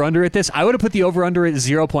put an over/under at this. I would have put the over/under at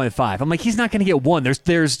 0.5. I'm like, he's not going to get one.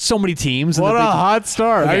 There's so many teams. in What the a Big- hot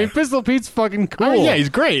start. I Okay. mean, Pistol Pete's fucking cool. I mean, yeah, he's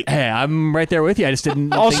great. Hey, I'm right there with you. I just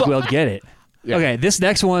didn't Also- think Will would get it. Yeah. Okay, this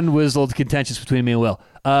next one was a little contentious between me and Will.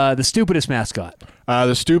 The stupidest mascot.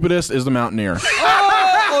 The stupidest is the Mountaineer.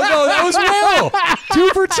 Oh no, that was Will. 2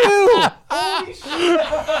 for 2.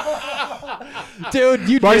 Dude,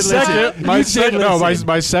 you My did second, listen. my You did second, no, listen.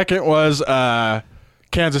 my second was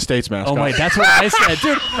Kansas State's mascot. Oh my, that's what I said,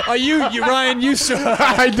 dude. Are you Ryan? You I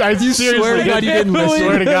seriously swear to God you didn't I listen.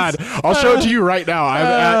 swear to God, I'll show it to you right now.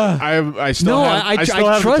 I still No, have, I still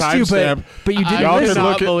have trust the you, timestamp. but you didn't Y'all can listen.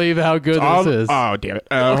 look not at- believe how good this is. Oh damn it!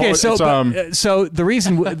 Okay, so it's, so the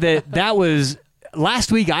reason that was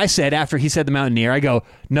last week, I said after he said the Mountaineer, I go,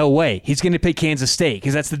 no way, he's going to pick Kansas State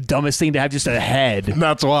because that's the dumbest thing to have, just a head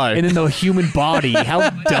that's why. and then the human body. How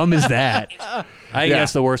dumb is that? I think Yeah.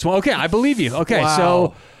 that's the worst one. Okay, I believe you. Okay, Wow.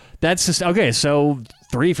 so that's just okay. So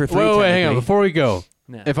 3 for 3. Wait, hang on. technically. Before we go,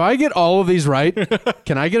 if I get all of these right,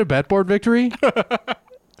 can I get a bet board victory?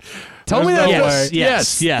 Tell me There's that. no Yes, way.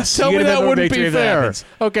 yes. Tell You me get a bet that board wouldn't victory be if that fair. happens.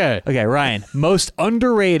 Okay. Okay, Ryan, most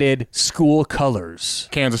underrated school colors.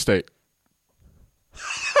 Kansas State.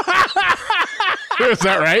 Is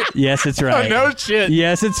that right? Yes, it's right. No shit.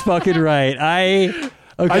 Yes, it's fucking right.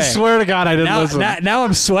 Okay. I swear to God, I didn't Now, listen. now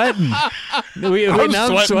I'm sweating. Now I'm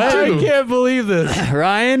sweating sweating. too. I can't believe this.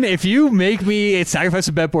 Ryan, if you make me sacrifice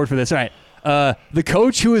a bet board for this, all right. The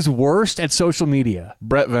coach who is worst at social media.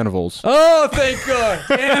 Brett Venables. Oh, thank God!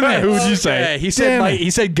 Damn it! Who'd you say? Okay, He said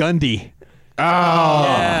he said Gundy. Oh,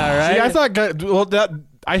 Yeah, right. See, I thought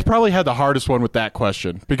I probably had the hardest one with that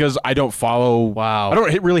question because I don't follow. Wow. I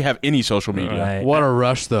don't really have any social media. Right. What a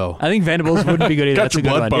rush, though. I think Venables wouldn't be good either. Got That's a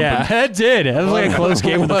your good blood one. Yeah, pumping. it did. That was like a close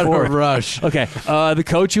game in the What a fourth. rush. Okay, the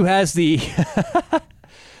coach who has the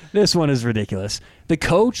this one is ridiculous. The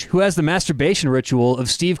coach who has the masturbation ritual of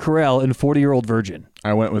Steve Carell in 40-Year-Old Virgin.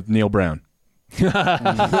 I went with Neil Brown.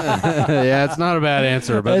 Yeah, it's not a bad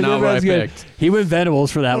answer, but not what I That's good. picked. He went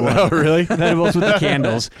Venables for that one. Oh, really? Venables with the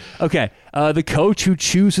candles. Okay, the coach who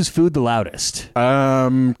chews his food the loudest.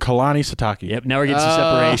 Kalani Sataki. Yep, now we're getting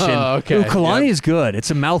some separation. okay. Ooh, Kalani Yep. is good.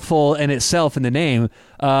 It's a mouthful in itself in the name.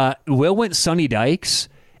 Will went Sonny Dykes,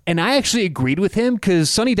 and I actually agreed with him because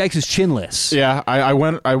Sonny Dykes is chinless. Yeah,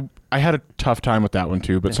 I had a tough time with that one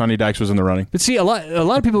too, but Sonny Dykes was in the running. But see, a lot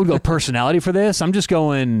of people would go personality for this. I'm just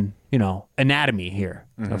going, anatomy here.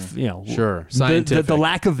 Of, Sure, the scientific.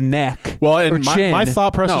 lack of neck. Well, or and chin my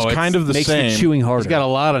thought process No, is kind of the makes same the chewing harder. He's got a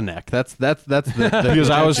lot of neck. That's the because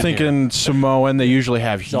I was thinking Samoan. They usually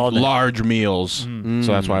have all neck. large meals,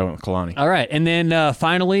 so that's why I went with Kalani. All right, and then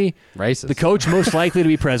finally, racist. the coach most likely to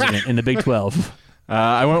be president in the Big 12.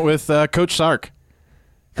 I went with Coach Sark.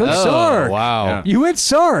 Coach Oh, Sark. wow. Yeah. You went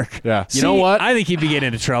Sark. Yeah. You know what? I think he'd be getting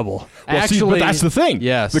into trouble. Well, see, Actually, but that's the thing.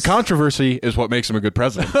 yes. the controversy is what makes him a good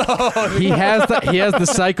president. he has the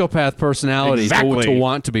psychopath personality Exactly. to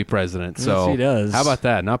want to be president. So he does. How about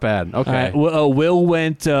that? Not bad. Okay. All right, Will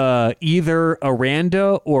went either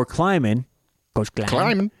Aranda or Kleiman. Coach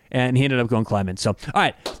Kleiman. And he ended up going Kleiman. So, all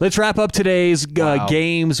right, let's wrap up today's Wow.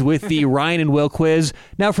 games with the Ryan and Will quiz.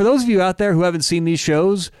 Now, for those of you out there who haven't seen these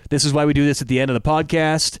shows, this is why we do this at the end of the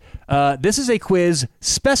podcast. This is a quiz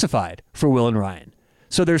specified for Will and Ryan.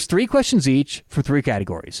 So there's 3 questions each for 3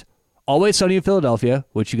 categories. Always Sunny in Philadelphia,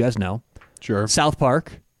 which you guys know. Sure. South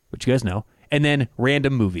Park, which you guys know. And then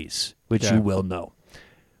random movies, which Okay. you will know.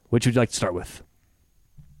 Which would you like to start with?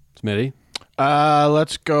 Smitty.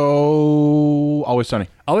 Let's go. Always Sunny.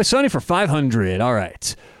 Always Sunny for 500. All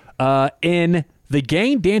right. In The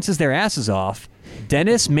Gang Dances Their Asses Off,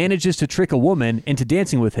 Dennis manages to trick a woman into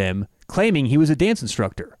dancing with him, claiming he was a dance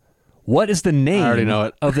instructor. What is the name I already know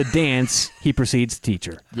it. of the dance he proceeds to teach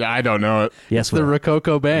her? Yeah, I don't know it. Yes, The Will.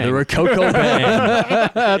 Rococo Bang. The Rococo Bang.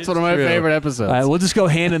 That's one of my true. favorite episodes. All right, we'll just go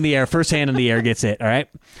hand in the air. First hand in the air gets it. All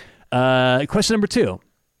right. Question number 2.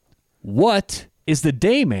 What is the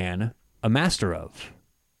Dayman a master of?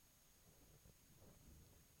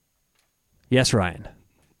 Yes, Ryan.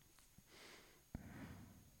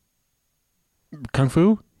 Kung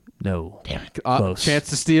Fu? No. Close. Chance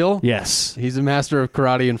to Steal. Yes. He's a master of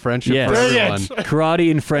karate and friendship Yes. for Brilliant. everyone.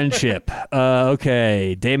 Karate and friendship.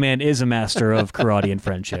 Okay. Dayman is a master of karate and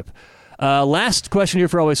friendship. Last question here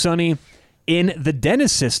for Always Sunny. In the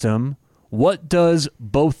Dennis system, what does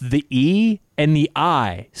both the E and the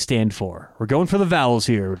I stand for? We're going for the vowels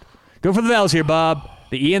here. Go for the vowels here, Bob.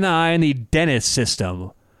 The E and the I in the Dennis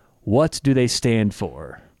system. What do they stand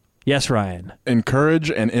for? Yes, Ryan.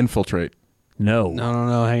 Encourage and infiltrate. No.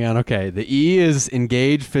 No. Hang on. Okay. The E is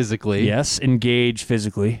engage physically. Yes, engage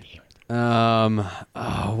physically.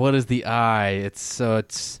 What is the I?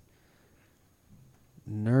 It's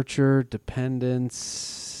nurture,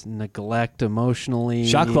 dependence, neglect emotionally.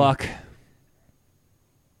 Shot clock.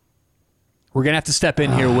 We're going to have to step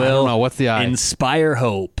in here, Will. I don't know. What's the I? Inspire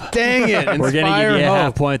hope. Dang it. We're going to give you a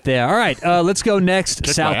half point there. All right, let's go next.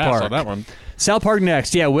 Kicked South my ass Park. on that one. South Park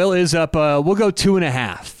next. Yeah, Will is up. We'll go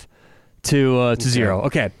 2.5 to 0.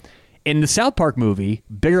 Okay. In the South Park movie,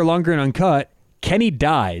 Bigger, Longer, and Uncut, Kenny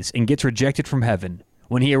dies and gets rejected from heaven.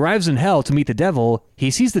 When he arrives in hell to meet the devil,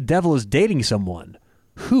 he sees the devil is dating someone.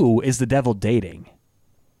 Who is the devil dating?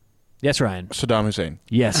 Yes, Ryan. Saddam Hussein.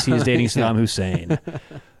 Yes, he is dating Saddam Hussein.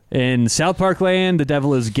 In South Park land, the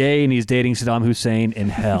devil is gay and he's dating Saddam Hussein in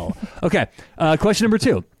hell. Okay, question number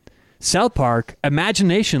 2. South Park,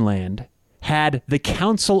 Imagination Land, had the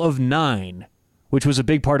Council of Nine, which was a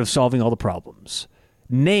big part of solving all the problems.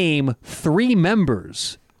 Name 3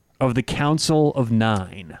 members of the Council of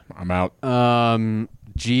Nine. I'm out.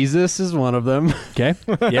 Jesus is one of them. Okay.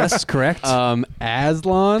 Yes, correct.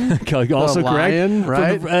 Aslan. Also the correct. lion,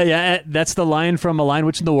 right? Yeah, that's the lion from A Lion,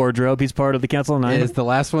 Witch, and the Wardrobe. He's part of the Council of Nine. Is the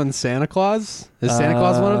last one Santa Claus? Is Santa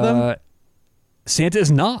Claus one of them? Santa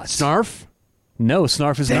is not. Snarf? No,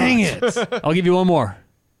 Snarf is Dang not. it. I'll give you one more.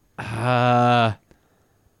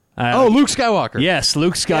 Luke Skywalker. Yes,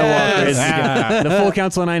 Luke Skywalker is the guy. The full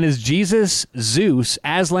Council of Nine is Jesus, Zeus,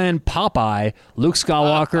 Aslan, Popeye, Luke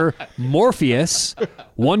Skywalker, Morpheus,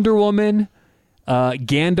 Wonder Woman,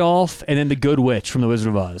 Gandalf, and then the Good Witch from The Wizard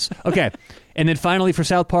of Oz. Okay, and then finally for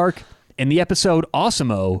South Park, in the episode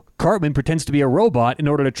Awesome-O, Cartman pretends to be a robot in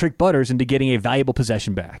order to trick Butters into getting a valuable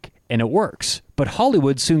possession back. And it works. But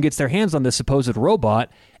Hollywood soon gets their hands on this supposed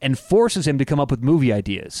robot and forces him to come up with movie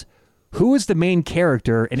ideas. Who is the main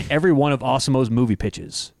character in every one of Awesome-O's movie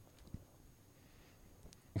pitches?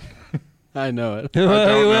 I know it.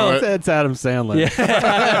 know it. It's Adam Sandler.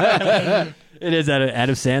 Yeah. It is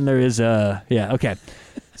Adam Sandler is okay.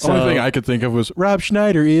 So, Only thing I could think of was Rob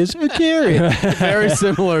Schneider is a carrot. Very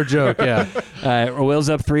similar joke, yeah. all right, Will's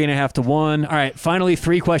up 3.5 to 1. All right, finally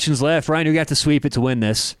 3 questions left. Ryan, you got to sweep it to win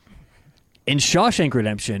this. In Shawshank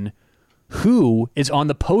Redemption, who is on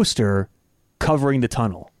the poster covering the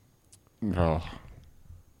tunnel? Oh.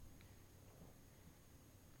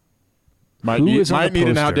 Might Who need, is on might the need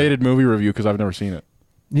an poster? outdated movie review because I've never seen it.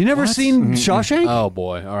 You never seen Shawshank? Oh,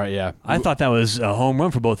 boy. All right, yeah. I thought that was a home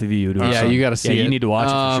run for both of you. Yeah, you got to see it. You need to watch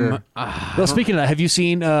it for sure. Well, speaking of that, have you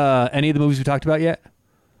seen any of the movies we talked about yet?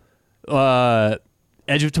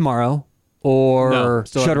 Edge of Tomorrow or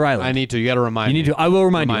still- Shutter Island? I need to. You got to remind You me. need to. I will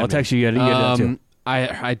remind you. I'll Remind me. text you. You got to do it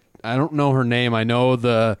too. I don't know her name. I know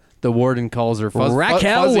the warden calls her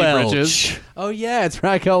Raquel Fuzzy Welch. Bridges. Oh, yeah, it's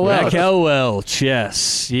Raquel Welch. Raquel Welch,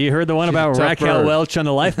 yes. You heard the one She's about a tough Raquel bird. Welch on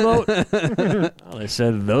the lifeboat? Well, they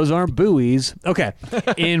said those aren't buoys. Okay.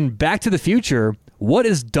 In Back to the Future, what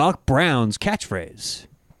is Doc Brown's catchphrase?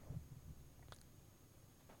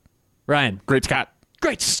 Ryan. Great Scott.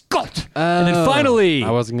 Great Scott! And then finally,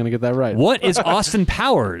 I wasn't going to get that right. what is Austin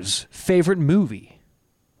Powers' favorite movie?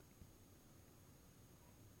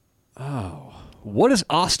 Oh. What is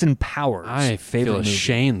Austin Powers' I favorite feel movie?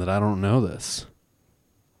 ashamed that I don't know this.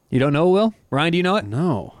 You don't know, Will? Ryan, do you know it?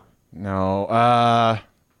 No. No.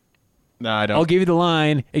 No, I don't. I'll give you the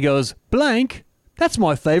line. It goes, blank, that's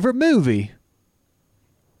my favorite movie.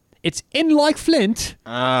 It's In Like Flint.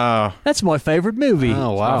 That's my favorite movie.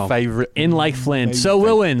 Oh, wow. My favorite. In Like Flint. So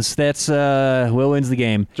Will wins. That's Will wins the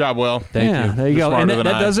game. Job, Will. Thank you. There you You're go. And smarter that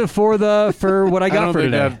than I. does it for what I got don't for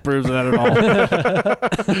think today. that proves that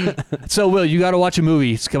at all. So Will, you got to watch a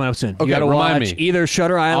movie. It's coming up soon. You Okay, got to remind watch me. either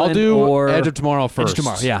Shutter Island I'll do or Edge of Tomorrow first.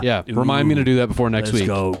 Tomorrow, yeah. Yeah. Remind me to do that before next Let's week.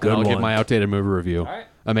 go. Good I'll one. give my outdated movie review. All right.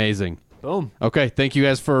 Amazing. Boom. Okay, thank you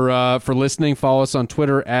guys for listening. Follow us on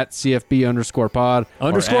Twitter at CFB_pod Underscore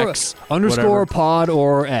or X, underscore whatever. pod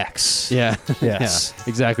or X. Yeah. Yes. Yeah,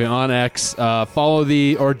 exactly. On X. Follow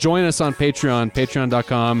or join us on Patreon,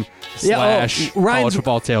 patreon.com/ college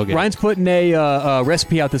football tailgate. Ryan's putting a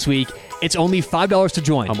recipe out this week. It's only $5 to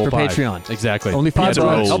join Humble for pie. Patreon. Exactly. Only Yeah,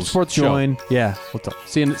 $5. help support the show. Join. Yeah. We'll talk.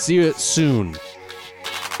 See you soon.